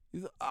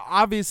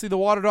 obviously the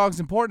water dog's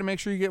important to make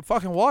sure you get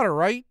fucking water,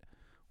 right?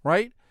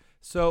 Right?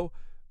 So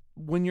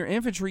when you're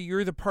infantry,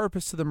 you're the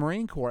purpose of the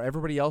Marine Corps.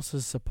 Everybody else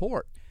is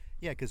support.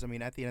 Yeah, because, I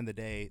mean, at the end of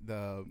the day,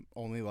 the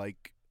only,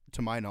 like,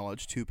 to my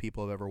knowledge, 2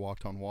 people have ever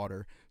walked on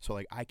water. So,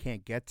 like, I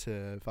can't get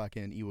to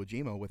fucking Iwo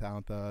Jima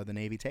without the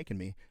Navy taking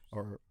me,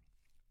 or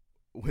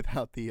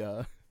without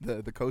the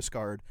Coast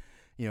Guard,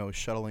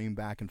 shuttling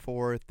back and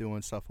forth,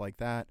 doing stuff like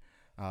that.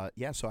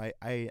 So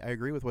I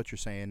agree with what you're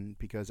saying,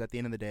 because at the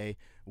end of the day,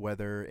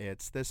 whether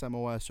it's this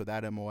MOS or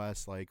that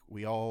MOS, like,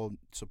 we all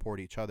support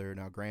each other.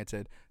 Now,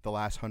 granted, the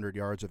last 100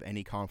 yards of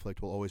any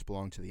conflict will always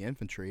belong to the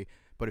infantry,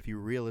 but if you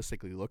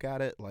realistically look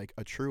at it, like,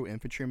 a true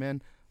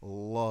infantryman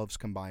loves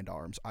combined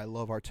arms. I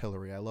love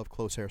artillery. I love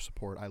close air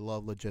support. I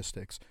love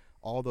logistics.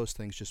 All those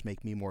things just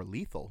make me more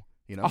lethal.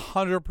 You know?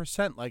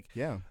 100%. Like,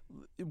 Yeah.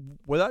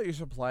 without your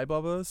supply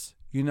bubbles,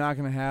 you're not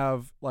gonna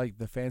have like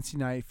the fancy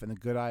knife and the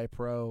Good Eye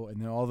Pro and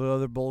then all the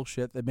other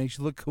bullshit that makes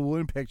you look cool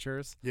in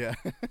pictures, Yeah.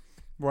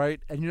 right?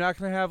 And you're not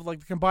gonna have like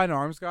the combined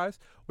arms guys.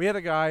 We had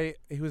a guy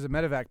who was a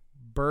medevac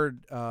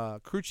bird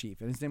crew chief,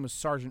 and his name was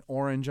Sergeant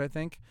Orange, I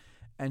think,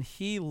 and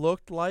he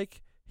looked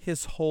like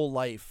his whole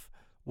life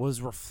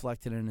was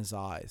reflected in his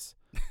eyes.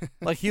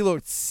 Like, he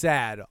looked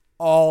sad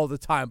all the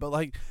time, but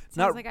like, Sounds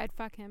not like I'd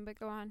fuck him, but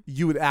go on.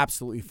 you would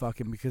absolutely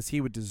fuck him because he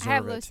would deserve I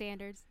have it. low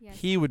standards. Yes.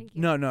 He would thank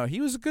you. no, he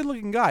was a good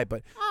looking guy,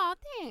 but Aw,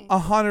 thanks.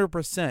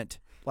 100%.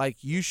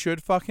 Like, you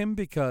should fuck him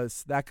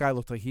because that guy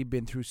looked like he'd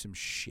been through some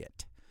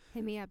shit.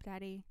 Hit me up,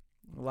 daddy.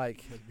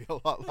 Like, It'd be a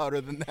lot louder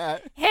than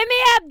that. Hit me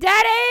up,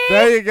 daddy.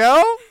 there you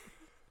go.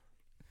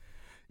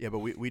 Yeah, but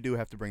we do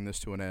have to bring this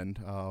to an end.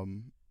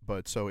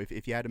 But so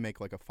if you had to make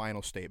like a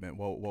final statement,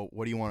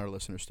 what do you want our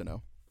listeners to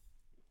know?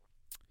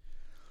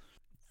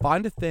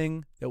 Find a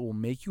thing that will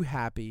make you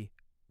happy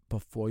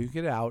before you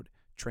get out.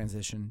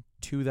 Transition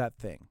to that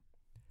thing.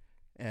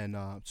 And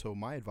so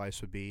my advice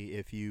would be,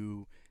 if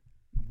you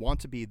want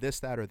to be this,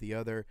 that, or the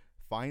other,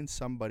 find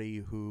somebody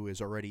who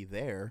is already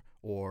there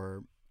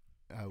or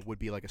would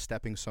be like a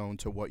stepping stone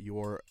to what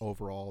your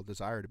overall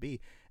desire to be.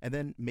 And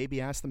then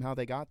maybe ask them how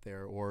they got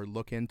there, or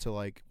look into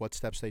like what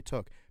steps they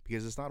took.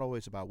 Because it's not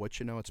always about what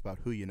you know, it's about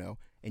who you know.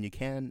 And you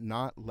can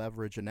not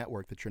leverage a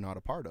network that you're not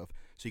a part of.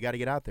 So you got to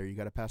get out there. You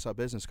got to pass out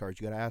business cards.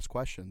 You got to ask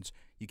questions.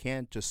 You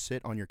can't just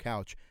sit on your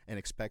couch and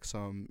expect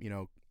some,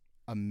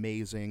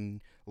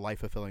 amazing,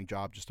 life-fulfilling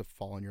job just to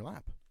fall in your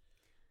lap.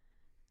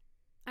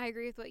 I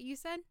agree with what you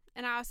said.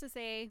 And I also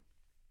say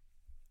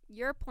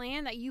your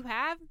plan that you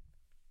have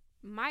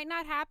might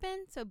not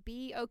happen. So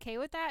be okay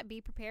with that. Be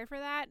prepared for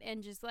that.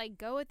 And just like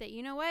go with it.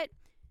 You know what?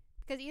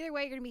 Because either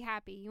way, you're going to be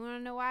happy. You want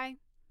to know why?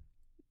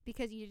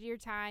 Because you did your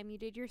time. You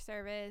did your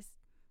service.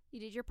 You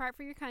did your part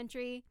for your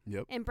country.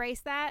 Yep. Embrace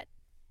that.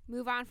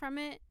 Move on from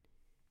it.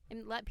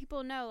 And let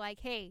people know, like,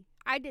 hey,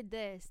 I did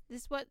this.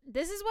 This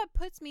is what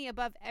puts me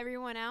above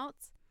everyone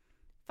else.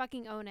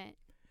 Fucking own it.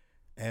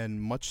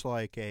 And much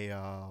like a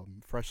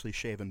freshly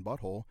shaven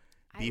butthole,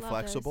 I be love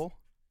flexible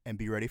and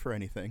be ready for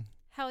anything.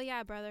 Hell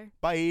yeah, brother.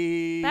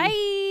 Bye.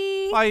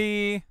 Bye.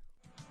 Bye.